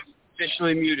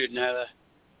officially muted, Nyla. Okay.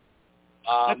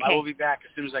 I will be back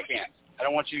as soon as I can. I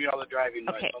don't want you to get all the driving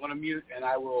noise. Okay. So I'm going to mute, and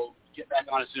I will get back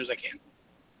on as soon as I can.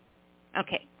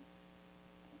 Okay.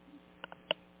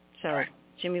 So All right.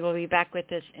 Jimmy will be back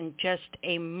with us in just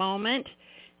a moment.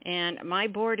 And my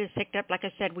board is picked up. Like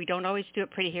I said, we don't always do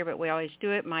it pretty here, but we always do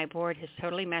it. My board has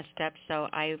totally messed up, so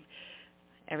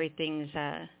everything's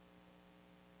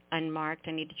unmarked.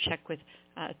 I need to check with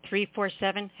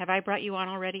 347. Have I brought you on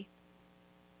already?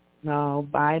 No,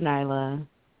 bye, Nyla.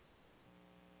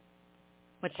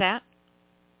 What's that?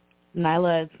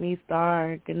 Nyla, it's me,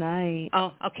 Star. Good night.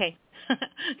 Oh, okay.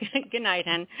 Good night,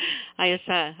 hon. I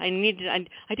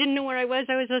didn't know where I was.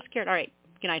 I was so scared. All right.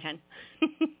 Good night, hon.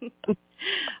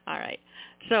 All right.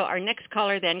 So our next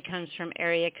caller then comes from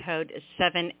area code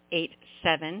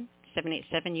 787.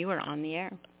 787, you are on the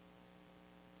air.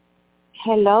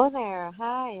 Hello there.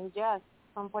 Hi, I'm Jess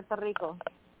from Puerto Rico.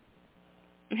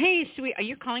 Hey, sweet. Are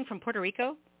you calling from Puerto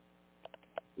Rico?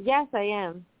 Yes, I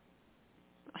am.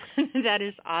 That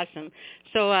is awesome.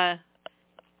 So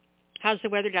how's the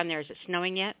weather down there? Is it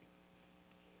snowing yet?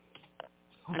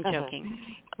 I'm joking.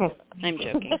 I'm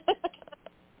joking.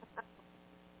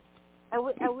 I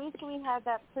we had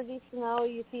that pretty snow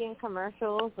you see in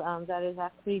commercials. That is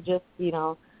actually just,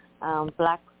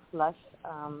 black slush.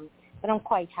 But I'm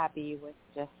quite happy with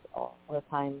just all the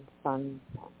time sun,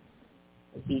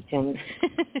 beach, and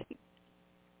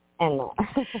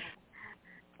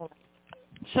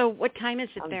So what time is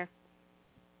it there?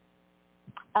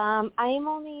 I am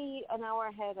only an hour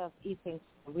ahead of Eastern.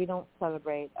 We don't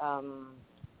celebrate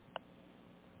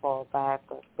fall back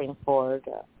or spring forward.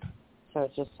 So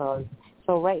it's just so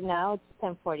right now it's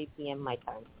 10:40 p.m. my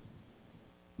time.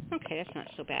 Okay, that's not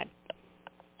so bad.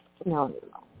 No.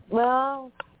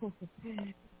 Well,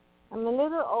 I'm a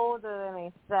little older than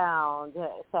I sound,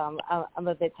 so I'm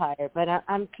a bit tired. But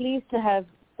I'm pleased to have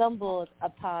stumbled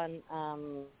upon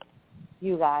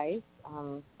you guys.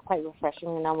 Quite refreshing,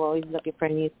 and I'm always looking for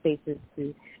new spaces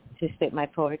to spit my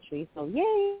poetry. So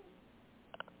yay!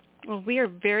 Well, we are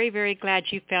very, very glad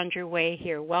you found your way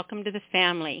here. Welcome to the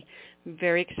family. I'm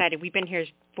very excited. We've been here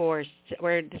this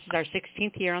is our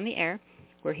 16th year on the air.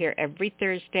 We're here every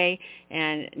Thursday,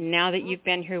 and now that you've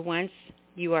been here once,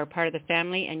 you are part of the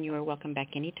family, and you are welcome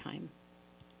back anytime.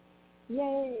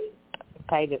 Yay!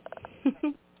 Excited.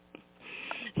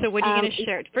 So what are you going to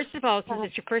share? First of all, since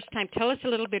it's your first time, tell us a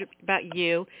little bit about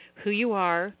you, who you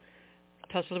are.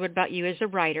 Tell us a little bit about you as a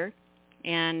writer,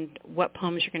 and what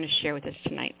poems you're going to share with us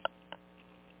tonight.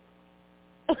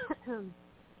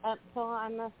 So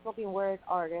I'm a spoken word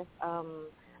artist.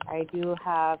 I do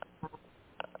have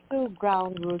two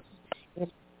ground roots here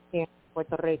in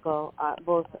Puerto Rico,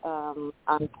 both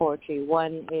on poetry.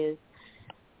 One is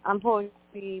on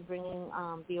poetry, bringing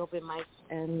the open mic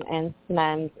and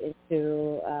slams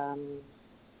into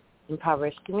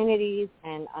impoverished communities,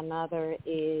 and another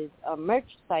is a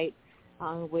merch site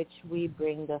on which we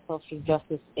bring the social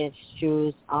justice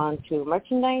issues onto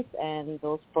merchandise, and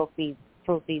those proceeds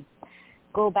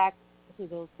go back to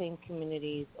those same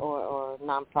communities or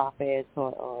nonprofits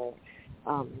or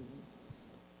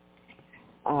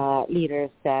leaders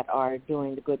that are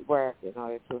doing the good work in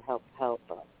order to help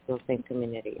those same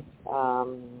communities.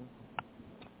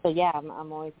 So yeah,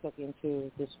 I'm always looking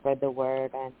to spread the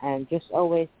word and just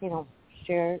always,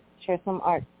 share some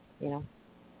art, a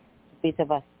piece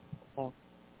of us. So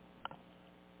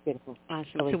beautiful.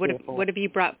 Awesome. Really so what have you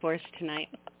brought for us tonight?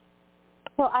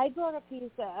 So I brought a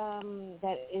piece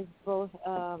that is both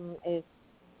is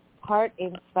part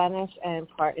in Spanish and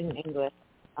part in English.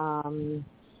 I'm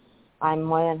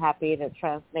more than happy to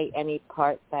translate any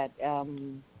part that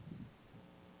you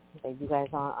guys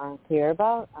aren't clear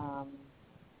about.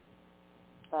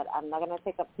 But I'm not going to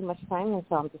take up too much time, and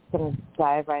so I'm just going to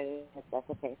dive right in, if that's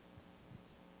okay.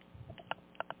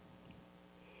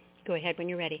 Go ahead when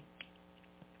you're ready.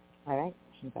 All right.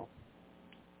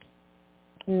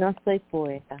 No soy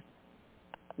poeta.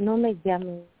 No me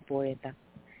llames poeta.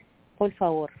 Por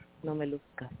favor, no me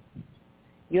luzcas.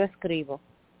 Yo escribo.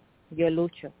 Yo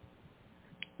lucho.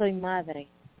 Soy madre.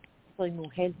 Soy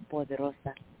mujer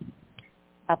poderosa.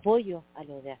 Apoyo a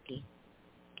lo de aquí.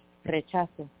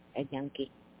 Rechazo el yanqui.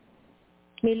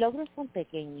 Mis logros son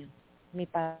pequeños. Mis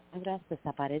palabras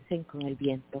desaparecen con el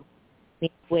viento.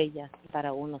 Mis huellas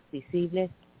para unos visibles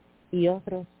y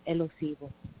otros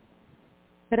elusivos.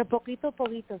 Pero poquito a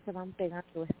poquito se van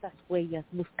pegando estas huellas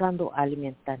buscando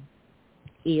alimentar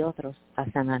y otros a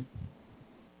sanar.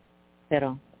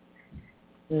 Pero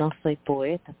no soy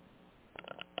poeta.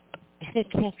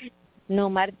 No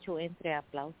marcho entre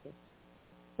aplausos.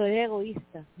 Soy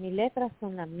egoísta. Mis letras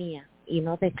son las mías y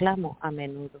no declamo a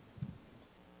menudo.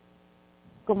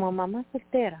 Como mamá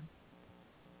soltera,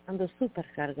 ando súper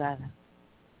cargada.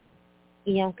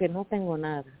 Y aunque no tengo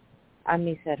nada, a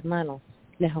mis hermanos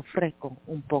les ofrezco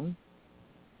un pan,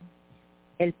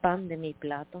 el pan de mi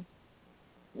plato,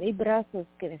 mis brazos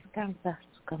que descansan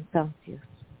sus cansancios.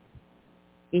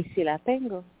 Y si la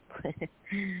tengo, pues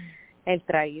el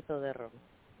traguito de ron.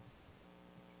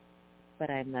 But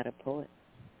I'm not a poet.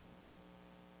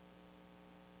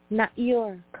 Not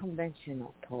your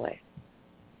conventional poet.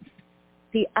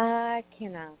 See, I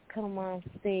cannot come on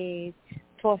stage,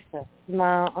 force a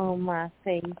smile on my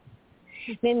face,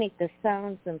 mimic the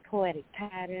sounds and poetic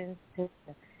patterns to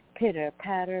the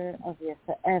pitter-patter of your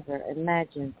forever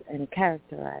imagined and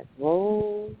characterized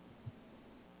role.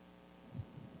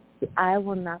 I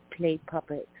will not play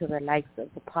puppet to the likes of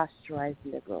the posturized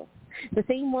liberals, the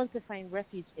same ones that find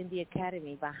refuge in the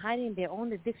academy by hiding their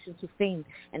own addiction to fame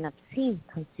and obscene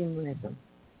consumerism.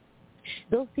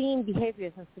 Those same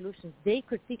behaviors and solutions they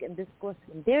critique and discourse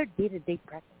in their day-to-day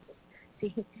practices.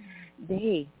 See,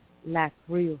 they lack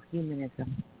real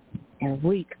humanism and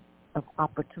reek of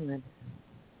opportunism.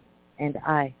 And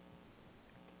I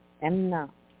am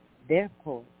not their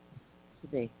poet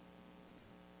today.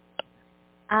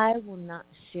 I will not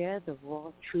share the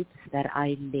raw truths that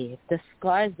I live, the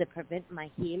scars that prevent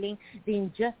my healing, the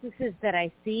injustices that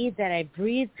I see, that I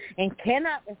breathe, and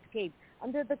cannot escape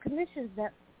under the conditions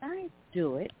that I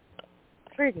do it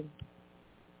pretty,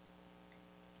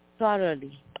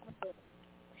 thoroughly.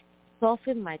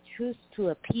 Soften my truths to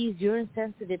appease your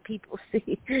insensitive people.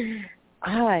 See,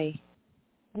 I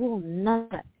will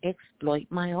not exploit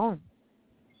my own.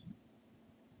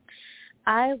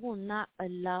 I will not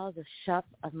allow the shock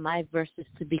of my verses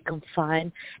to be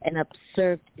confined and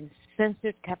observed in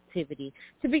censored captivity,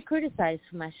 to be criticized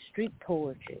for my street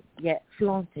poetry, yet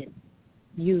flaunted,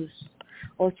 used,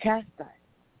 or chastised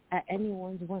at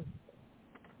anyone's whim.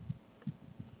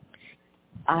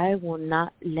 I will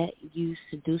not let you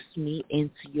seduce me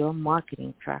into your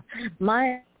marketing trap.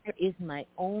 My is my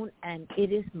own, and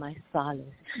it is my solace,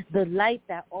 the light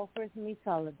that offers me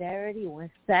solidarity when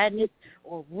sadness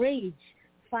or rage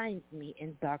finds me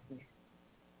in darkness.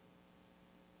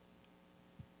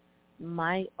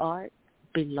 My art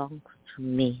belongs to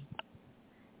me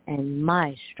and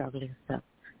my struggling self.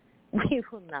 We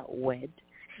will not wed,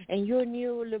 and your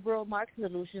neoliberal Marxist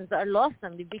solutions are lost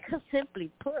on me because, simply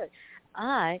put,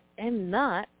 I am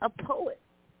not a poet.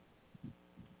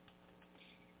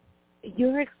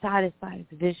 Your satisfied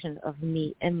vision of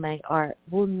me and my art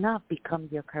will not become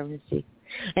your currency,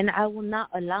 and I will not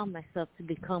allow myself to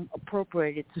become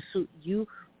appropriated to suit you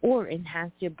or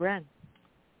enhance your brand.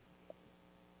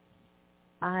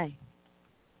 I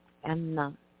am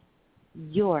not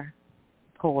your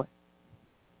poet,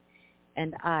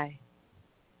 and I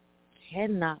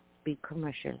cannot be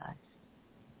commercialized.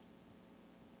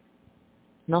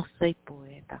 No soy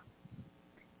poeta.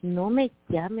 No me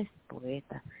llames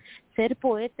poeta. Ser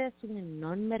poeta es una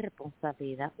enorme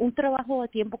responsabilidad, un trabajo a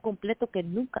tiempo completo que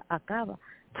nunca acaba.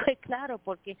 Pues claro,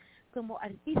 porque como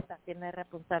artista tiene la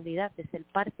responsabilidad de ser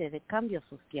parte del cambio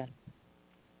social.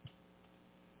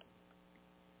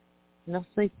 No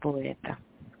soy poeta.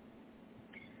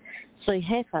 Soy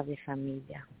jefa de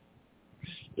familia.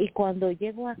 Y cuando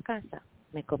llego a casa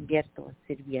me convierto en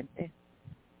sirviente,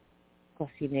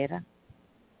 cocinera,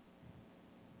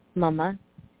 mamá,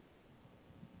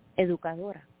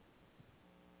 educadora.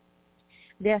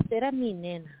 De hacer a mi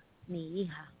nena, mi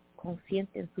hija,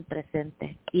 consciente en su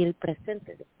presente y el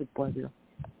presente de su pueblo.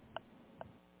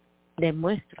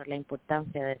 Demuestro la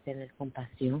importancia de tener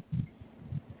compasión,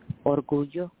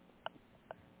 orgullo,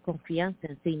 confianza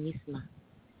en sí misma,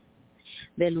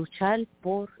 de luchar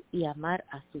por y amar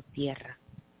a su tierra,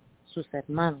 sus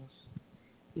hermanos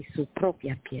y su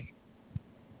propia piel.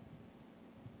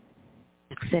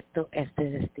 Acepto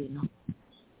este destino.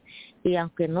 Y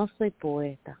aunque no soy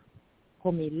poeta,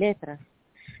 con mis letras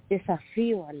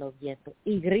desafío a los vientos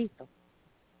y grito,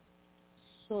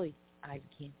 soy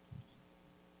alguien.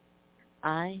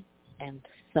 I am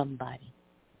somebody.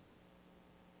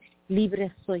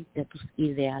 Libre soy de tus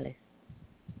ideales.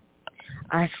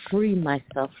 I free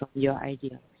myself from your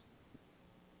ideals.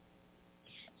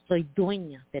 Soy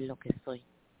dueña de lo que soy.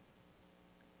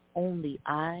 Only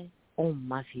I own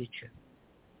my future.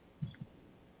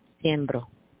 Siembro.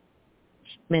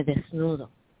 Me desnudo.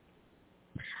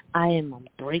 I am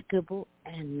unbreakable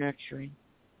and nurturing.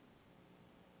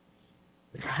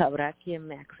 Habrá quien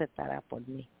me aceptará por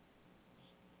mí.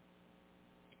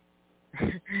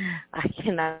 I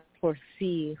cannot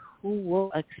foresee who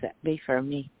will accept me for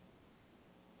me.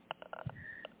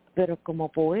 Pero como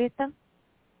poeta,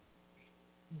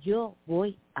 yo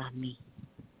voy a mí.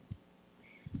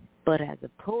 But as a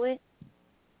poet,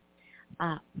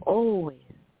 I always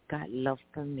got love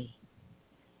for me.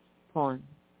 Poem.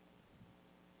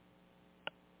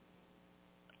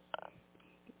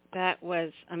 That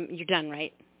was, you're done,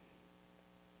 right?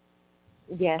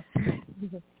 Yes.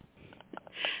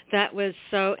 That was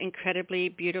so incredibly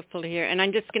beautiful to hear. And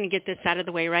I'm just going to get this out of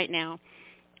the way right now,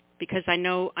 because I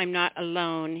know I'm not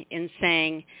alone in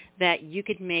saying that you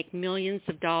could make millions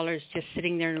of dollars just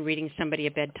sitting there and reading somebody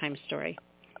a bedtime story.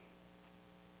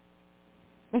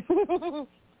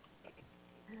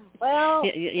 Well,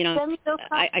 you know,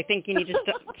 I think you need to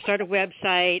start a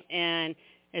website, and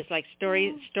it's like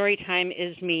story time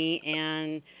is me,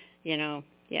 and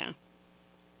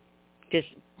just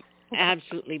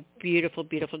absolutely beautiful,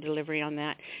 beautiful delivery on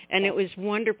that. And it was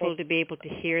wonderful to be able to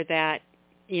hear that,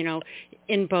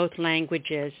 in both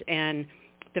languages, and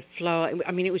the flow.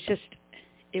 I mean, it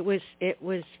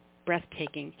was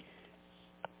breathtaking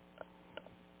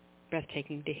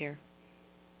to hear.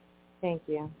 Thank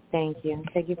you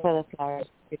for the flowers.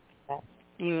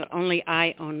 Only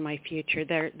I own my future.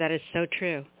 That is so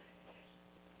true.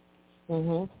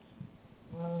 Mhm.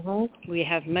 We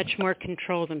have much more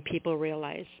control than people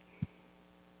realize.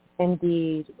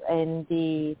 Indeed.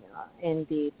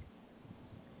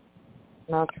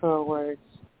 No truer words.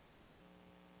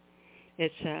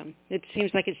 It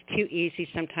seems like it's too easy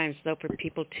sometimes, though, for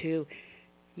people to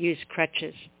use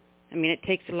crutches. I mean, it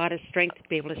takes a lot of strength to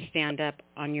be able to stand up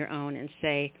on your own and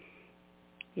say,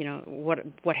 you know,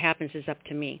 what happens is up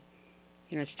to me.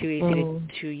 You know, it's too easy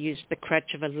to use the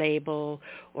crutch of a label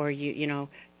or,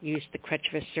 use the crutch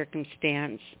of a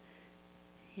circumstance.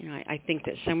 You know, I think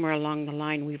that somewhere along the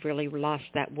line we've really lost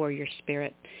that warrior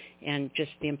spirit, and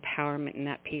just the empowerment in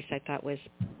that piece I thought was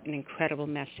an incredible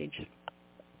message.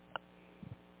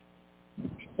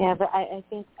 Yeah, but I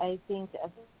think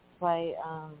that's why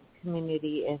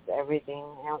community is everything,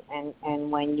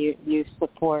 and when you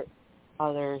support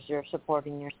others, you're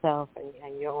supporting yourself,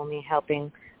 and you're only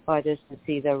helping others to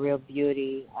see the real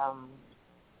beauty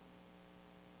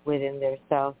within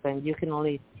themselves, and you can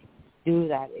only do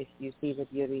that if you see the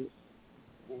beauty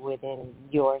within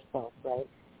yourself, right?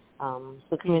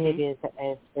 So community is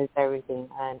everything,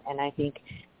 and I think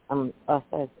us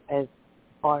as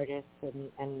artists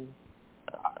and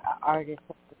artists,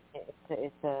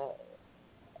 it's a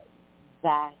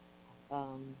vast. I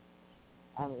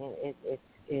mean,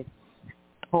 it's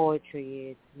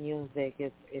poetry, it's music,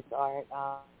 it's art.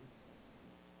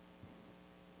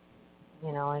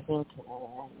 I think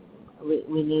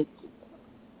we need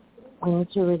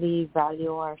to really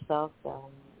value ourselves.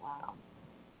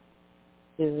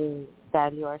 To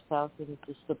value ourselves, we need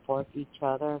to support each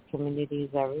other. Community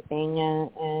is everything,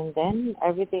 and then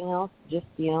everything else just,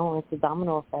 it's a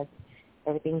domino effect.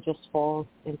 Everything just falls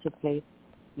into place.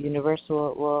 The universe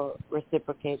will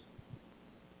reciprocate.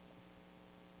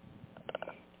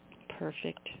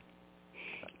 Perfect.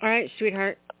 All right,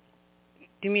 sweetheart.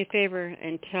 Do me a favor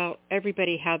and tell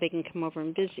everybody how they can come over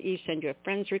and visit you, send you a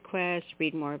friend's request,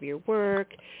 read more of your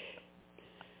work,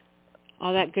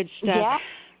 all that good stuff. Yeah.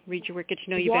 Read your work, get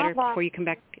to know you better before you come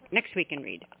back next week and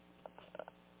read.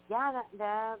 Yeah,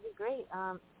 that would be great.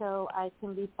 So I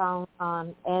can be found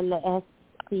on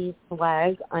LSC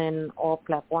Swag on all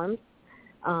platforms.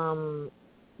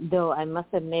 Though I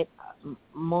must admit,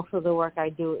 most of the work I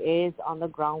do is on the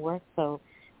groundwork, so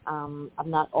I'm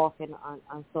not often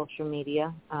on social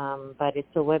media, but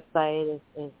it's a website,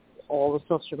 it's all the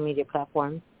social media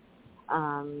platforms.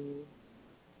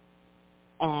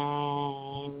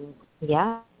 And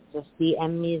yeah, just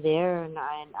DM me there, and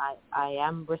I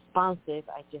am responsive.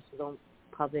 I just don't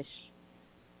publish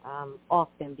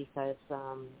often because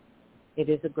it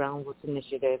is a groundwork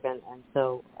initiative, and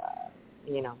so,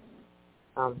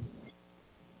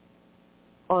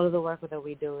 all of the work that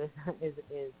we do is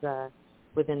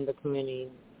within the community.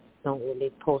 Don't really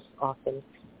post often,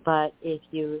 but if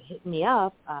you hit me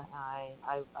up, I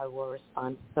will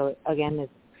respond. So again,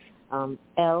 it's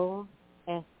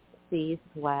LSC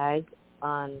Swag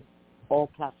on all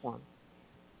platforms.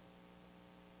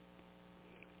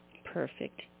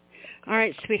 Perfect. All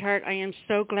right, sweetheart, I am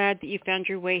so glad that you found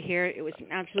your way here. It was an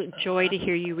absolute joy to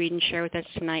hear you read and share with us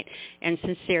tonight. And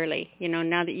sincerely,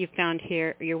 now that you've found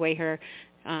your way here,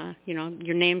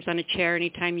 your name's on a chair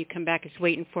anytime you come back. It's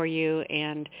waiting for you,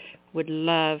 and would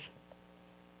love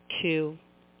to.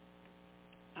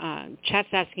 Chat's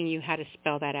asking you how to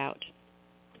spell that out.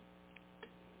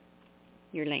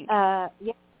 Your link. Yeah.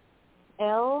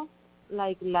 L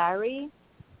like Larry,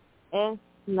 S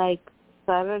like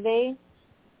Saturday,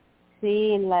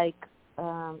 C like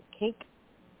cake,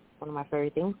 one of my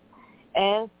favorite things,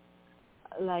 S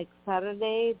like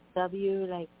Saturday, W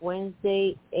like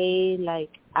Wednesday, A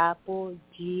like apple,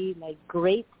 G like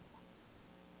grape,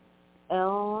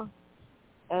 L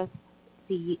S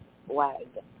C WAG.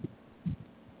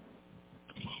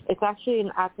 It's actually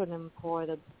an acronym for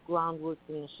the Groundworks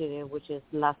Initiative, which is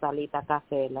La Salita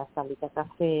Cafe. La Salita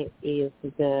Cafe is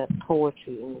the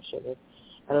poetry initiative.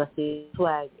 LSC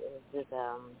Swag is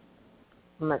the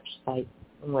merch site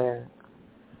where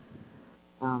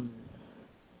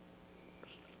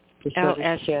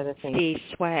share the thing. LSC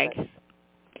Swag.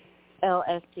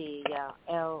 LSC, yeah.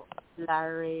 L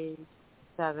Larry,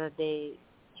 Saturday,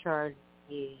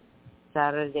 Charlie,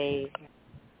 Saturday,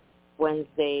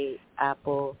 Wednesday,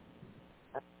 apple,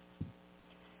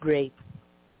 grape.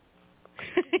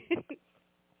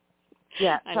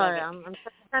 Yeah, sorry, I'm trying to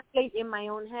translate in my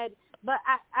own head. But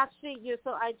I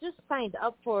just signed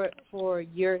up for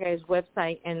your guys'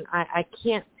 website, and I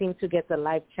can't seem to get the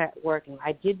live chat working.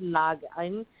 I did log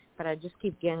in, but I just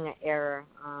keep getting an error.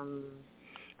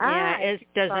 It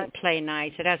doesn't play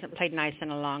nice. It hasn't played nice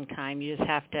in a long time. You just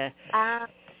have to...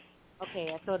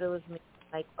 okay, I thought it was me.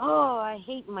 Like, I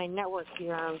hate my network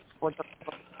here.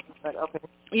 But okay.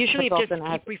 Usually, just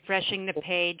keep refreshing the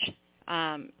page.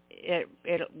 it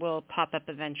will pop up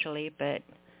eventually, but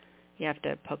you have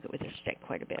to poke it with a stick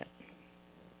quite a bit.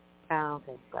 Oh,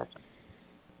 okay, gotcha.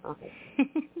 Okay.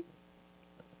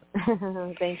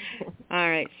 Thank you. All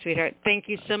right, sweetheart. Thank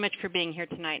you so much for being here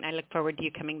tonight, and I look forward to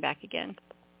you coming back again.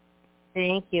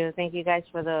 Thank you. Thank you guys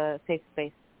for the safe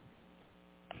space.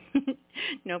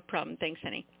 No problem. Thanks,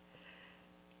 honey.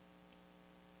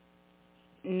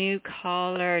 New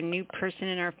caller, new person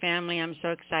in our family. I'm so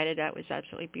excited. That was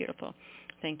absolutely beautiful.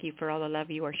 Thank you for all the love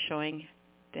you are showing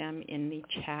them in the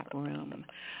chat room.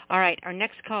 All right, our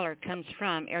next caller comes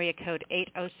from area code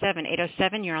 807.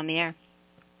 807, you're on the air.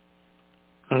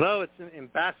 Hello, it's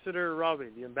Ambassador Robbie,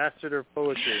 the ambassador of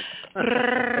poetry.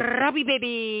 Robbie,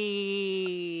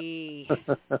 baby.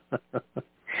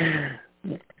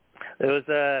 It was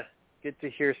good to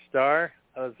hear Star.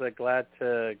 I was glad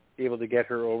to be able to get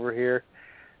her over here.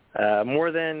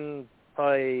 More than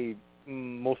probably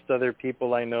most other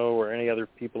people I know or any other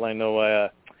people I know,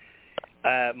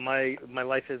 my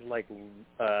life is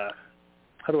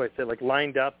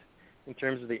lined up in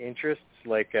terms of the interests.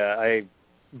 I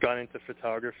got into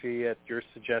photography at your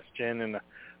suggestion and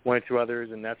one or two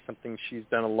others, and that's something she's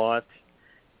done a lot.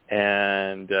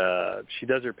 And she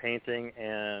does her painting,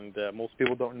 and most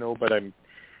people don't know, but I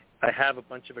have a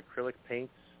bunch of acrylic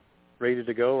paints ready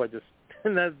to go. That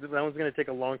one's going to take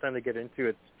a long time to get into.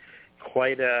 It's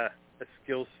quite a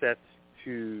skill set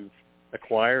to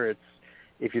acquire.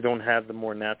 If you don't have the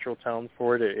more natural talent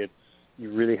for it,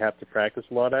 you really have to practice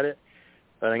a lot at it.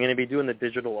 But I'm going to be doing the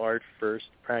digital art first,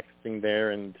 practicing there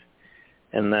and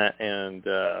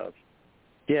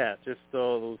just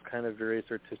all those kind of various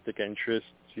artistic interests.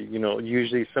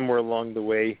 Usually somewhere along the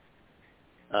way,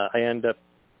 I end up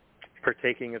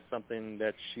partaking of something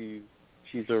that she's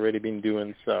already been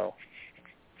doing. So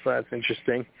that's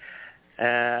interesting.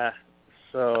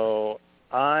 So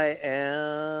I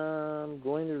am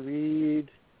going to read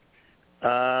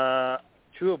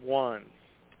Two of Wands.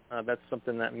 That's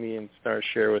something that me and Star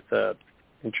share with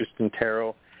interest in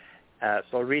tarot. So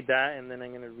I'll read that, and then I'm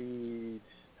going to read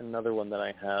another one that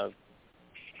I have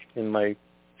in my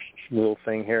little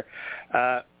thing here.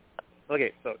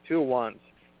 Okay, so Two of Wands.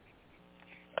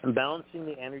 Balancing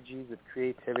the energies of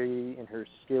creativity in her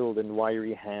skilled and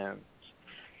wiry hands.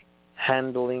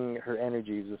 Handling her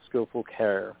energies with skillful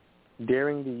care.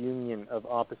 Daring the union of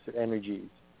opposite energies.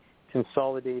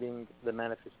 Consolidating the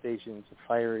manifestations of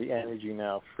fiery energy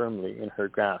now firmly in her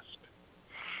grasp.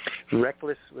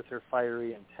 Reckless with her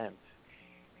fiery intent.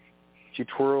 She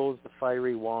twirls the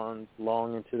fiery wands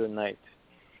long into the night,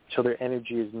 till their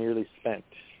energy is nearly spent.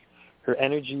 Her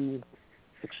energy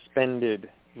expended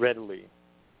readily,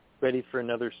 ready for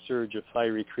another surge of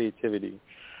fiery creativity,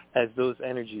 as those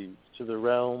energies to the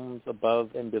realms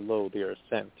above and below they are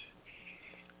sent.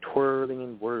 Twirling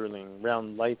and whirling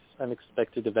round life's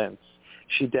unexpected events,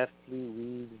 she deftly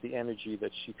weaves the energy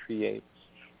that she creates,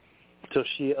 till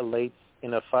she elates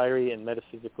in a fiery and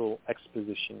metaphysical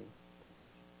exposition,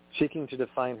 seeking to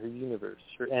define her universe,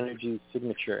 her energy's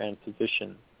signature and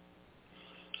position.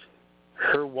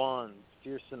 Her wands,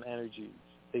 fearsome energies,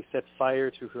 they set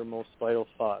fire to her most vital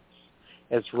thoughts,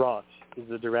 as wrought is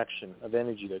the direction of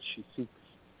energy that she seeks,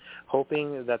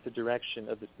 hoping that the direction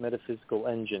of this metaphysical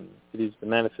engine, it is the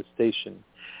manifestation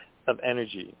of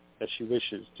energy that she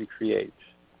wishes to create.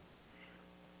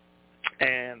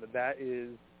 And that is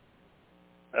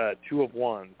Two of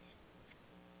Wands.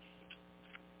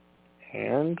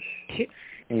 And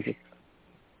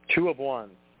Two of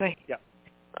Wands. Right. Yeah.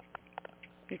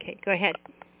 Okay, go ahead.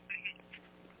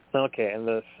 Okay, and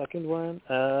the second one,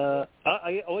 I'll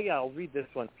read this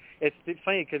one. It's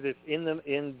funny because it's in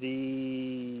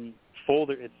the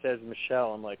folder. It says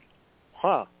Michelle. I'm like,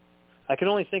 I can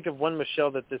only think of one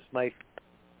Michelle that this might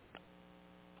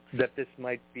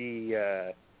be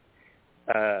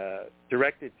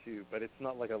directed to, but it's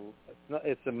not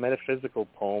it's a metaphysical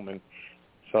poem, and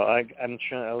so I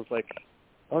was like,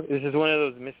 oh, this is one of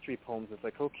those mystery poems. It's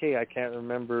like, okay, I can't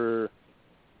remember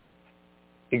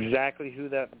exactly who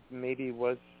that maybe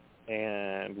was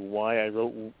and why I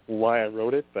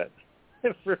wrote it, but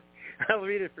I'll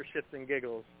read it for shits and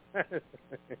giggles, and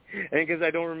because I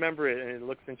don't remember it and it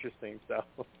looks interesting. So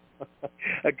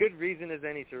a good reason as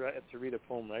any to read a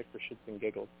poem, right, for shits and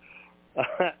giggles.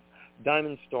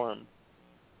 Diamond Storm.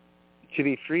 To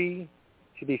be free,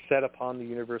 to be set upon the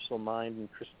universal mind in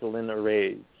crystalline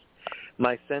arrays.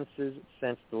 My senses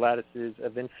sense the lattices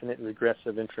of infinite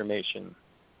regressive information.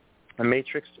 A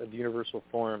matrix of universal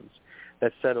forms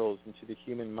that settles into the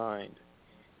human mind.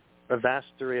 A vast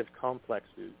array of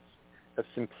complexes, of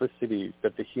simplicities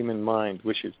that the human mind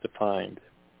wishes to find.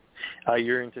 I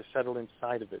yearn to settle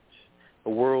inside of it, a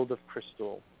world of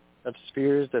crystal, of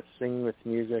spheres that sing with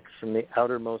music from the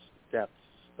outermost depths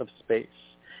of space,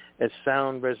 as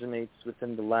sound resonates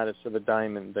within the lattice of a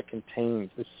diamond that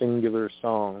contains a singular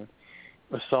song,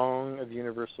 a song of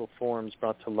universal forms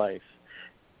brought to life,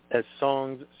 as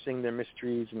songs sing their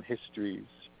mysteries and histories,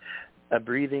 a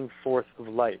breathing forth of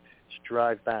light to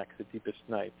drive back the deepest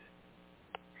night.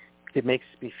 It makes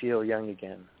me feel young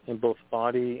again, in both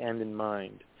body and in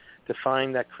mind, to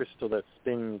find that crystal that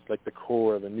spins like the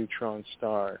core of a neutron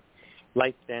star,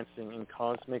 light dancing in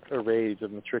cosmic arrays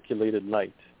of matriculated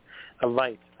light, a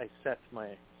light I set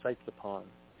my sights upon,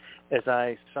 as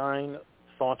I sigh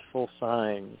thoughtful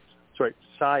signs,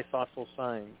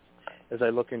 as I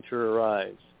look into her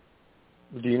eyes,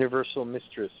 the universal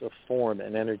mistress of form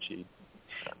and energy,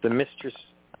 the mistress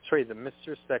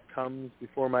that comes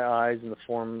before my eyes in the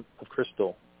form of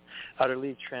crystal,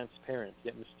 utterly transparent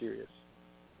yet mysterious.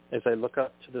 As I look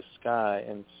up to the sky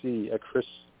and see a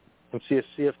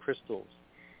sea of crystals,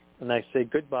 and I say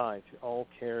goodbye to all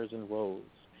cares and woes,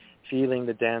 feeling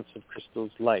the dance of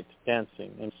crystal's light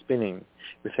dancing and spinning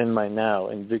within my now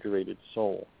invigorated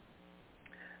soul.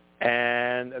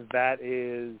 And that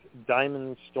is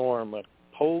Diamond Storm, a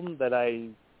poem that I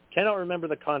cannot remember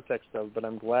the context of, but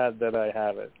I'm glad that I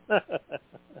have it.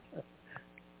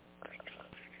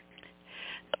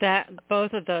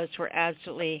 Both of those were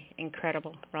absolutely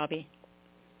incredible, Robbie.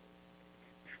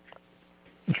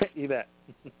 You bet.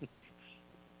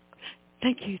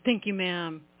 Thank you,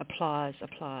 ma'am. Applause.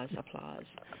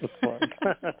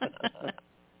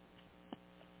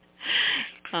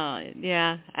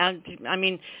 Yeah. I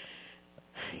mean,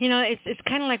 you know, it's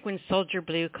kind of like when Soldier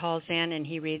Blue calls in and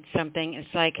he reads something.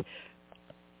 It's like,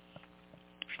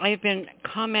 I've been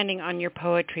commenting on your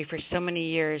poetry for so many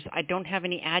years. I don't have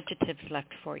any adjectives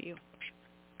left for you.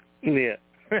 Yeah.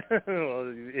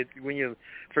 Well, when you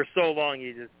for so long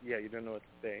you don't know what to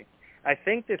say. I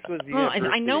think this was the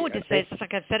I know what to say. It's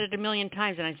like I've said it a million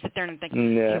times, and I sit there and think,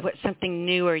 what's something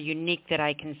new or unique that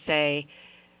I can say?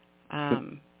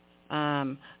 I've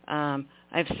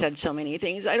said so many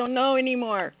things I don't know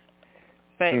anymore.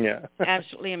 But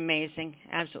absolutely amazing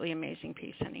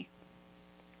piece, honey.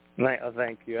 Oh,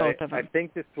 thank you. Both of them. I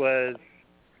think this was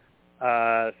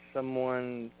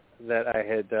someone that I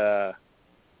had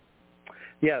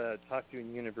talked to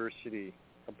in university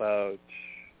about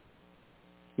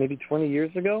maybe 20 years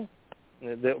ago.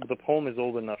 The poem is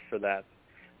old enough for that,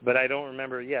 but I don't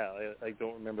remember. I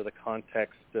don't remember the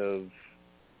context of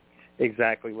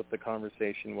exactly what the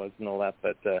conversation was and all that.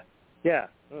 But I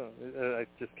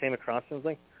just came across it and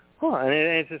was like, and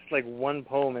it's just like one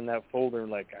poem in that folder.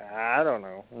 Like, I don't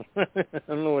know. I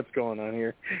don't know what's going on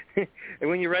here. And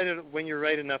when you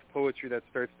write enough poetry, that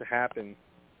starts to happen.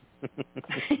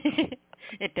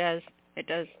 It does.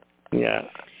 Yeah.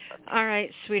 All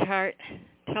right, sweetheart.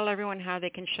 Tell everyone how they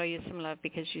can show you some love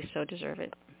because you so deserve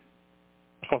it.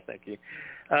 Oh, thank you.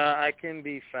 I can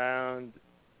be found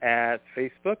at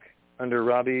Facebook under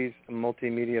Robbie's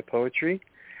Multimedia Poetry,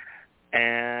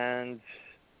 and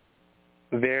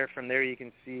from there you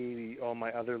can see all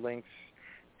my other links,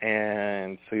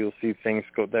 and so you'll see things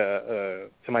go to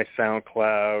my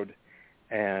SoundCloud,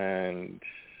 and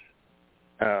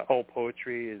all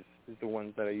poetry is the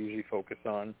ones that I usually focus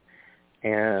on.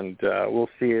 And we'll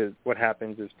see what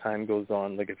happens as time goes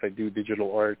on, like if I do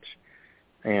digital art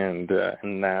and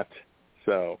that.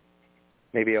 So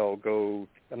maybe I'll go,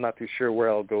 I'm not too sure where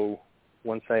I'll go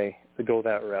once I go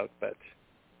that route, but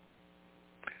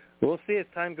we'll see as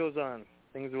time goes on.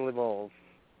 Things will evolve.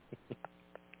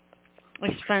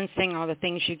 It's fun seeing all the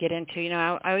things you get into. You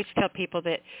know, I always tell people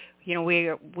that, you know, we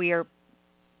are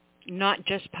not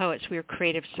just poets, we are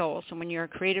creative souls. And when you're a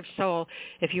creative soul,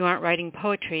 if you aren't writing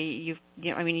poetry,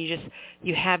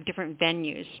 you have different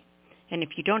venues. And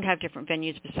if you don't have different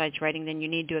venues besides writing, then you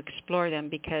need to explore them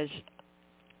because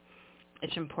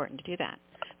it's important to do that.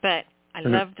 But I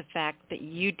love the fact that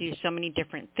you do so many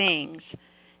different things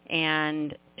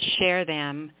and share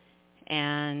them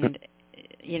and,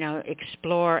 you know,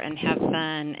 explore and have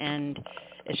fun, and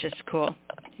it's just cool.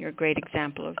 You're a great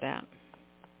example of that.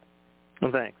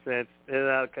 Well, thanks. It's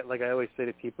like I always say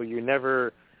to people, you're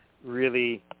never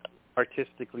really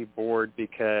artistically bored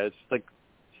because, like,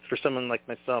 for someone like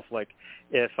myself, like,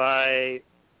 if I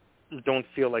don't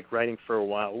feel like writing for a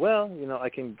while, well, you know, I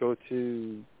can go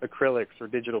to acrylics or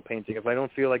digital painting. If I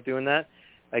don't feel like doing that,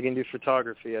 I can do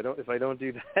photography. If I don't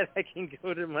do that, I can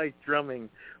go to my drumming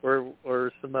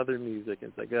or some other music.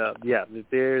 It's like,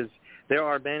 there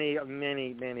are many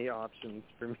options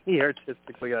for me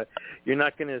artistically. You're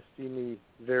not going to see me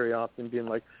very often being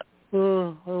like,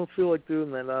 oh, I don't feel like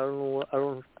doing that. I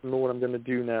don't know what I'm going to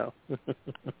do now.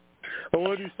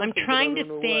 I'm trying to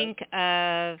think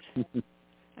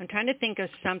of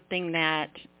something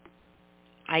that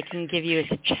I can give you as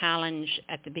a challenge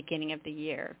at the beginning of the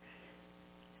year,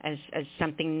 as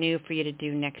something new for you to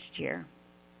do next year.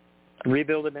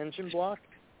 Rebuild an engine block?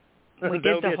 We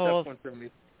did the whole. Tough one for me.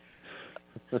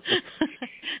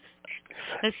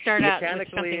 Let's start out with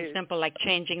something simple like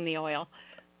changing the oil.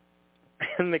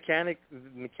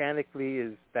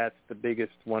 Mechanically, that's the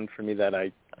biggest one for me that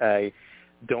I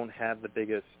don't have the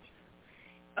biggest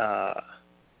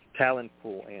talent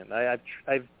pool in. I've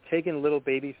taken little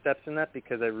baby steps in that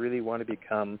because I really want to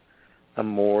become a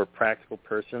more practical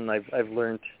person. I've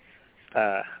learned.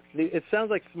 It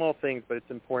sounds like small things, but it's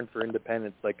important for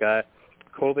independence. Like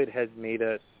COVID has made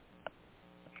us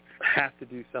have to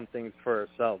do some things for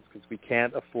ourselves because we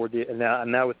can't afford it. And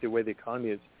now with the way the economy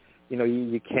is,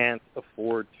 you can't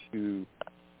afford to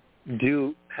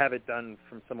have it done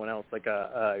from someone else. Like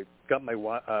I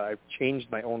changed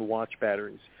my own watch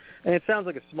batteries, and it sounds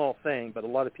like a small thing, but a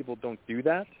lot of people don't do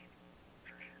that,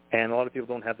 and a lot of people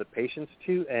don't have the patience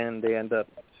to, and they end up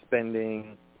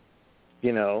spending,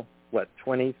 $20,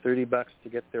 $30 to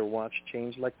get their watch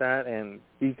changed like that. And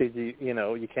these days,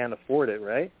 you can't afford it,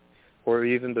 right? Or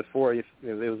even before, if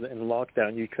it was in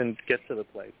lockdown, you couldn't get to the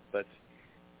place. But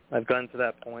I've gotten to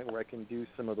that point where I can do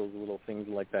some of those little things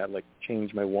like that, like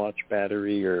change my watch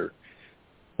battery or,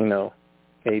 some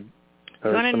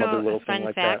other little thing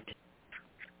like that.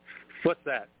 What's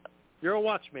that? You're a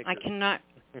watchmaker.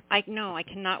 I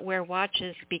cannot wear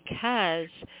watches because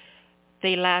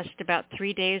they last about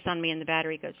 3 days on me and the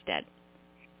battery goes dead.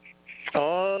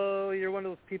 Oh, you're one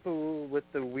of those people with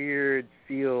the weird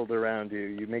field around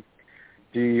you.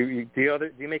 Do you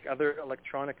make other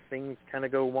electronic things kind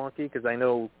of go wonky? Because I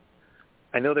know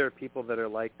there are people that are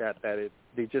like that.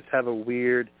 They just have a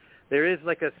weird. There is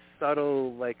like a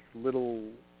subtle, like little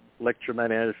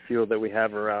electromagnetic field that we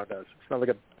have around us. It's not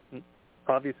like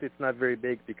obviously it's not very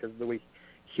big because of the way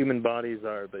human bodies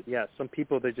are. But yeah, some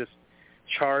people they're just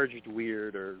charged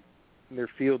weird, or their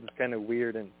field is kind of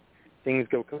weird, and things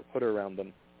go put around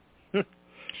them.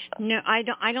 No, I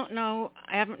don't know.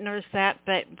 I haven't noticed that.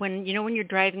 But when you're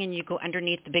driving and you go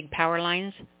underneath the big power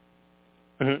lines,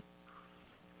 I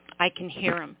can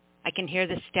hear them. I can hear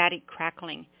the static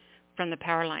crackling from the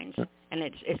power lines, and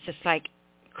it's just like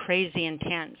crazy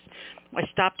intense. I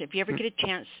stopped. If you ever get a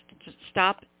chance, to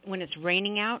stop when it's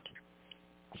raining out.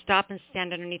 Stop and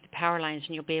stand underneath the power lines,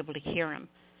 and you'll be able to hear them.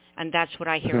 And that's what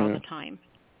I hear all the time.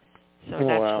 So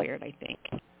that's weird, I think.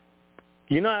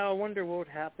 I wonder what would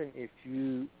happen if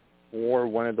you wore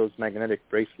one of those magnetic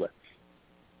bracelets.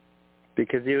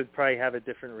 Because you would probably have a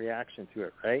different reaction to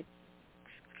it, right?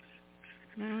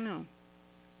 I don't know.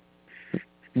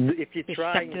 If you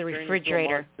try stuck to the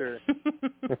refrigerator.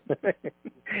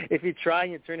 If you try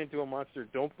and you turn into a monster,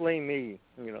 don't blame me.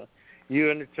 You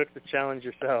undertook the challenge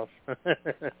yourself.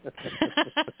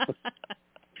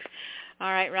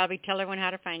 All right, Robbie, tell everyone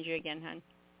how to find you again, hon.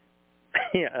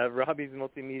 Yeah, Robbie's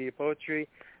Multimedia Poetry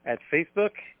at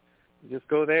Facebook. Just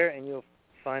go there and you'll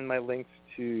find my links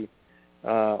to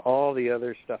all the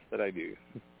other stuff that I do.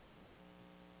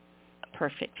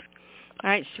 Perfect. All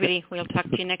right, sweetie, we'll talk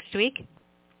to you next week.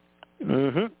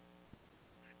 Mm-hmm.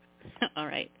 All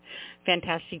right.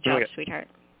 Fantastic job, sweetheart.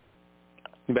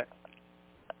 You bet.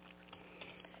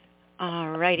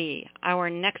 All righty. Our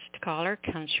next caller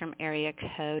comes from area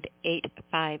code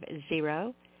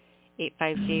 850.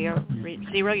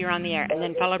 850, you're on the air. And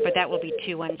then followed by that will be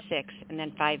 216 and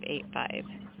then 585.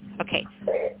 Okay.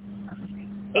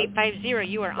 850,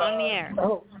 you are on the air.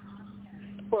 Oh.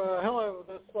 Well, hello.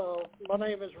 My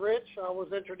name is Rich. I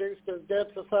was introduced as Dead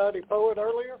Society Poet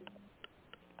earlier.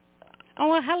 Oh,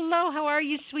 well, hello. How are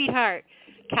you, sweetheart?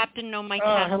 Captain, no, my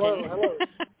captain.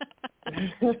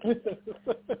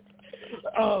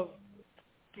 Hello.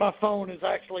 My phone is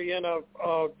actually in a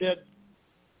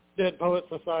Dead Poet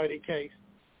Society case.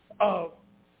 That's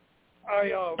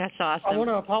awesome. I want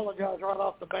to apologize right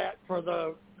off the bat for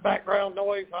the background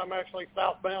noise. I'm actually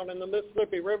southbound in the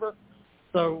Mississippi River,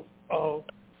 so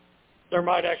there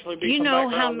might actually be some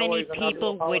background noise. Do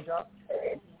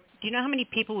you know how many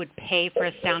people would pay for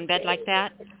a sound bed like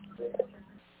that?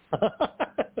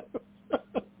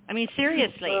 I mean,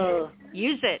 seriously,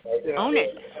 use it, own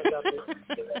it.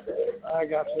 I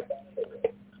got you.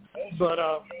 But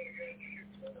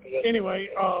anyway,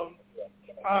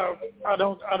 I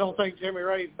don't think Jimmy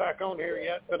Ray's back on here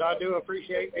yet, but I do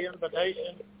appreciate the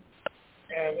invitation,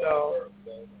 and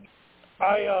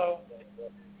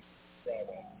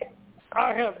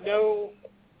I have no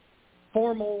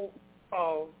formal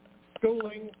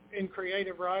schooling in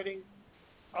creative writing.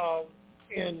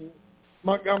 In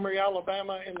Montgomery,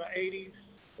 Alabama, in the 80s,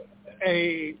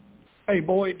 a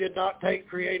boy did not take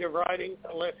creative writing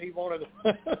unless he wanted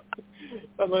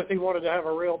to have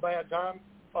a real bad time.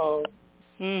 So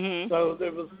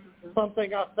there was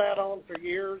something I sat on for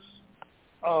years.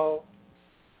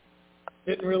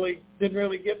 Didn't really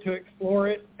get to explore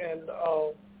it, and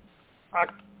I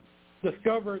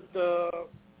discovered the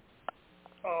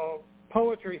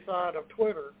poetry side of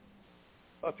Twitter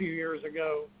a few years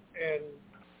ago, and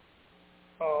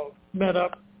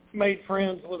made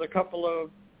friends with a couple of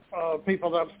people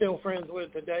that I'm still friends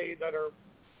with today that are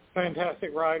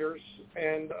fantastic writers.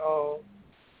 And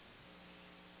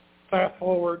fast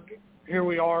forward, here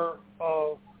we are.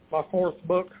 My fourth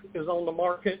book is on the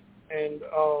market, and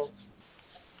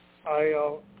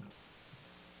I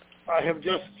have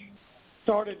just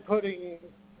started putting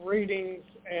readings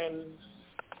and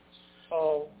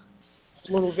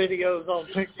little videos on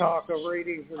TikTok of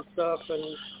readings and stuff,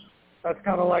 and that's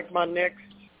kind of like my next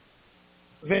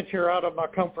venture out of my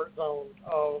comfort zone.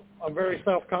 I'm very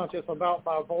self-conscious about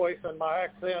my voice and my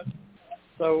accent,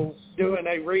 so doing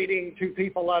a reading to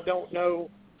people I don't know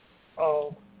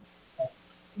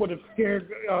would have scared.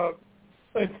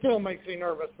 It still makes me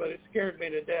nervous, but it scared me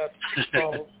to death.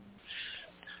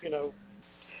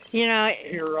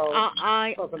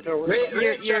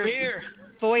 Your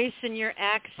voice and your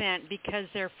accent, because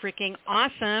they're freaking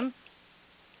awesome.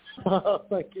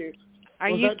 Thank you. Are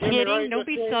you kidding? Right? Don't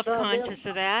be self-conscious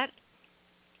of that.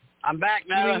 I'm back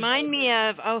now. You remind me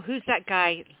of, who's that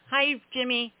guy? Hi,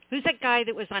 Jimmy. Who's that guy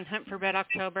that was on Hunt for Red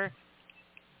October?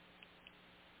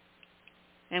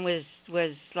 And was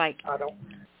like...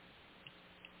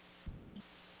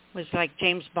 Was like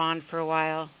James Bond for a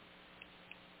while.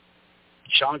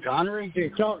 Sean Connery?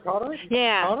 Sean Connery?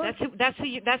 Yeah, Connery? that's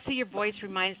who your voice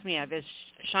reminds me of, is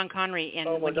Sean Connery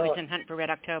when he was in Hunt for Red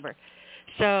October.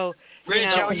 So, Rich,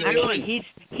 how are you doing?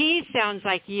 He sounds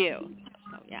like you.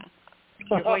 So yeah,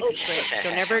 your voice is great.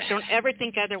 Don't ever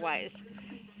think otherwise.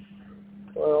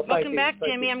 Well, welcome back,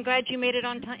 Jimmy. I'm glad you made it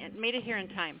on time. Made it here in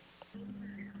time.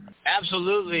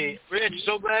 Absolutely, Rich.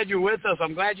 So glad you're with us.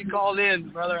 I'm glad you called in,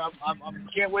 brother. I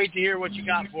can't wait to hear what you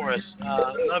got for us.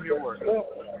 Love your work.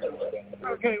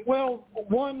 Okay. Well,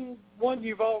 one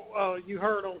you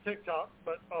heard on TikTok,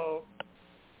 but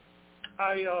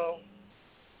I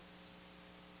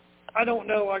don't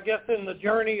know. I guess in the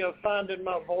journey of finding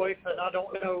my voice, and I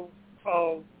don't know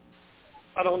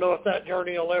if that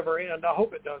journey will ever end. I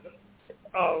hope it doesn't.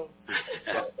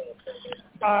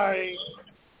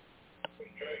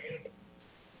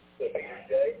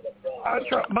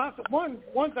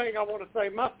 One thing I want to say,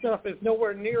 my stuff is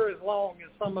nowhere near as long as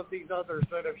some of these others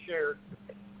that have shared.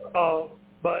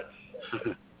 But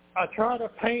I try to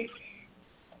paint.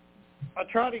 I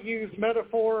try to use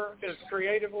metaphor as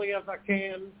creatively as I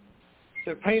can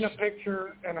to paint a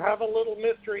picture and have a little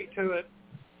mystery to it,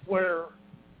 where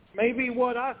maybe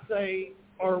what I say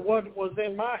or what was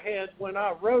in my head when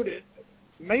I wrote it,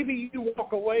 maybe you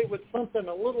walk away with something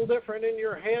a little different in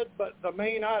your head, but the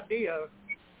main idea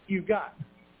you got.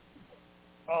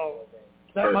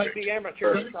 That Perfect. Might be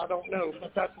amateurish, I don't know,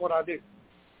 but that's what I do.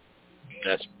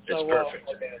 That's perfect.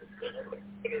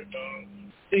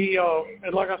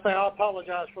 And like I say, I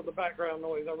apologize for the background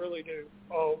noise. I really do.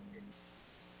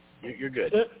 You're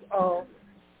good.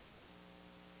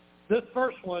 This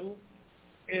first one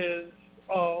is,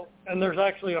 and there's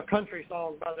actually a country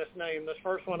song by this name. This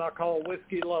first one I call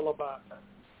Whiskey Lullaby.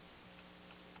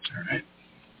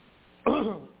 All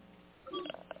right.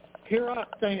 Here I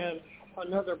stand,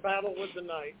 another battle with the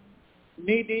night,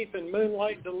 knee-deep in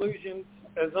moonlight delusions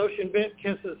as ocean-bent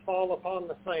kisses fall upon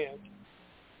the sand.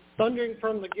 Thundering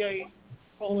from the gate,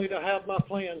 only to have my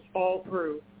plans fall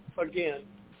through again.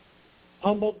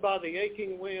 Humbled by the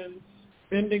aching winds,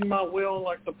 bending my will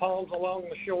like the palms along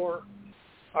the shore,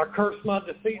 I curse my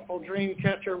deceitful dream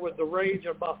catcher with the rage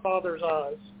of my father's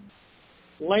eyes.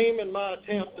 Lame in my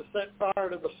attempt to set fire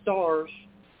to the stars,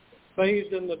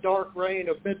 bathed in the dark rain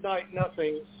of midnight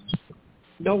nothings,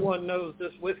 no one knows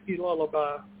this whiskey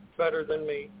lullaby better than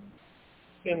me.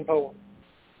 End poem.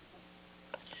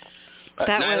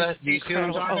 Nyla, do you see what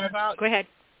I'm talking about? Go ahead.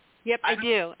 Yep, I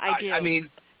do. I mean,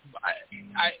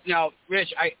 now,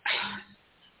 Rich,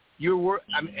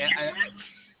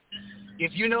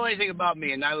 if you know anything about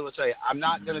me, and Nyla will tell you, I'm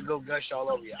not going to go gush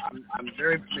all over you. I'm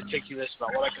very meticulous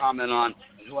about what I comment on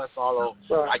and who I follow.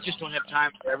 Right. I just don't have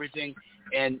time for everything.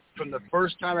 And from the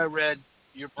first time I read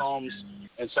your poems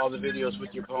and saw the videos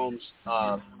with your poems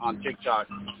on TikTok,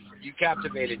 you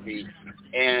captivated me.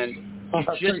 And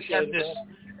you just have this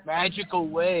magical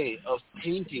way of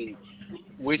painting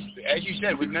with, as you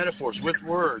said, with metaphors, with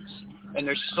words, and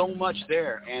there's so much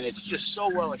there, and it's just so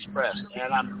well expressed.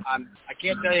 And I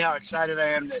can't tell you how excited I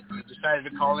am that you decided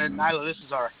to call in. Nyla, this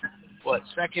is our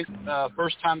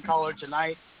first time caller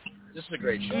tonight. This is a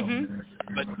great show. Mm-hmm.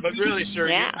 But really,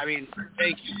 sir, I mean,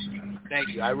 thank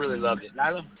you. I really loved it.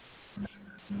 Nyla?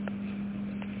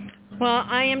 Well,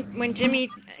 when Jimmy,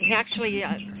 he actually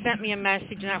sent me a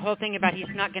message, and that whole thing about he's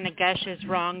not going to gush is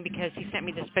wrong, because he sent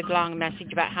me this big, long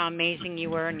message about how amazing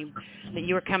you were and that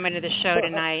you were coming to the show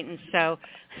tonight. And so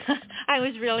I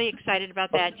was really excited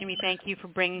about that. Jimmy, thank you for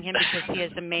bringing him, because he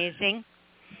is amazing.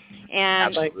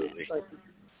 And absolutely.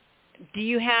 Do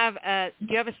you have a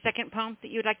second poem that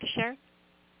you would like to share?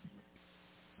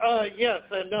 Yes,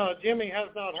 and Jimmy has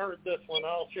not heard this one.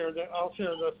 I'll share this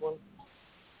one.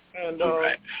 And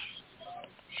okay.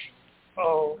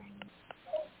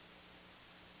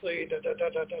 See,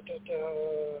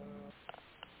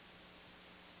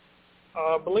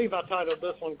 I believe I titled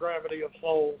this one "Gravity of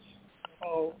Souls."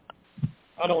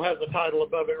 I don't have the title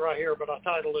above it right here, but I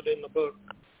titled it in the book.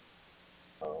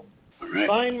 Right.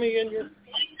 Find me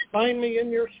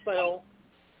in your spell.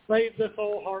 Save this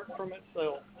old heart from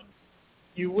itself.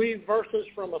 You weave verses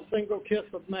from a single kiss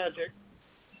of magic.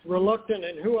 Reluctant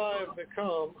in who I have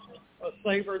become, a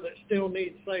saver that still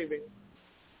needs saving.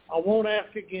 I won't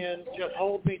ask again, just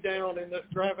hold me down in this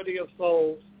gravity of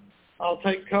souls. I'll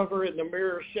take cover in the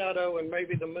mirror's shadow, and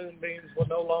maybe the moonbeams will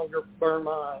no longer burn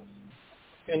my eyes.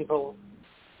 End poem.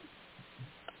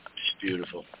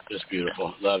 Just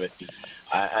beautiful. Love it.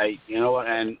 I you know what,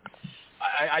 and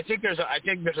I think there's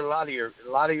a lot of your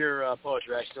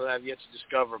poetry I still have yet to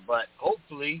discover, but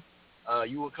hopefully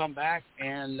you will come back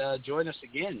and join us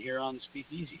again here on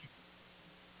Speakeasy.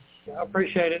 I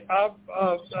appreciate it. I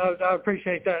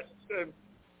appreciate that.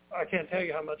 I can't tell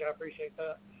you how much I appreciate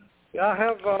that. Yeah, I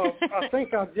have. I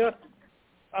think I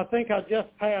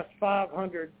just passed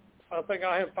 500. I think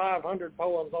I have 500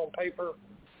 poems on paper.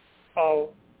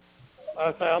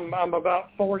 I'm about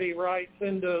 40 writes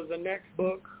into the next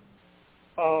book,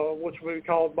 which we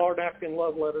call Bar Napkin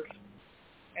Love Letters,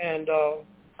 and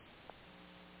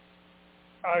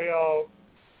I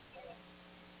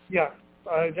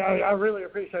really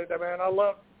appreciate that, man.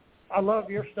 I love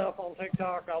your stuff on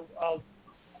TikTok.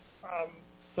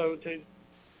 So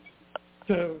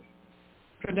to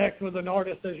connect with an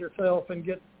artist as yourself and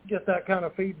get that kind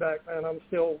of feedback, man, I'm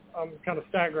kind of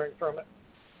staggering from it.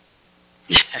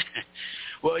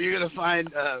 Well, you're gonna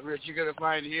find, Rich. You're gonna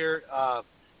find here,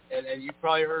 and you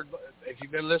probably heard if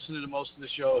you've been listening to most of the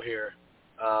show here.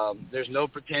 There's no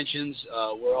pretensions.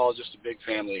 We're all just a big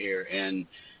family here, and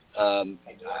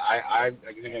I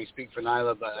can speak for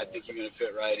Nyla, but I think you're going to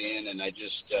fit right in. And I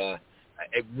just,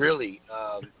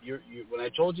 when I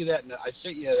told you that, I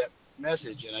sent you that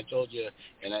message, and I told you,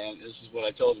 and this is what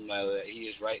I told him, Nyla, that he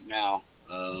is right now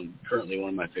currently one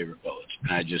of my favorite poets.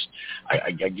 And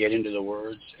I get into the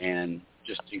words, and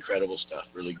just incredible stuff,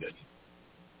 really good.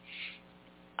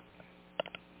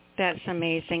 That's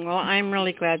amazing. Well, I'm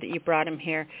really glad that you brought him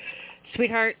here.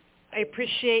 Sweetheart, I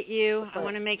appreciate you. I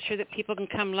want to make sure that people can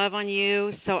come love on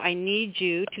you, so I need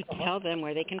you to tell them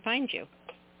where they can find you.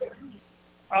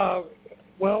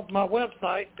 Well, my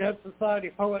website,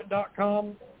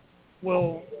 deadsocietypoet.com,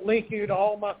 will link you to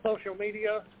all my social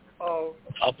media.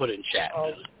 I'll put it in chat.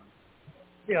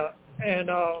 Yeah, and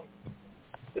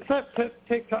except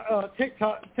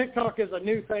TikTok is a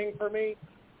new thing for me,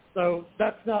 so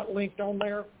that's not linked on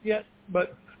there yet,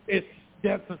 but it's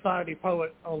Dead Society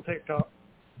Poet on TikTok.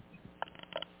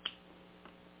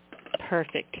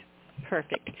 Perfect.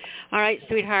 All right,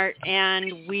 sweetheart,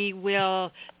 and we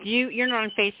will. You're not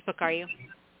on Facebook, are you?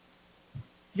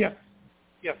 Yes.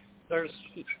 There's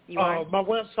my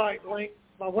website link,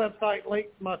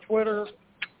 my Twitter,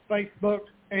 Facebook,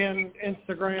 and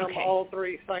Instagram. Okay. All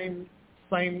three same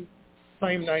name,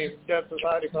 Dead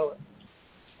Society Poet.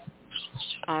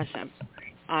 Awesome.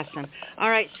 All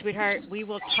right, sweetheart, we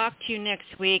will talk to you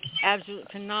next week. Absolute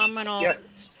phenomenal. Yes.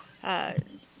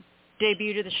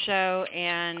 Debut to the show,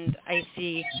 and I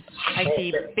see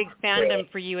big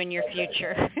fandom for you in your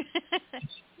future.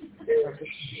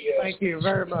 Thank you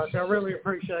very much. I really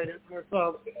appreciate it.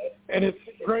 And it's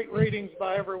great readings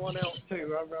by everyone else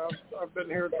too. I've been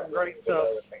hearing some great stuff.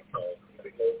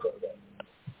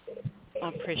 I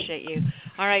appreciate you.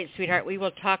 All right, sweetheart, we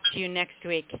will talk to you next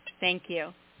week. Thank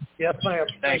you. Yes, ma'am.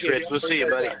 Thanks, Rich. We'll see you,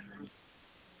 buddy.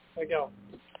 Thank you.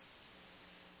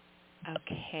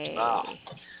 Okay. Wow.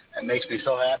 That makes me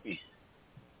so happy.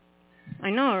 I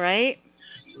know, right?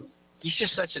 He's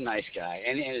just such a nice guy,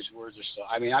 and his words are so.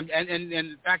 I mean, and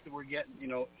the fact that we're getting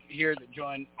here to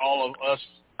join all of us,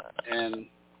 and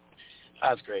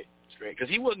that's great. It's great because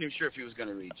he wasn't even sure if he was going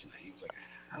to read tonight. He was like,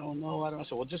 I don't know. I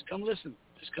said, well, just come listen.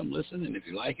 Just come listen, and if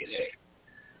you like it, hey,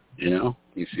 you know,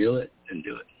 you feel it, then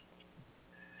do it.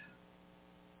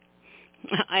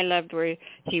 I loved where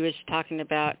he was talking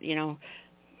about, you know,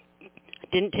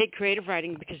 didn't take creative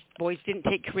writing because boys didn't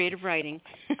take creative writing.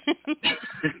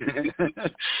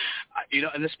 You know,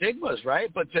 and the stigmas,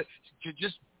 right? But to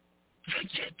just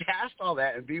get past all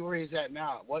that and be where he's at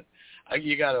now,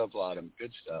 you got to applaud him.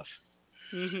 Good stuff.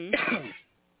 Mm-hmm.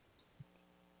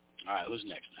 All right, who's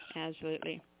next now?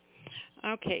 Absolutely.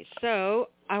 Okay, so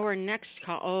our next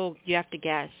call. Oh, you have to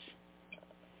guess.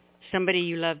 Somebody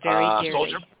you love very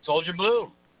dearly. Soldier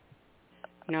Blue.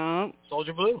 No.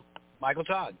 Soldier Blue. Michael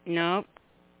Todd. No.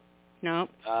 Is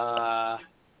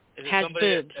it has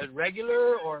somebody boobs. a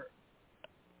regular or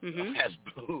has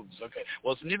boobs? Okay.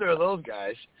 Well, it's neither of those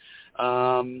guys.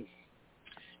 And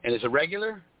it's a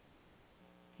regular?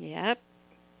 Yep.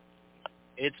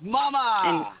 It's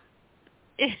Mama.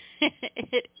 And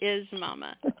it is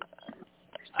Mama.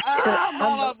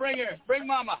 Mama, bring her. Bring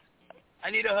Mama.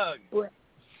 I need a hug.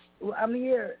 Well, I'm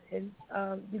here, and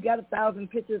you got 1,000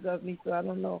 pictures of me, so I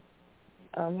don't know.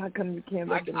 How come you can't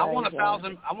recognize? I want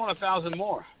 1,000. I want 1,000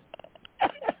 more.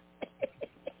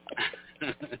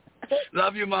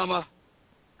 Love you, Mama.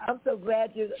 I'm so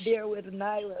glad you're there with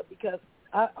Nyla because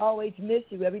I always miss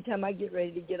you. Every time I get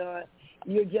ready to get on,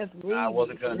 you're just reading. I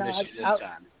wasn't going to miss you this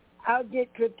time. I'll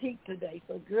get critique today,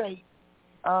 so great.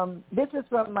 This is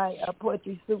from my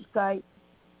Poetry Soup site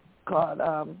called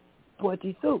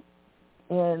Poetry Soup,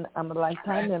 and I'm a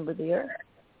lifetime member there.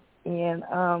 And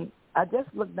I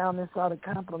just looked down and saw the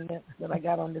compliments that I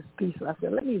got on this piece, so I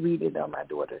said, let me read it on my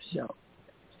daughter's show.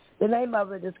 The name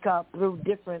of it is called Through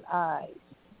Different Eyes.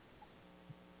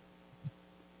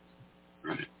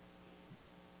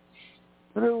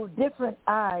 Through different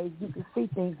eyes, you can see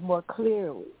things more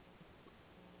clearly.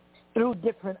 Through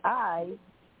different eyes,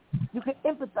 you can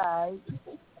empathize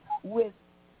with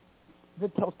the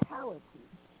totality.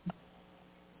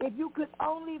 If you could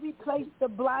only replace the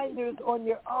blinders on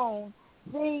your own,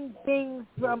 seeing things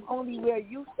from only where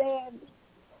you stand,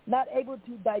 not able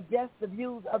to digest the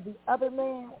views of the other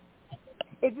man,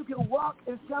 if you could walk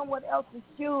in someone else's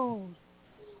shoes,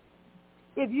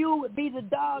 if you would be the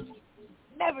dog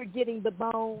never getting the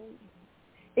bone,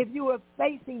 if you were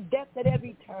facing death at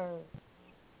every turn,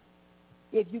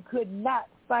 if you could not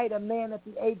fight a man at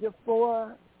the age of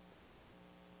 4,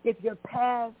 if your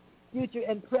past, future,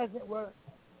 and present were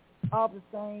all the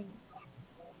same,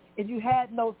 if you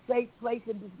had no safe place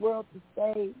in this world to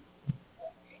stay,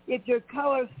 if your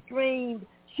color screamed,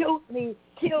 shoot me,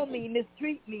 kill me,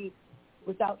 mistreat me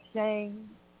without shame,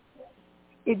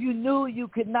 if you knew you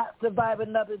could not survive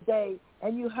another day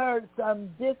and you heard some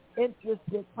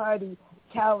disinterested party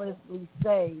callously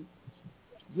say,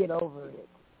 get over it.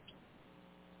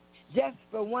 Just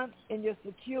for once in your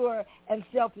secure and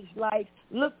selfish life,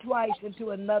 look twice into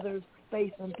another's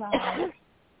space and time.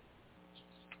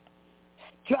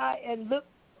 Try and look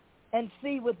and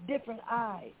see with different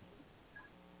eyes.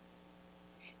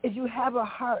 If you have a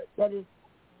heart that is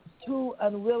too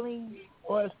unwilling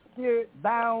or a spirit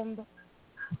bound,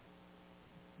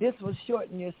 this will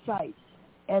shorten your sight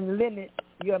and limit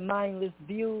your mindless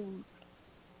views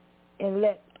and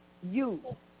let you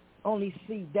only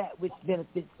see that which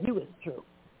benefits you as true.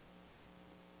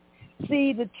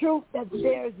 See the truth that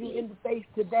stares you in the face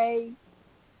today.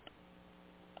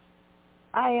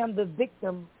 I am the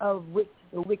victim of which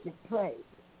the wicked prey.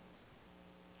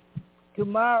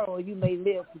 Tomorrow you may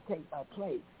live to take my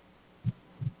place.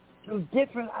 Through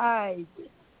different eyes,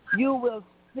 you will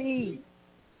see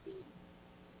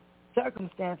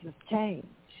circumstances change.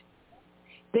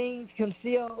 Things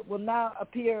concealed will now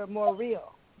appear more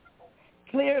real.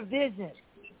 Clear vision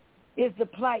is the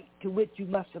plight to which you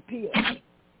must appear.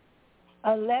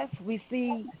 Unless we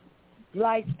see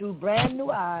life through brand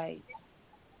new eyes,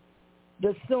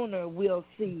 the sooner we'll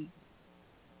see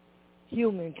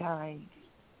humankind's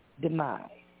demise.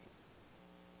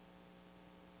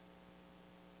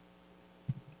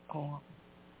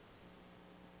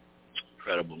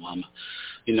 Incredible, Mama.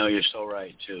 You know, you're so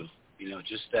right, too. You know,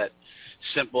 just that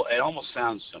simple, it almost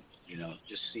sounds simple, you know,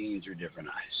 just seeing through different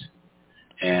eyes.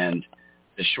 And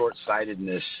the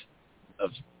short-sightedness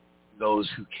of those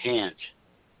who can't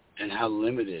and how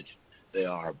limited they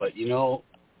are. But, you know,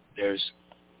 there's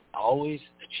always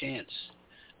a chance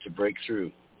to break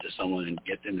through to someone and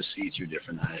get them to see through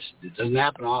different eyes. It doesn't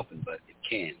happen often, but it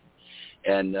can.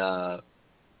 And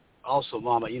also,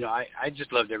 Mama, you know, I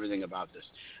just loved everything about this.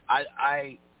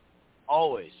 I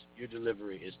always, your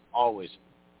delivery is always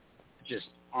just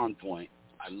on point.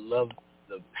 I love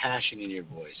the passion in your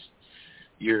voice.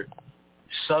 You're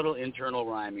subtle internal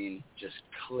rhyming just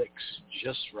clicks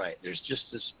just right. There's just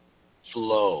this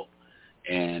flow,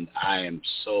 and I am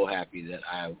so happy that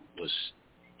I was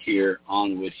here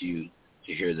on with you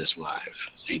to hear this live.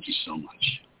 Thank you so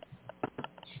much.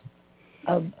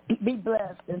 Be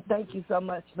blessed, and thank you so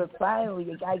much for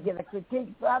finally I get a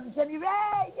critique from Jimmy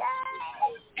Ray.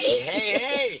 Yay!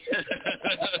 Hey.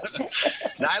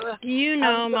 Nyla? Do you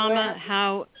know, Mama,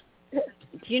 how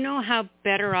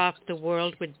better off the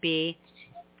world would be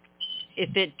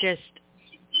if it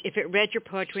read your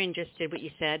poetry and just did what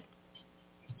you said?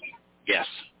 Yes.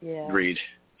 Yeah. Agreed.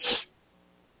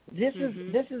 This is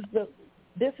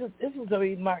a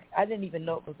remark. I didn't even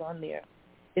know it was on there.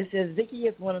 It says, Vicky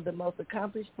is one of the most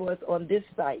accomplished poets on this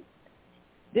site.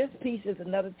 This piece is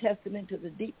another testament to the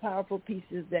deep, powerful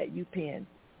pieces that you pen.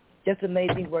 Just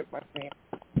amazing work, my friend.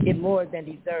 It more than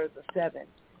deserves a 7.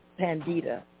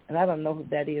 Pandita. And I don't know who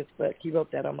that is, but she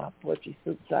wrote that on my Poetry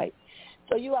Soup site.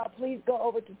 So you all, please go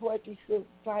over to Poetry Soup,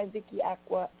 find Vicky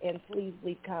Aqua, and please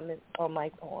leave comments on my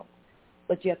poem.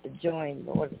 But you have to join in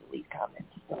order to leave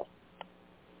comments. So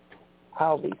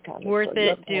I'll leave comments. Worth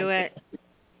it. Do it.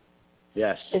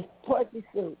 Yes. It's Poetry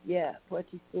Soup. Yeah,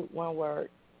 Poetry Soup, one word.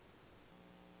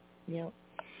 Yeah.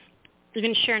 You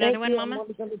going to share another one, Mama? I'm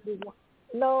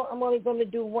only going to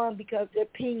do one because they're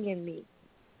pinging me.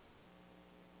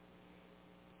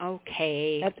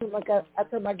 Okay. I told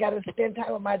them I got to spend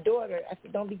time with my daughter. I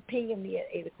said, don't be pinging me at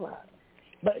 8 o'clock.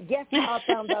 But guess how I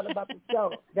found out about the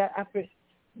show?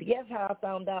 Guess how I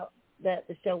found out that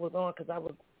the show was on? Because I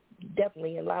was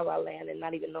definitely in La La Land and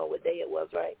not even know what day it was,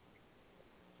 right?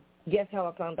 Guess how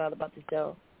I found out about the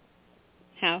show?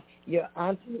 How? Your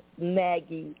Auntie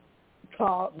Maggie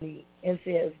called me and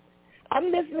says,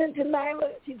 I'm listening to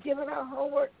Nyla. She's giving out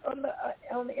homework on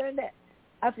the internet.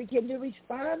 I said, can you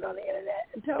respond on the internet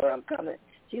and tell her I'm coming?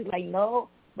 She's like, no,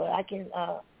 but I can.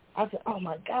 I said, oh,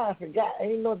 my God, I forgot. I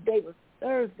didn't know the day was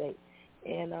Thursday.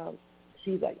 And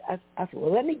she's like, I said,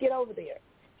 well, let me get over there.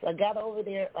 So I got over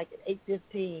there like at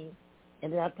 8:15,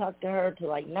 and then I talked to her till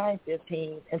like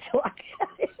 9:15, and so I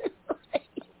got it.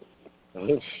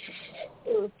 It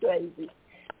was crazy.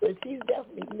 But she's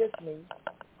definitely listening,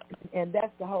 and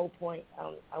that's the whole point.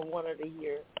 I want her to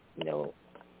hear,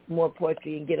 more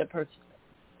poetry and get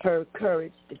her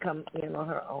courage to come in on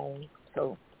her own.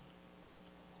 So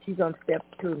she's on step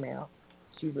 2 now.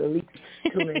 She's at least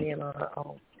tuning in on her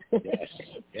own.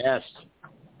 Yes.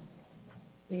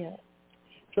 Yeah.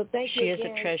 So thank you She again.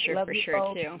 is a treasure Love for you sure,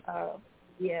 both. too.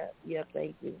 Yeah,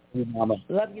 thank you. Mama.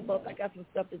 Love you both. I got some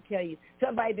stuff to tell you.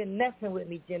 Somebody been messing with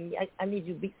me, Jimmy. I need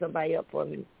you to beat somebody up for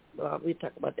me. We'll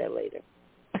talk about that later.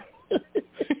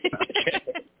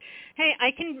 Hey,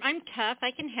 I'm tough. I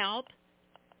can help.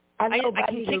 I know, I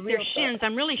can kick their shins.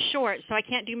 I'm really short, so I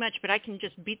can't do much, but I can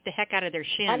just beat the heck out of their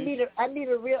shins. I need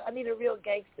a real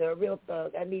gangster, a real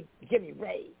thug. I need Jimmy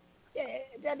Ray.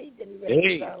 Yeah, I need Jimmy Ray.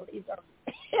 Hey.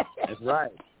 That's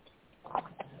right.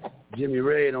 Jimmy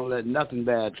Ray don't let nothing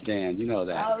bad stand. You know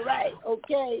that. All right.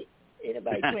 Okay.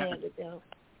 Anybody playing with them?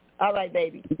 All right,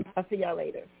 baby. I'll see y'all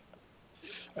later.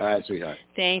 All right, sweetheart.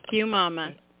 Thank you,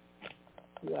 Mama.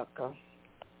 You're welcome.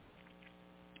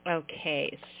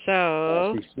 Okay,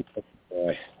 so...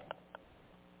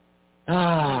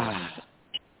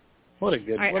 What a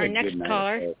good night. Our next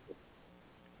caller.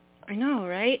 I know,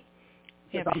 right?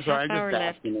 We have I'm sorry, I'm just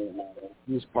asking it.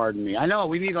 Please pardon me. I know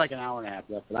we need like an hour and a half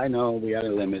left, but I know we had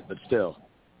a limit, but still,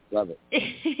 love it.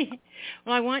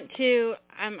 Well, I want to,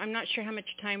 I'm not sure how much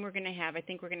time we're going to have. I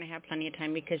think we're going to have plenty of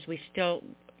time because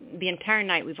the entire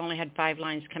night we've only had 5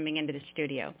 lines coming into the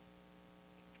studio.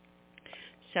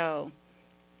 So,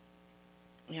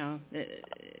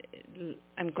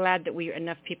 I'm glad that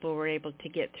enough people were able to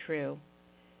get through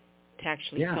to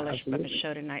actually fill up a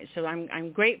show tonight. So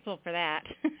I'm grateful for that.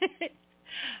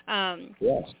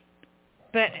 Yes.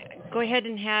 But go ahead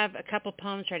and have a couple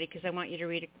poems ready because I want you to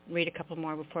read a couple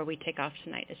more before we take off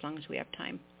tonight, as long as we have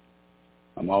time.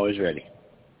 I'm always ready.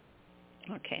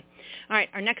 Okay. All right.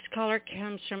 Our next caller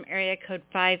comes from area code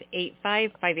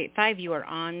 585. 585, you are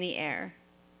on the air.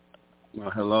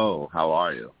 Well, hello. How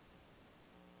are you?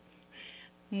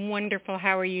 Wonderful.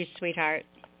 How are you, sweetheart?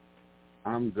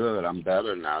 I'm good. I'm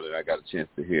better now that I got a chance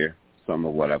to hear some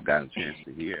of what I've got a chance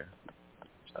to hear.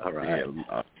 All right.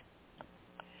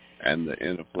 And the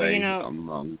interplay,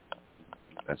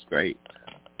 that's great.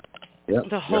 Yep.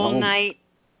 The whole night,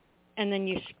 and then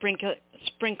you sprinkle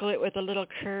it with a little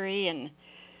curry, and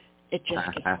it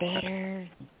just gets better,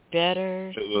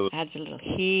 adds a little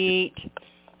heat.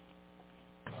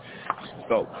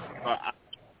 So,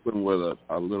 I'm with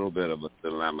a little bit of a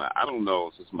dilemma. I don't know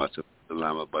if it's as much of a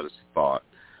dilemma, but it's a thought.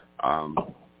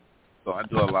 So I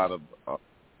do a lot of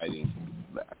writing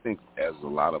I think as a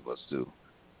lot of us do,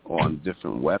 on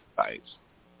different websites.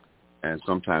 And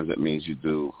sometimes it means you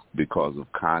do because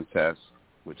of contests,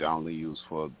 which I only use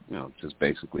for, just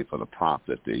basically for the prompt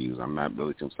that they use. I'm not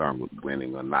really concerned with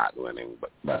winning or not winning,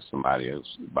 but that's somebody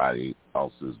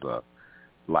else's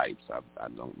lights. I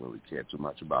don't really care too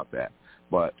much about that.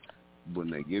 But when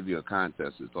they give you a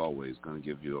contest, it's always going to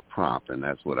give you a prompt, and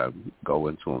that's what I go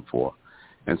into them for.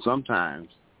 And sometimes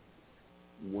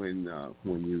when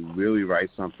you really write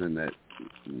something that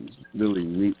really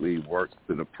neatly works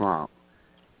to the prompt,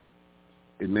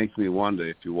 it makes me wonder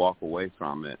if you walk away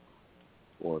from it,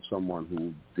 or if someone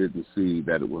who didn't see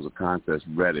that it was a contest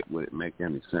read it, would it make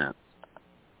any sense?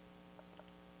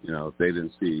 If they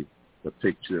didn't see the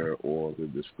picture or the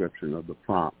description of the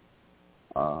prompt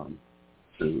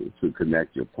to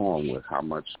connect your poem with, how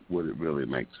much would it really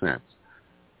make sense?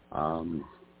 So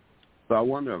I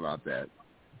wonder about that,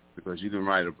 because you can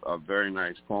write a very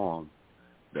nice poem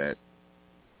that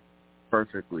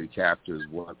perfectly captures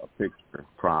what a picture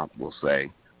prompt will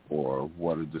say, or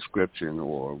what a description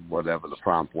or whatever the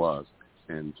prompt was,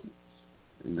 and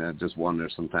I just wonder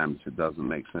sometimes if it doesn't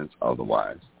make sense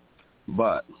otherwise.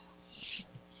 But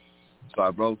so I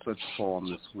wrote such a poem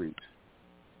this week,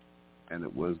 and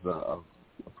it was a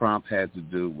prompt had to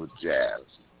do with jazz,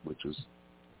 which was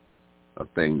a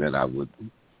thing that I would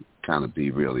kind of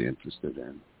be really interested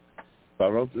in. So I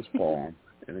wrote this poem,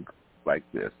 and it goes like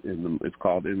this. It's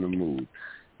called In the Mood.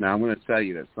 Now, I'm going to tell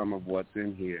you that some of what's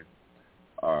in here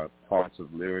are parts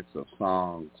of lyrics of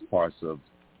songs, parts of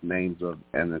names of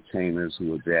entertainers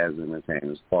who are jazz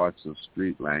entertainers, parts of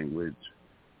street language.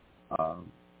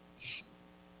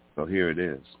 So here it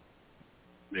is.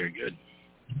 Very good.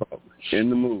 In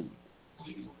the mood.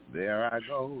 There I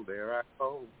go, there I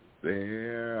go,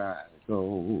 there I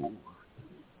go.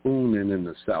 Spooning in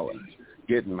the cellar,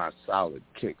 getting my solid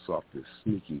kicks off this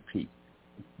sneaky peak.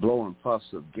 Blowing puffs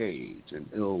of gauge and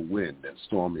ill wind and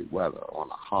stormy weather on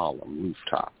a Harlem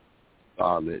rooftop.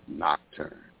 Starlit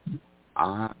nocturne.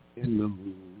 I'm in the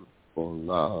mood for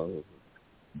love.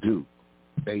 Duke,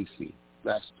 Basie,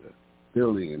 Lester,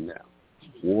 Billy and them.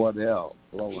 Wardell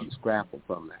blowing scrapple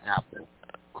from the apple.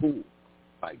 Cool,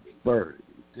 like Bird,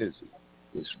 Dizzy,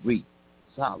 with sweet,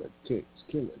 solid kicks,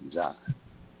 killing jive.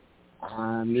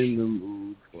 I'm in the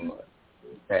mood for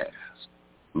jazz.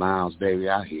 Miles, baby,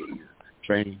 I hear you.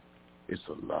 Train, it's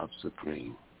a love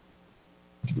supreme.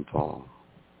 Poem.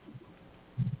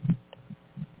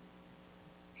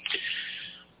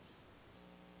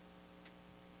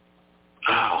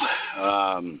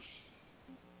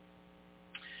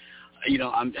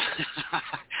 I'm.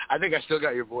 I think I still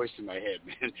got your voice in my head,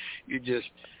 man. You just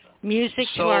music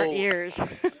to our ears.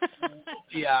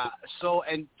 Yeah. So,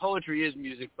 and poetry is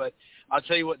music, but I'll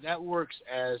tell you what, that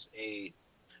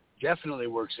definitely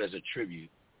works as a tribute.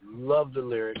 Love the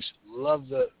lyrics, love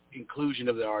the inclusion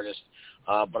of the artist,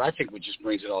 but I think what just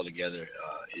brings it all together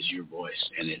is your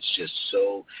voice, and it's just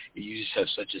so, you just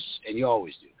have and you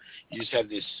always do, you just have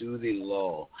this soothing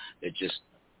lull that just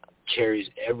carries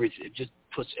everything, it just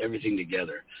puts everything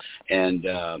together, and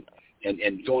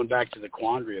going back to the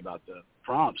quandary about the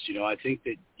prompts, I think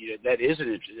that that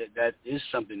is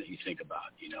something that you think about,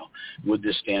 would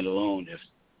this stand alone if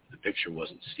the picture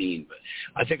wasn't seen? But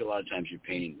I think a lot of times you're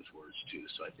painting with words too,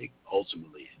 so I think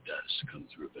ultimately it does come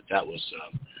through. But that was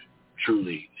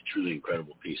truly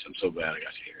incredible piece. I'm so glad I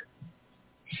got to hear it.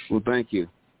 Well, thank you.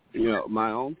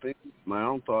 My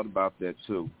own thought about that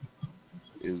too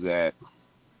is that,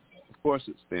 of course,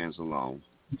 it stands alone.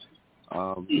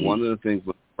 One of the things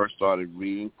when I first started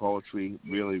reading poetry,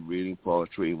 really reading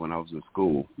poetry, when I was in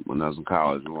school, when I was in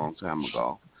college a long time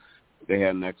ago, they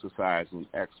had an exercise in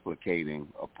explicating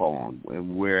a poem,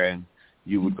 and wherein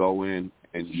you would go in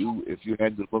and if you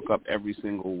had to look up every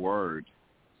single word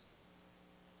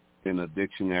in a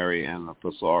dictionary and a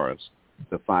thesaurus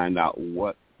to find out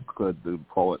what could the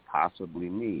poet possibly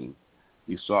mean,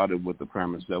 you started with the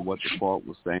premise that what the poet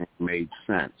was saying made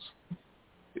sense.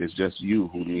 It's just you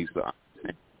who needs to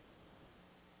understand.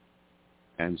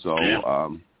 And so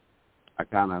I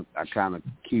kind of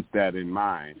keep that in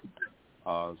mind.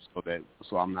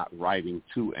 So I'm not writing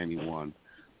to anyone,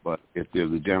 but if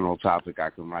there's a general topic, I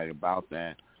can write about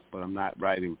that. But I'm not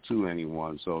writing to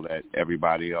anyone so that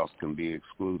everybody else can be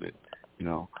excluded.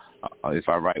 If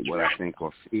I write what I think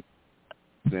or feel,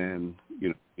 then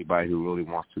anybody who really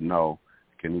wants to know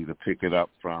can either pick it up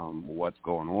from what's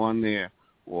going on there,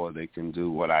 or they can do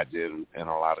what I did in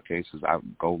a lot of cases. I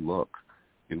go look.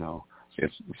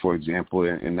 If, for example,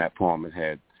 in that poem it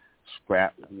had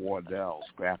Wardell,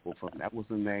 Scrapple from, that was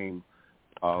the name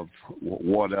of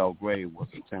Wardell Gray, was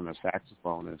a tenor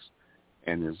saxophonist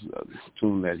And his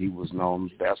tune that he was known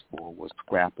best for was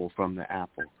Scrapple from the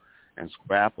Apple. And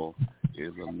Scrapple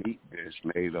is a meat dish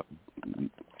made of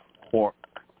pork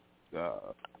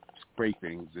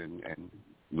scrapings and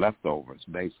leftovers,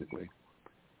 basically.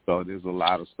 So there's a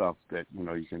lot of stuff that,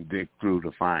 you can dig through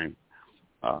to find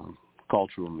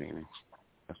cultural meanings.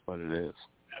 That's what it is.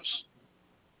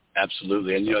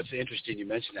 Absolutely. And, it's interesting you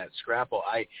mentioned that Scrapple.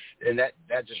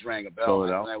 That just rang a bell.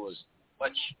 When I was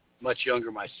much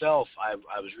younger myself, I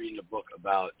was reading a book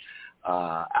about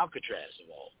Alcatraz, of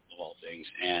all things,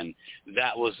 and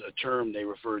that was a term they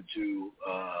referred to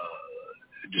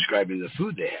describing the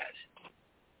food they had.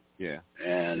 Yeah.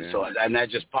 And so that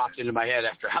just popped into my head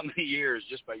after how many years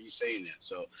just by you saying that.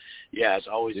 So, yeah, it's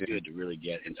always good to really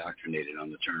get indoctrinated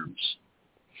on the terms.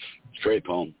 Great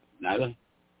poem. Nyla?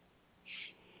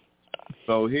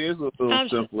 So here's a little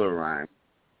simpler rhyme.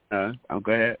 Go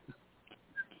ahead.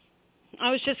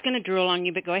 I was just going to drool on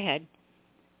you, but go ahead.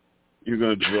 You're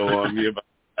going to drool on me about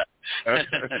that?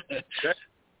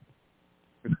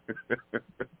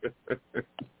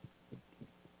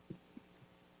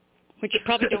 Which you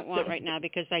probably don't want right now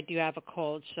because I do have a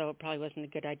cold, so it probably wasn't a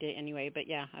good idea anyway. But,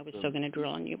 yeah, I was still going to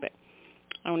drool on you, but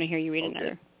I want to hear you read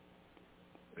another.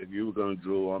 If you were going to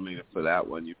drool on me for that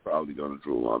one, you're probably going to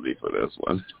drool on me for this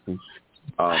one. This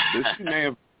you may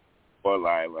have or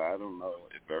Lila, I don't know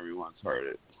if everyone's heard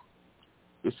it.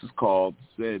 This is called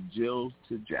Said Jill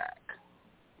to Jack.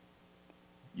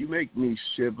 You make me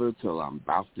shiver till I'm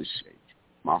about to shake.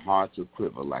 My heart's a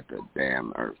quiver like a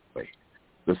damn earthquake.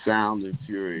 The sound and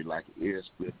fury like ear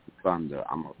split thunder.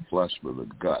 I'm a flush with a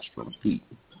gush from heat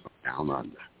down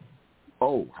under.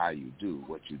 Oh, how you do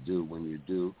what you do when you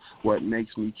do what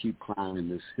makes me keep climbing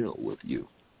this hill with you.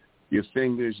 Your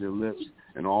fingers, your lips,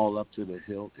 and all up to the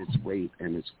hilt, its weight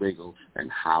and its wiggle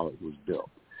and how it was built.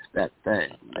 That thing,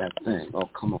 oh,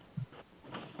 come on.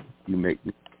 You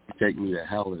take me to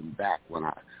hell and back when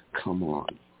I come on.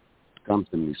 Come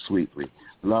to me sweetly.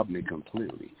 Love me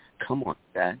completely. Come on,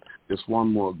 Jack. Just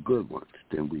one more good one,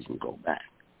 then we can go back.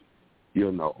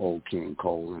 You're no old King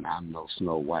Cole, and I'm no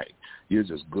Snow White. You're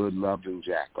just good-loving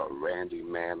Jack, a randy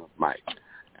man of might.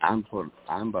 I'm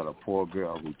but a poor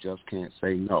girl who just can't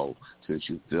say no since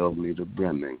you filled me to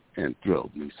brimming and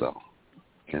thrilled me so.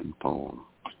 End poem.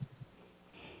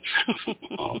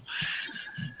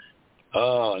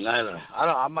 Oh, Nyla.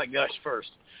 I might gush first.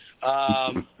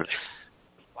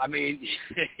 I mean,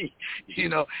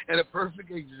 and a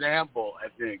perfect example, I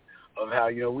think, of how,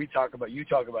 you talk about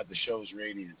the show's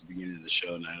rating at the beginning of the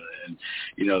show, Nyla,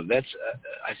 and, that's,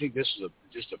 I think this is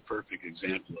just a perfect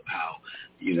example of how,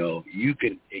 you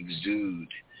can exude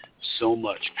so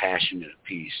much passion and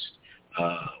peace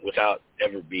without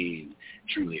ever being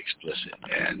truly explicit,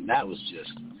 and that was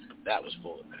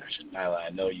full of passion. Nyla, I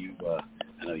know you got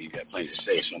plenty to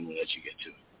say, so I'm going to let you get to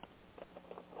it.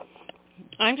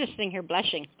 I'm just sitting here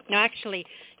blushing. No, actually,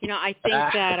 I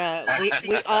think that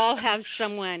we all have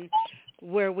someone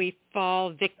where we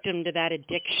fall victim to that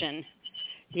addiction.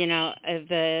 It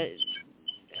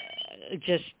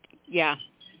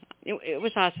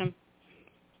was awesome.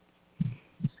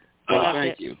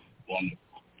 Thank you.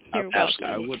 You're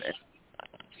welcome.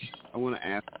 I want to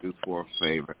ask you for a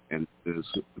favor, and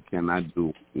can I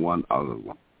do one other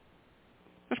one?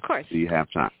 Of course. Do you have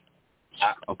time?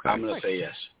 Okay. I'm going to say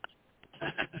yes.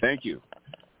 Thank you.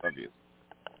 Love you.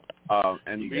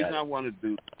 And the reason I want to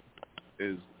do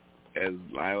is, as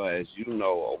Nyla, as you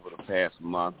know, over the past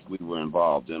month, we were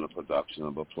involved in a production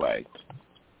of a play.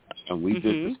 And we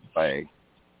did this play.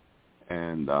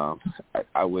 And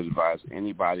I would advise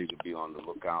anybody to be on the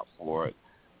lookout for it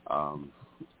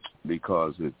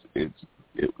because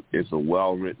it's a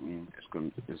well-written,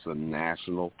 it's a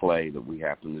national play that we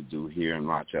happen to do here in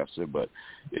Rochester, but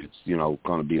it's,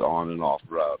 going to be on and off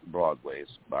Broadway.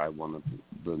 It's by one of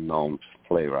the known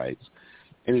playwrights.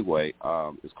 Anyway,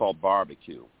 it's called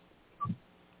Barbecue.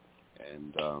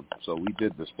 And so we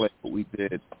did this play, but we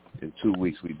did, in 2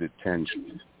 weeks, we did 10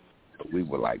 shows. But we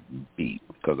were like beat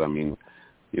because,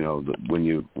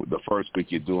 the first week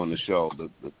you're doing the show, the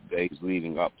days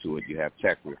leading up to it, you have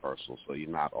tech rehearsal, so you're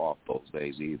not off those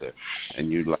days either.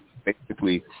 And you're like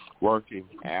basically working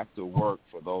after work.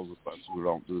 For those of us who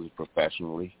don't do this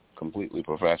completely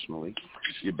professionally,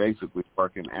 you're basically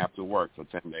working after work for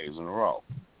 10 days in a row.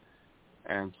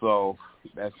 And so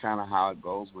that's kind of how it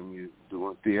goes when you're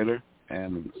doing theater.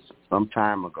 And some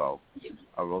time ago,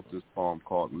 I wrote this poem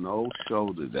called No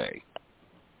Show Today.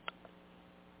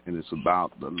 And it's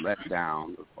about the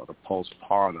letdown or the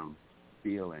postpartum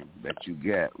feeling that you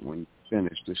get when you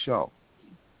finish the show.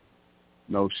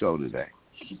 No show today.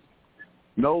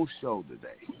 No show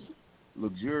today.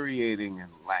 Luxuriating in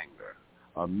languor,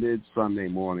 a mid-Sunday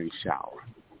morning shower.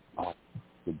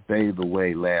 To bathe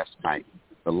away last night,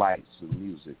 the lights, the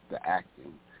music, the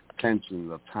acting,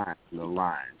 tensions of time, the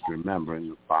lines, remembering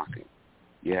the blocking.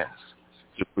 Yes,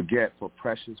 to forget for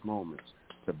precious moments,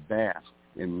 to bask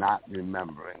in not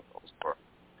remembering those words,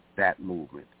 that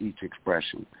movement, each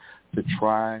expression, to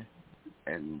try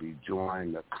and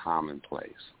rejoin the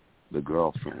commonplace, the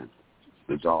girlfriend,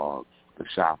 the dog, the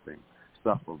shopping,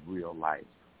 stuff of real life,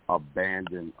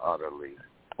 abandoned utterly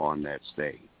on that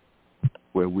stage,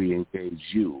 where we engage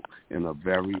you in a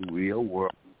very real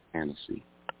world fantasy,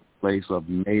 place of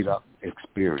made-up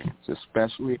experience,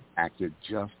 especially acted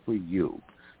just for you,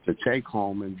 to take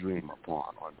home and dream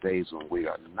upon on days when we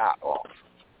are not off,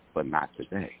 but not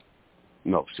today.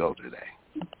 No show today.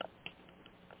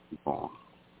 Keep on.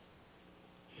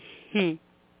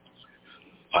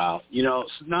 Wow. You know,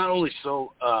 not only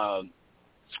so,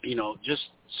 just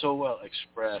so well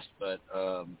expressed, but,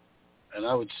 and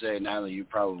I would say, Nyla, you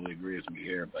probably agree with me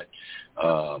here, but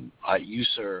you,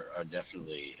 sir, are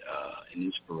definitely an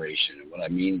inspiration. And what I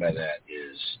mean by that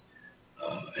is,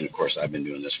 and of course I've been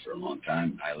doing this for a long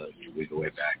time, Nyla, we go way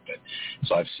back, but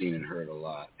so I've seen and heard a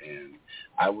lot. And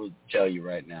I will tell you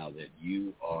right now that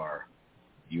you are,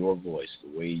 your voice,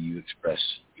 the way you express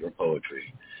your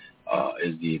poetry,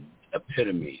 is the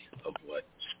epitome of what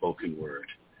spoken word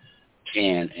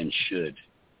can and should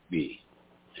be.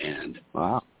 And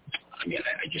wow. I mean,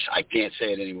 I can't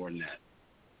say it any more than that,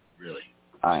 really.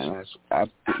 I am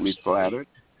absolutely flattered.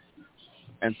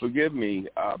 And forgive me,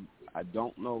 I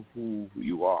don't know who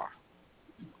you are.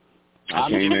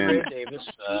 I'm Jimmy Ray Davis.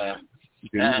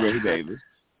 Jimmy Ray Davis.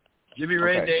 Jimmy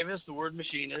Ray Davis, the word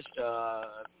machinist.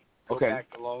 Go back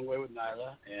a long way with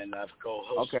Nyla, and I've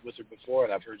co-hosted with her before,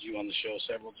 and I've heard you on the show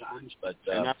several times. But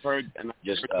and I've heard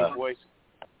your voice.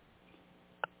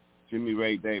 Jimmy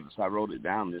Ray Davis. I wrote it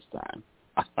down this time.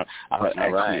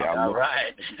 All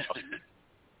right.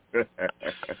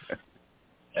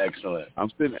 Excellent. I'm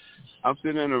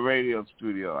sitting in a radio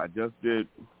studio. I just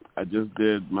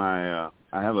did my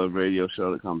I have a radio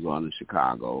show that comes on in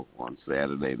Chicago on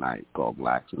Saturday night called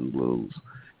Blacks and Blues,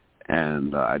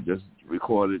 and I just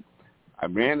recorded. I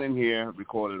ran in here,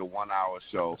 recorded a 1-hour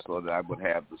show so that I would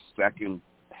have the second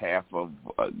half of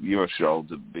your show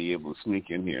to be able to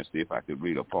sneak in here and see if I could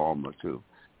read a poem or two.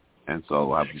 And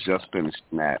so I was just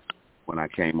finishing that when I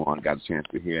came on, got a chance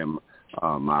to hear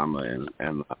Mama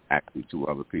and actually 2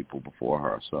 other people before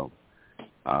her. So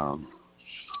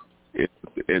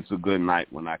it's a good night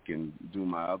when I can do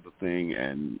my other thing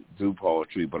and do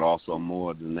poetry, but also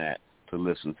more than that, to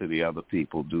listen to the other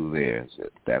people do theirs.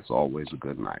 That's always a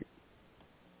good night.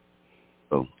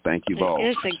 So thank you both.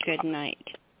 It is a good night.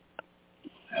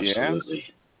 Absolutely.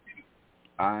 Yeah.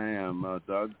 I am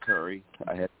Doug Curry.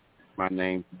 I had my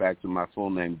name back to my full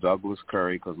name, Douglas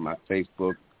Curry, because my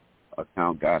Facebook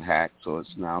account got hacked, so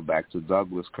it's now back to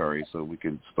Douglas Curry, so we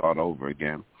can start over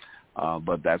again.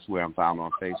 But that's where I'm found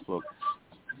on Facebook.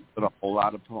 Put a whole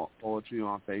lot of poetry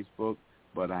on Facebook,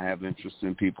 but I have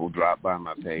interesting people drop by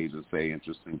my page and say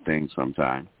interesting things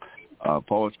sometimes.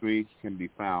 Poetry can be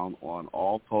found on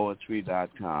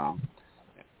allpoetry.com,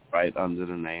 right under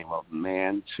the name of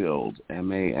Manchilled,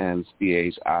 MANCHILLD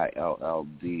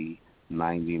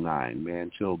 99,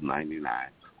 Manchilled 99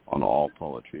 on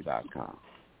allpoetry.com.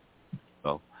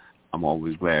 So I'm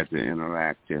always glad to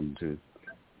interact and to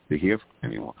hear from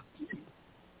anyone.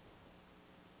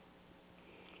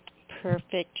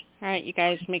 Perfect. All right, you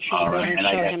guys, make sure you go and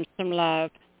show him some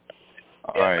love.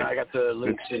 All right. I got the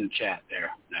links in chat there.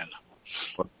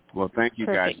 Well, thank you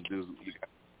guys. Perfect. You got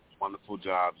a wonderful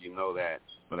job. You know that.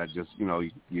 But I just,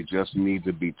 you just need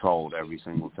to be told every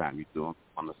single time you're doing a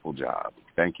wonderful job.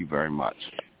 Thank you very much.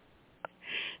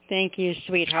 Thank you,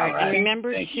 sweetheart. Right. And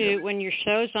remember when your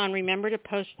show's on, remember to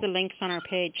post the links on our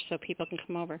page so people can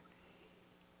come over.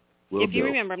 If you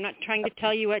remember, I'm not trying to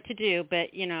tell you what to do, but,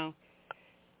 No,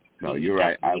 you're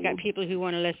right. You got people who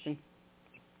want to listen.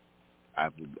 I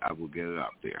will get it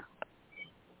up there.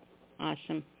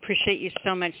 Awesome. Appreciate you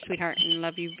so much, sweetheart, and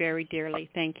love you very dearly.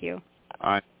 Thank you.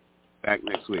 All right. Back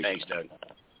next week. Thanks, Doug.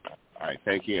 All right.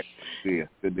 Take care. See you.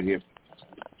 Good to hear from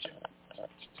you.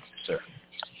 Sir.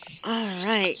 All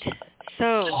right.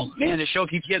 So. Oh, man, the show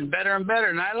keeps getting better and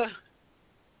better, Nyla.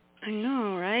 I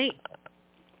know, right?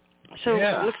 So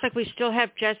it looks like we still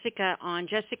have Jessica on.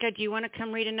 Jessica, do you want to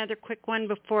come read another quick one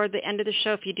before the end of the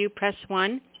show? If you do, press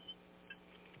 1.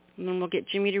 And then we'll get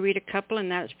Jimmy to read a couple,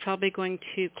 and that's probably going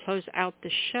to close out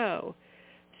the show.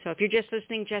 So if you're just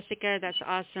listening, Jessica, that's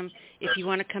awesome. If you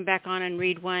want to come back on and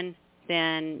read one,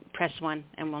 then press 1,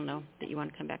 and we'll know that you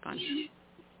want to come back on.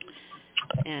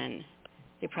 And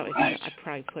I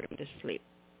probably put him to sleep.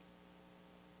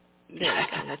 There we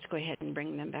go. Let's go ahead and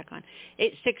bring them back on.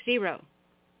 860. Are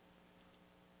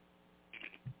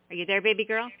you there, baby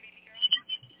girl?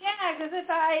 Yeah, because I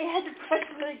thought I had to press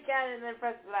it again and then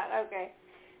press that. Okay.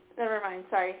 Never mind.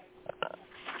 Sorry.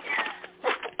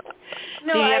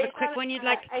 Do you have a quick one you'd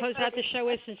like to close out the show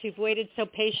with since you've waited so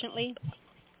patiently?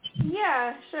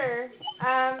 Yeah, sure.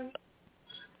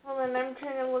 Hold on, I'm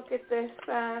trying to look at this.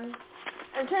 I'm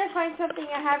trying to find something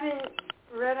I haven't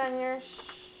read on your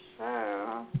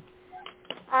show.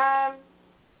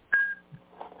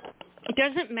 It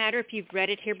doesn't matter if you've read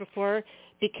it here before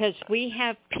because we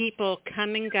have people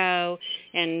come and go,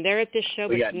 and they're at this show,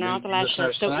 but it's not the last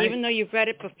show. So even though you've read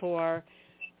it before,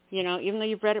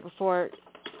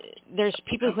 there's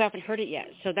people who haven't heard it yet.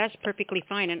 So that's perfectly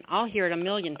fine, and I'll hear it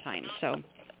 1,000,000 times. So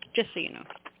just so you know.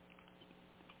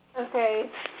 Okay.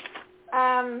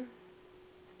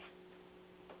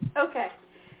 Okay.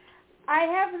 I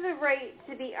have the right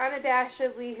to be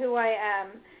unabashedly who I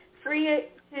am, free to,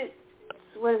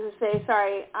 what does it say?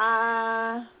 Sorry.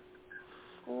 I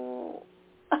don't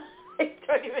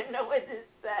even know what this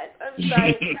says. I'm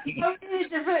sorry. I'm in a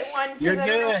different one. You're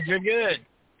good.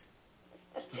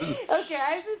 Okay,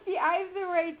 I have the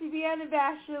right to be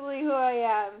unabashedly who I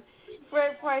am.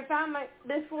 Since I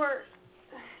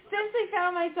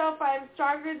found myself, I am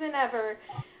stronger than ever.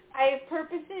 I have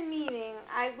purpose and meaning.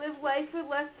 I live life with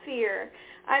less fear.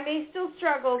 I may still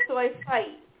struggle, so I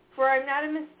fight. For I'm not a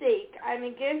mistake. I'm a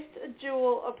gift, a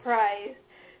jewel, a prize.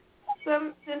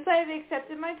 Since I have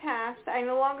accepted my past, I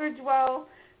no longer dwell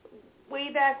way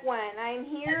back when. I am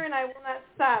here, and I will not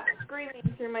stop screaming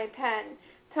through my pen,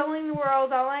 telling the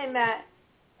world all I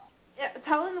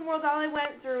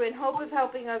went through in hope of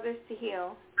helping others to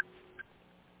heal.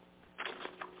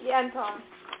 The end poem.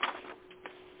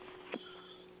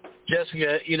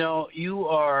 Jessica, you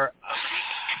are.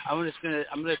 I'm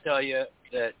gonna tell you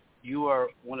that you are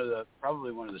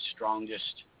probably one of the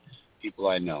strongest people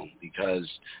I know,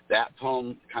 because that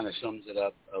poem kind of sums it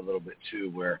up a little bit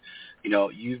too, where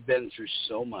you've been through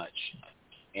so much,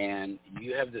 and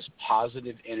you have this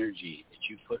positive energy that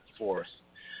you put forth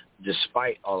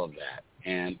despite all of that,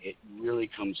 and it really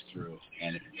comes through,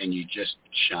 and you just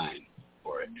shine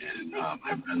for it, and I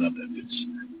love that.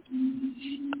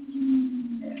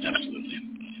 Absolutely.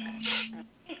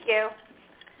 Thank you.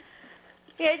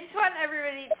 Yeah, I just want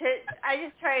everybody to, I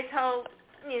just try to tell,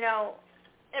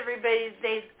 everybody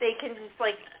they can just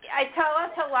I tell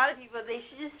a lot of people they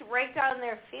should just write down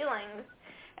their feelings,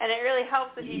 and it really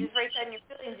helps if you just write down your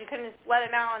feelings. You can just let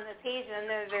them out on the page, and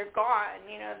then they're gone,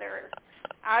 they're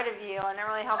out of you, and it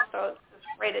really helps, so just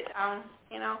write it down,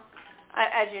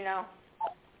 as you know.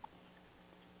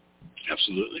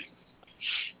 Absolutely.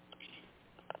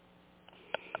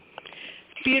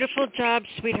 Beautiful job,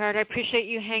 sweetheart. I appreciate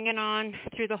you hanging on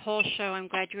through the whole show. I'm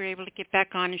glad you were able to get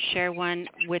back on and share one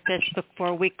with us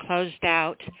before we closed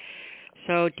out.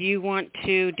 So do you want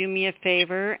to do me a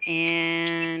favor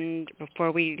and before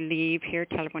we leave here,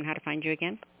 tell everyone how to find you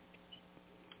again?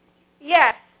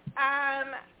 Yes.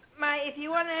 If you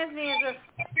want to ask me,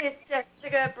 it's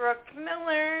Jessica Brooke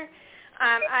Miller.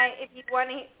 If you want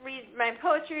to read my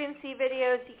poetry and see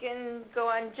videos, you can go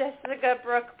on Jessica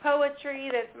Brooke Poetry.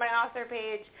 That's my author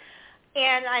page.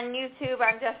 And on YouTube,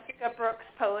 I'm Jessica Brooke's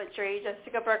Poetry,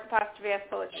 Jessica Brooke _S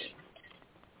Poetry.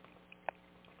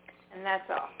 And that's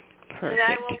all. Perfect. And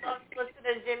I will listen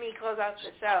to Jimmy close out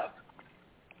the show.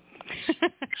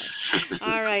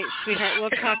 All right, sweetheart. We'll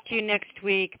talk to you next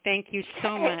week. Thank you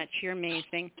so much. You're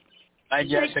amazing. Bye,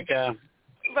 Jessica.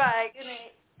 Bye. Good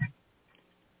night.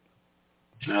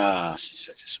 She's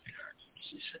such a sweetheart.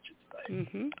 She's such a delight.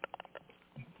 Mm-hmm.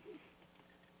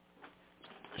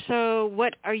 So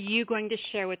what are you going to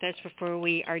share with us before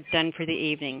we are done for the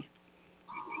evening?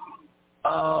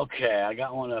 Okay, I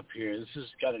got one up here. This has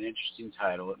got an interesting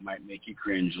title. It might make you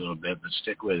cringe a little bit, but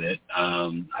stick with it.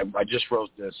 I just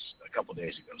wrote this a couple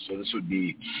days ago, so this would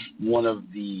be one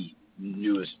of the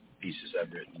newest pieces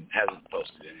I've written. Hasn't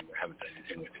posted anywhere. Haven't done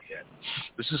anything with it yet.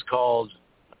 This is called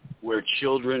Where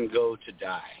Children Go to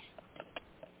Die.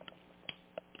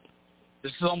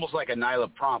 This is almost like a Nyla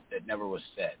prompt that never was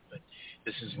said, but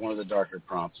this is one of the darker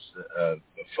prompts,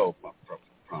 faux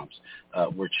prompts,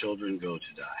 Where Children Go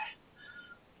to Die.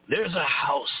 There's a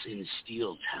house in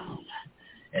Steeltown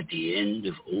at the end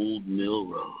of Old Mill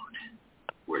Road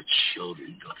where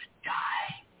children go to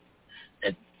die.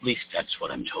 At least that's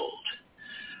what I'm told.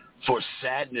 For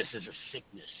sadness is a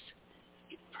sickness.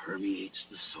 It permeates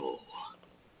the soul,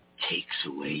 takes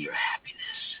away your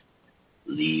happiness,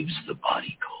 leaves the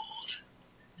body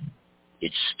cold.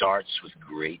 It starts with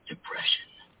great depression,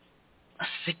 a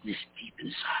sickness deep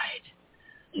inside,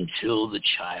 until the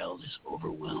child is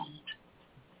overwhelmed.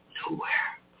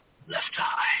 nowhere left to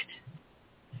hide.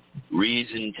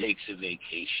 Reason takes a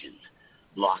vacation,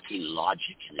 locking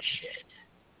logic in a shed.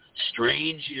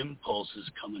 Strange impulses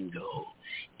come and go.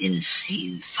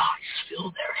 Insane thoughts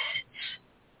fill their heads.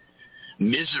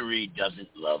 Misery doesn't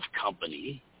love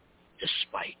company,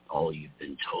 despite all you've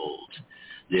been told.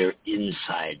 Their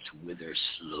insides wither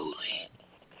slowly.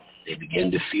 They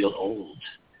begin to feel old.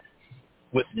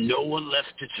 With no one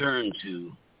left to turn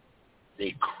to,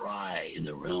 they cry in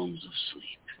the realms of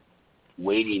sleep,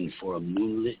 waiting for a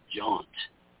moonlit jaunt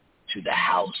to the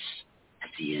house at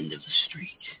the end of the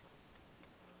street.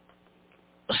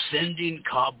 Ascending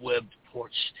cobwebbed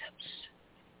porch steps,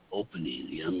 opening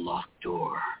the unlocked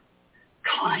door,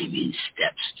 climbing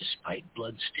steps despite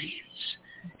bloodstains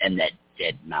and that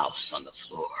dead mouse on the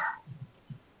floor.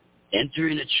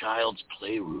 Entering a child's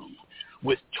playroom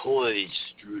with toys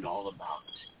strewn all about,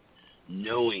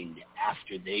 knowing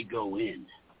after they go in,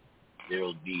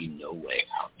 there'll be no way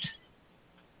out.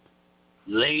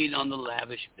 Laid on the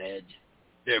lavish bed,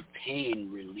 their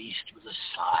pain released with a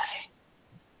sigh.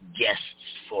 Guests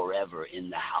forever in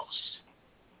the house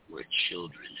where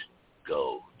children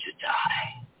go to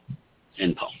die.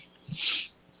 End poem.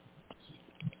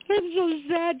 I'm so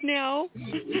sad now.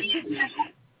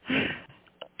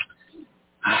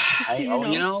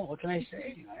 What can I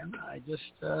say? I just,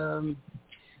 I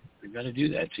got to do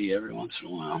that to you every once in a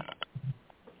while.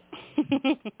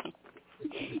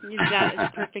 That is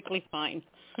perfectly fine.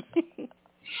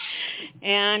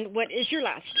 And what is your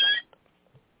last one?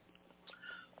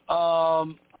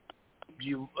 Do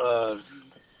you have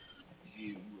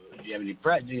any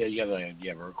do you have a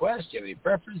request? Do you have any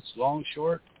preference? Long,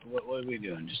 short? What are we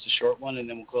doing? Just a short one, and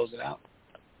then we'll close it out.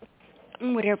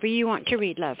 Whatever you want to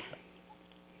read, love.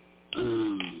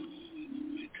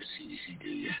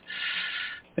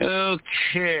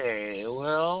 Okay.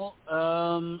 Well,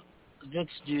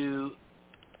 let's do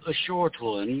a short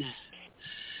one.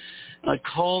 I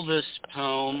call this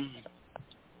poem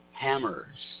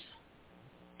 "Hammers."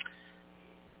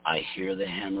 I hear the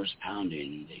hammers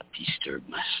pounding, they disturb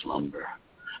my slumber.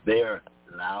 They are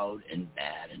loud and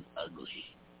bad and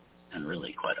ugly, and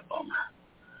really quite a bummer.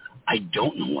 I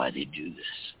don't know why they do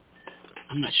this.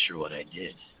 I'm not sure what I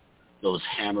did. Those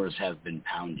hammers have been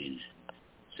pounding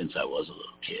since I was a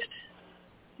little kid.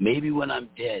 Maybe when I'm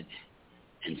dead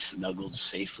and snuggled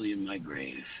safely in my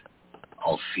grave,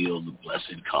 I'll feel the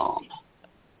blessed calm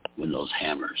when those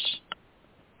hammers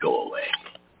go away.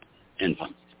 End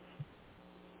poem.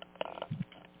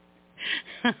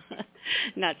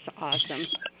 That's awesome.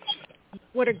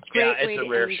 What a great way to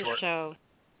end the show.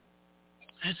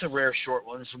 It's a rare short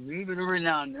one, so even every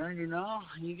now and then,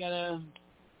 you gotta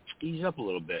ease up a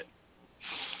little bit.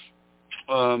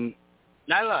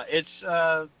 Nyla,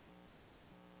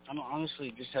 I'm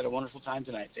honestly just had a wonderful time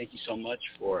tonight. Thank you so much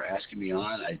for asking me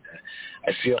on. I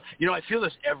feel, I feel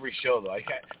this every show though. Like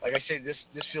I say, this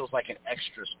feels like an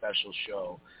extra special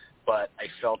show, but I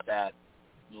felt that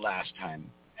last time.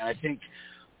 And I think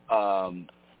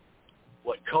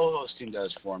what co-hosting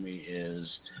does for me is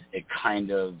it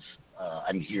kind of,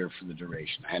 I'm here for the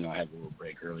duration. I know I had a little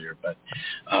break earlier, but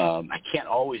I can't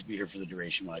always be here for the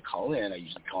duration when I call in. I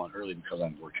usually call in early because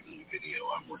I'm working on a video.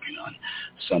 I'm working on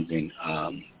something.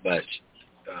 But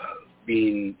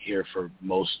being here for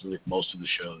most of the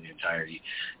show, the entirety,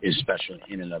 is special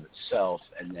in and of itself.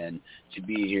 And then to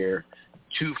be here,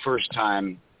 2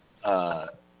 first-time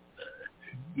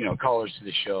callers to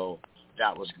the show,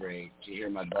 that was great. To hear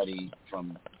my buddy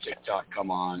from TikTok come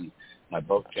on, my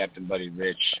boat captain buddy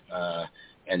Rich,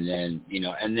 and then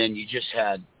you just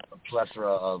had a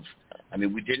plethora of,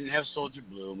 we didn't have Soldier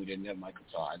Blue and we didn't have Michael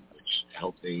Todd, which I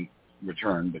hope they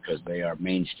return because they are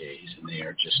mainstays and they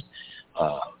are just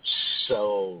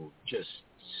so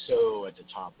at the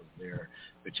top of their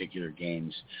particular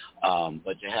games.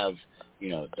 But to have,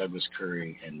 Douglas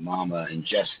Curry and Mama and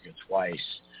Jessica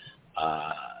twice,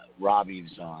 Robbie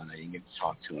was on. I didn't get to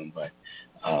talk to him, but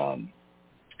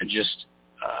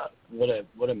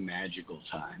what a magical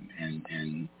time.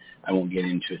 And I won't get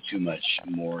into it too much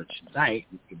more tonight.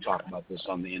 We can talk about this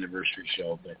on the anniversary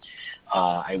show, but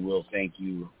I will thank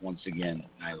you once again,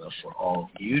 Nyla, for all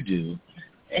you do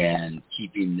and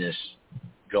keeping this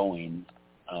going.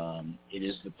 It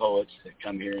is the poets that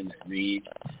come here and that read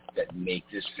that make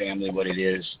this family what it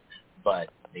is, but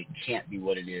they can't be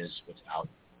what it is without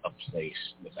a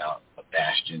place, without a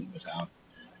bastion, without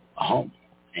a home.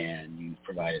 And you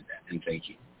provided that, and thank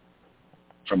you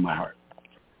from my heart.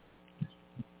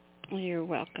 You're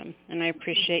welcome, and I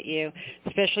appreciate you,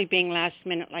 especially being last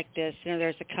minute like this.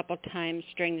 There's a couple times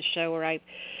during the show where I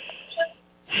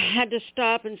had to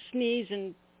stop and sneeze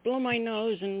and blow my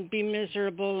nose and be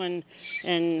miserable and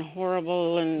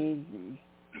horrible and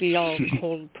be all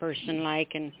cold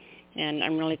person-like. And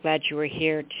I'm really glad you were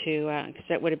here because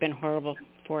that would have been horrible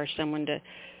for someone to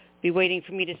be waiting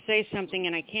for me to say something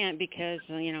and I can't because,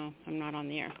 I'm not on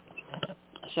the air.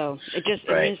 So it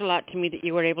means a lot to me that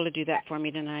you were able to do that for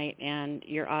me tonight, and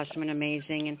you're awesome and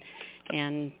amazing,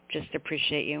 and just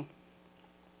appreciate you.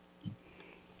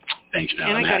 Thanks, Nyla.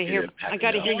 And I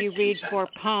got to hear you read 4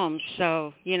 poems.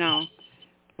 So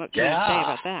what can I say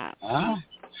about that?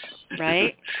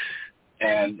 Right?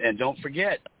 And don't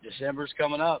forget, December's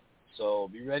coming up, so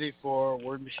be ready for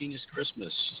Word Machinist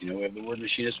Christmas. We have the Word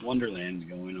Machinist Wonderland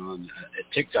going on at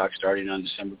TikTok starting on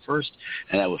December 1st,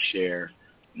 and I will share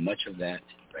much of that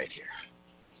right here.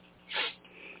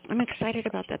 I'm excited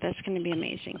about that. That's going to be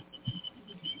amazing.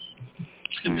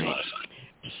 It's going to be a lot of fun.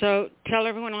 So tell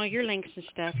everyone all your links and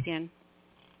stuff again.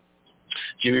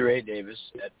 Jimmy Ray Davis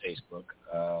at Facebook.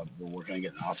 We're working on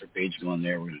getting an author page going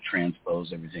there. We're going to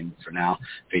transpose everything for now.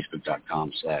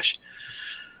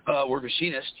 Facebook.com/Word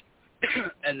Machinist.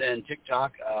 And then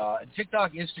TikTok,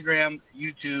 Instagram,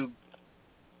 YouTube,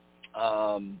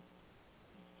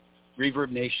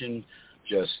 Reverb Nation,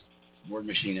 just Word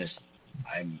Machinist.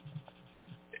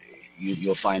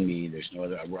 You'll find me. There's no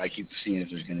other. I keep seeing if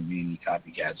there's going to be any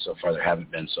copycats. So far, there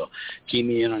haven't been. So keep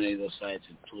me in on any of those sites,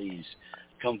 and please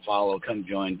come follow, come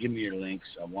join. Give me your links.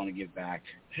 I want to give back,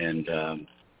 and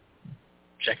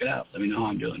check it out. Let me know how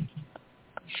I'm doing.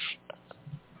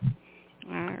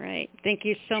 All right. Thank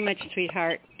you so much,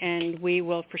 sweetheart. And we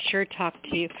will for sure talk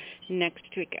to you next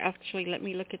week. Actually, let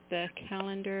me look at the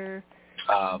calendar.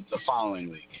 The following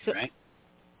week, right?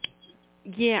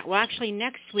 Yeah. Well, actually,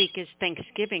 next week is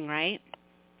Thanksgiving, right?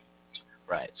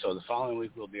 Right. So the following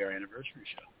week will be our anniversary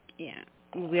show. Yeah.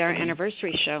 It will be our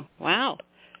anniversary show. Wow.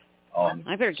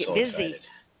 I better get so busy. Excited.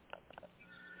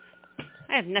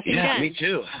 I have nothing done. Yeah, me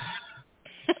too.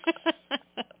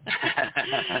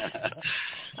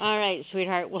 All right,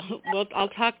 sweetheart. I'll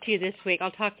talk to you this week.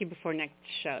 I'll talk to you before next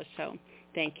show. So,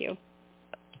 thank you.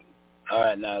 All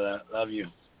right, Nyla. Love you.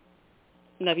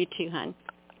 Love you too, hon.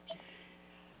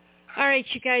 All right,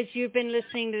 you guys, you've been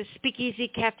listening to the Speakeasy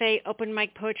Cafe Open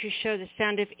Mic Poetry Show, The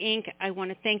Sound of Ink. I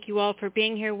want to thank you all for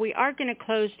being here. We are going to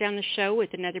close down the show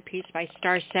with another piece by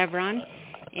Star Severon.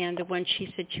 And the one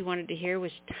she said she wanted to hear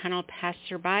was Tunnel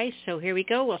Passerby. So here we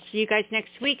go. We'll see you guys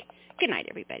next week. Good night,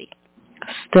 everybody.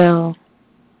 Still,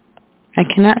 I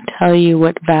cannot tell you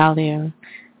what value,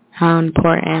 how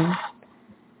important,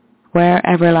 where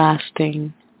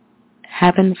everlasting,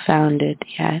 haven't found it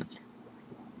yet.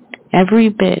 Every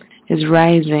bit is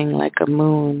rising like a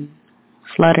moon,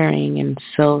 fluttering in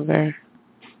silver.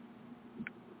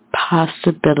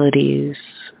 Possibilities.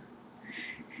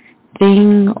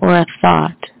 Thing or a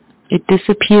thought, it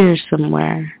disappears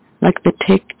somewhere, like the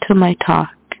tick to my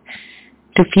talk,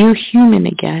 to feel human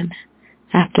again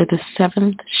after the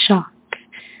 7th shock.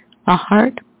 A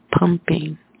heart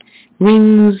pumping,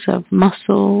 rings of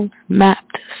muscle,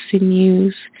 mapped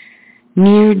sinews,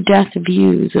 near-death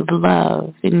views of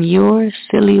love in your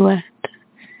silhouette.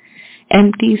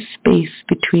 Empty space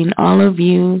between all of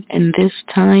you and this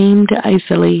timed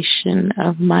isolation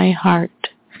of my heart.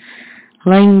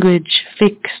 Language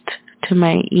fixed to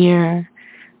my ear,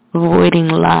 avoiding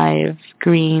live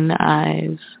green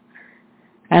eyes.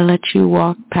 I let you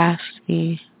walk past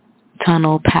me,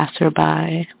 tunnel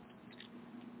passerby.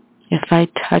 If I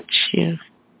touch you,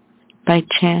 by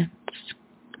chance,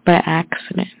 by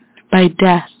accident, by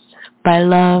death, by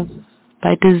love,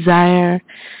 by desire,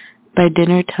 by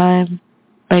dinner time,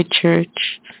 by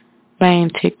church, by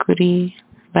antiquity,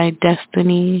 by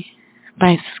destiny,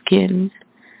 by skin,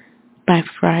 by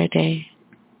Friday,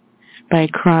 by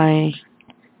crying,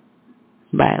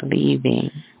 by leaving.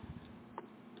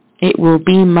 It will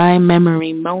be my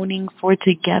memory moaning for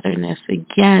togetherness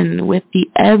again with the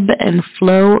ebb and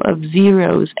flow of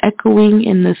zeros echoing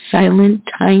in the silent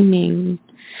timing.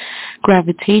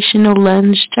 Gravitational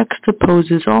lens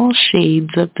juxtaposes all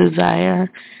shades of desire,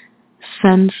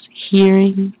 sense,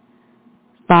 hearing,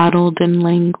 bottled in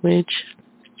language,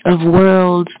 of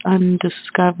worlds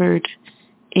undiscovered,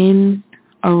 in,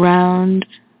 around,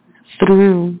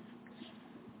 through,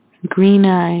 green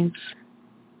eyes.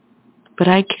 But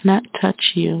I cannot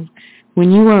touch you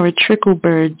when you are a trickle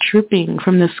bird dripping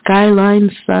from the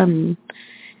skyline sun.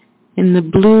 In the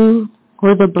blue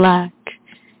or the black,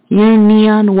 your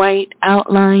neon white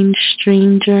outlined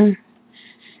stranger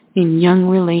in young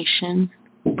relation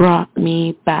brought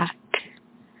me back.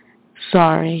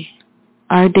 Sorry,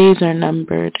 our days are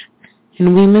numbered,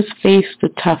 and we must face the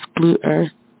tough blue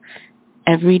earth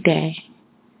every day,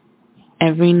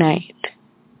 every night,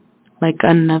 like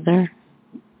another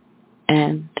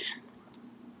end.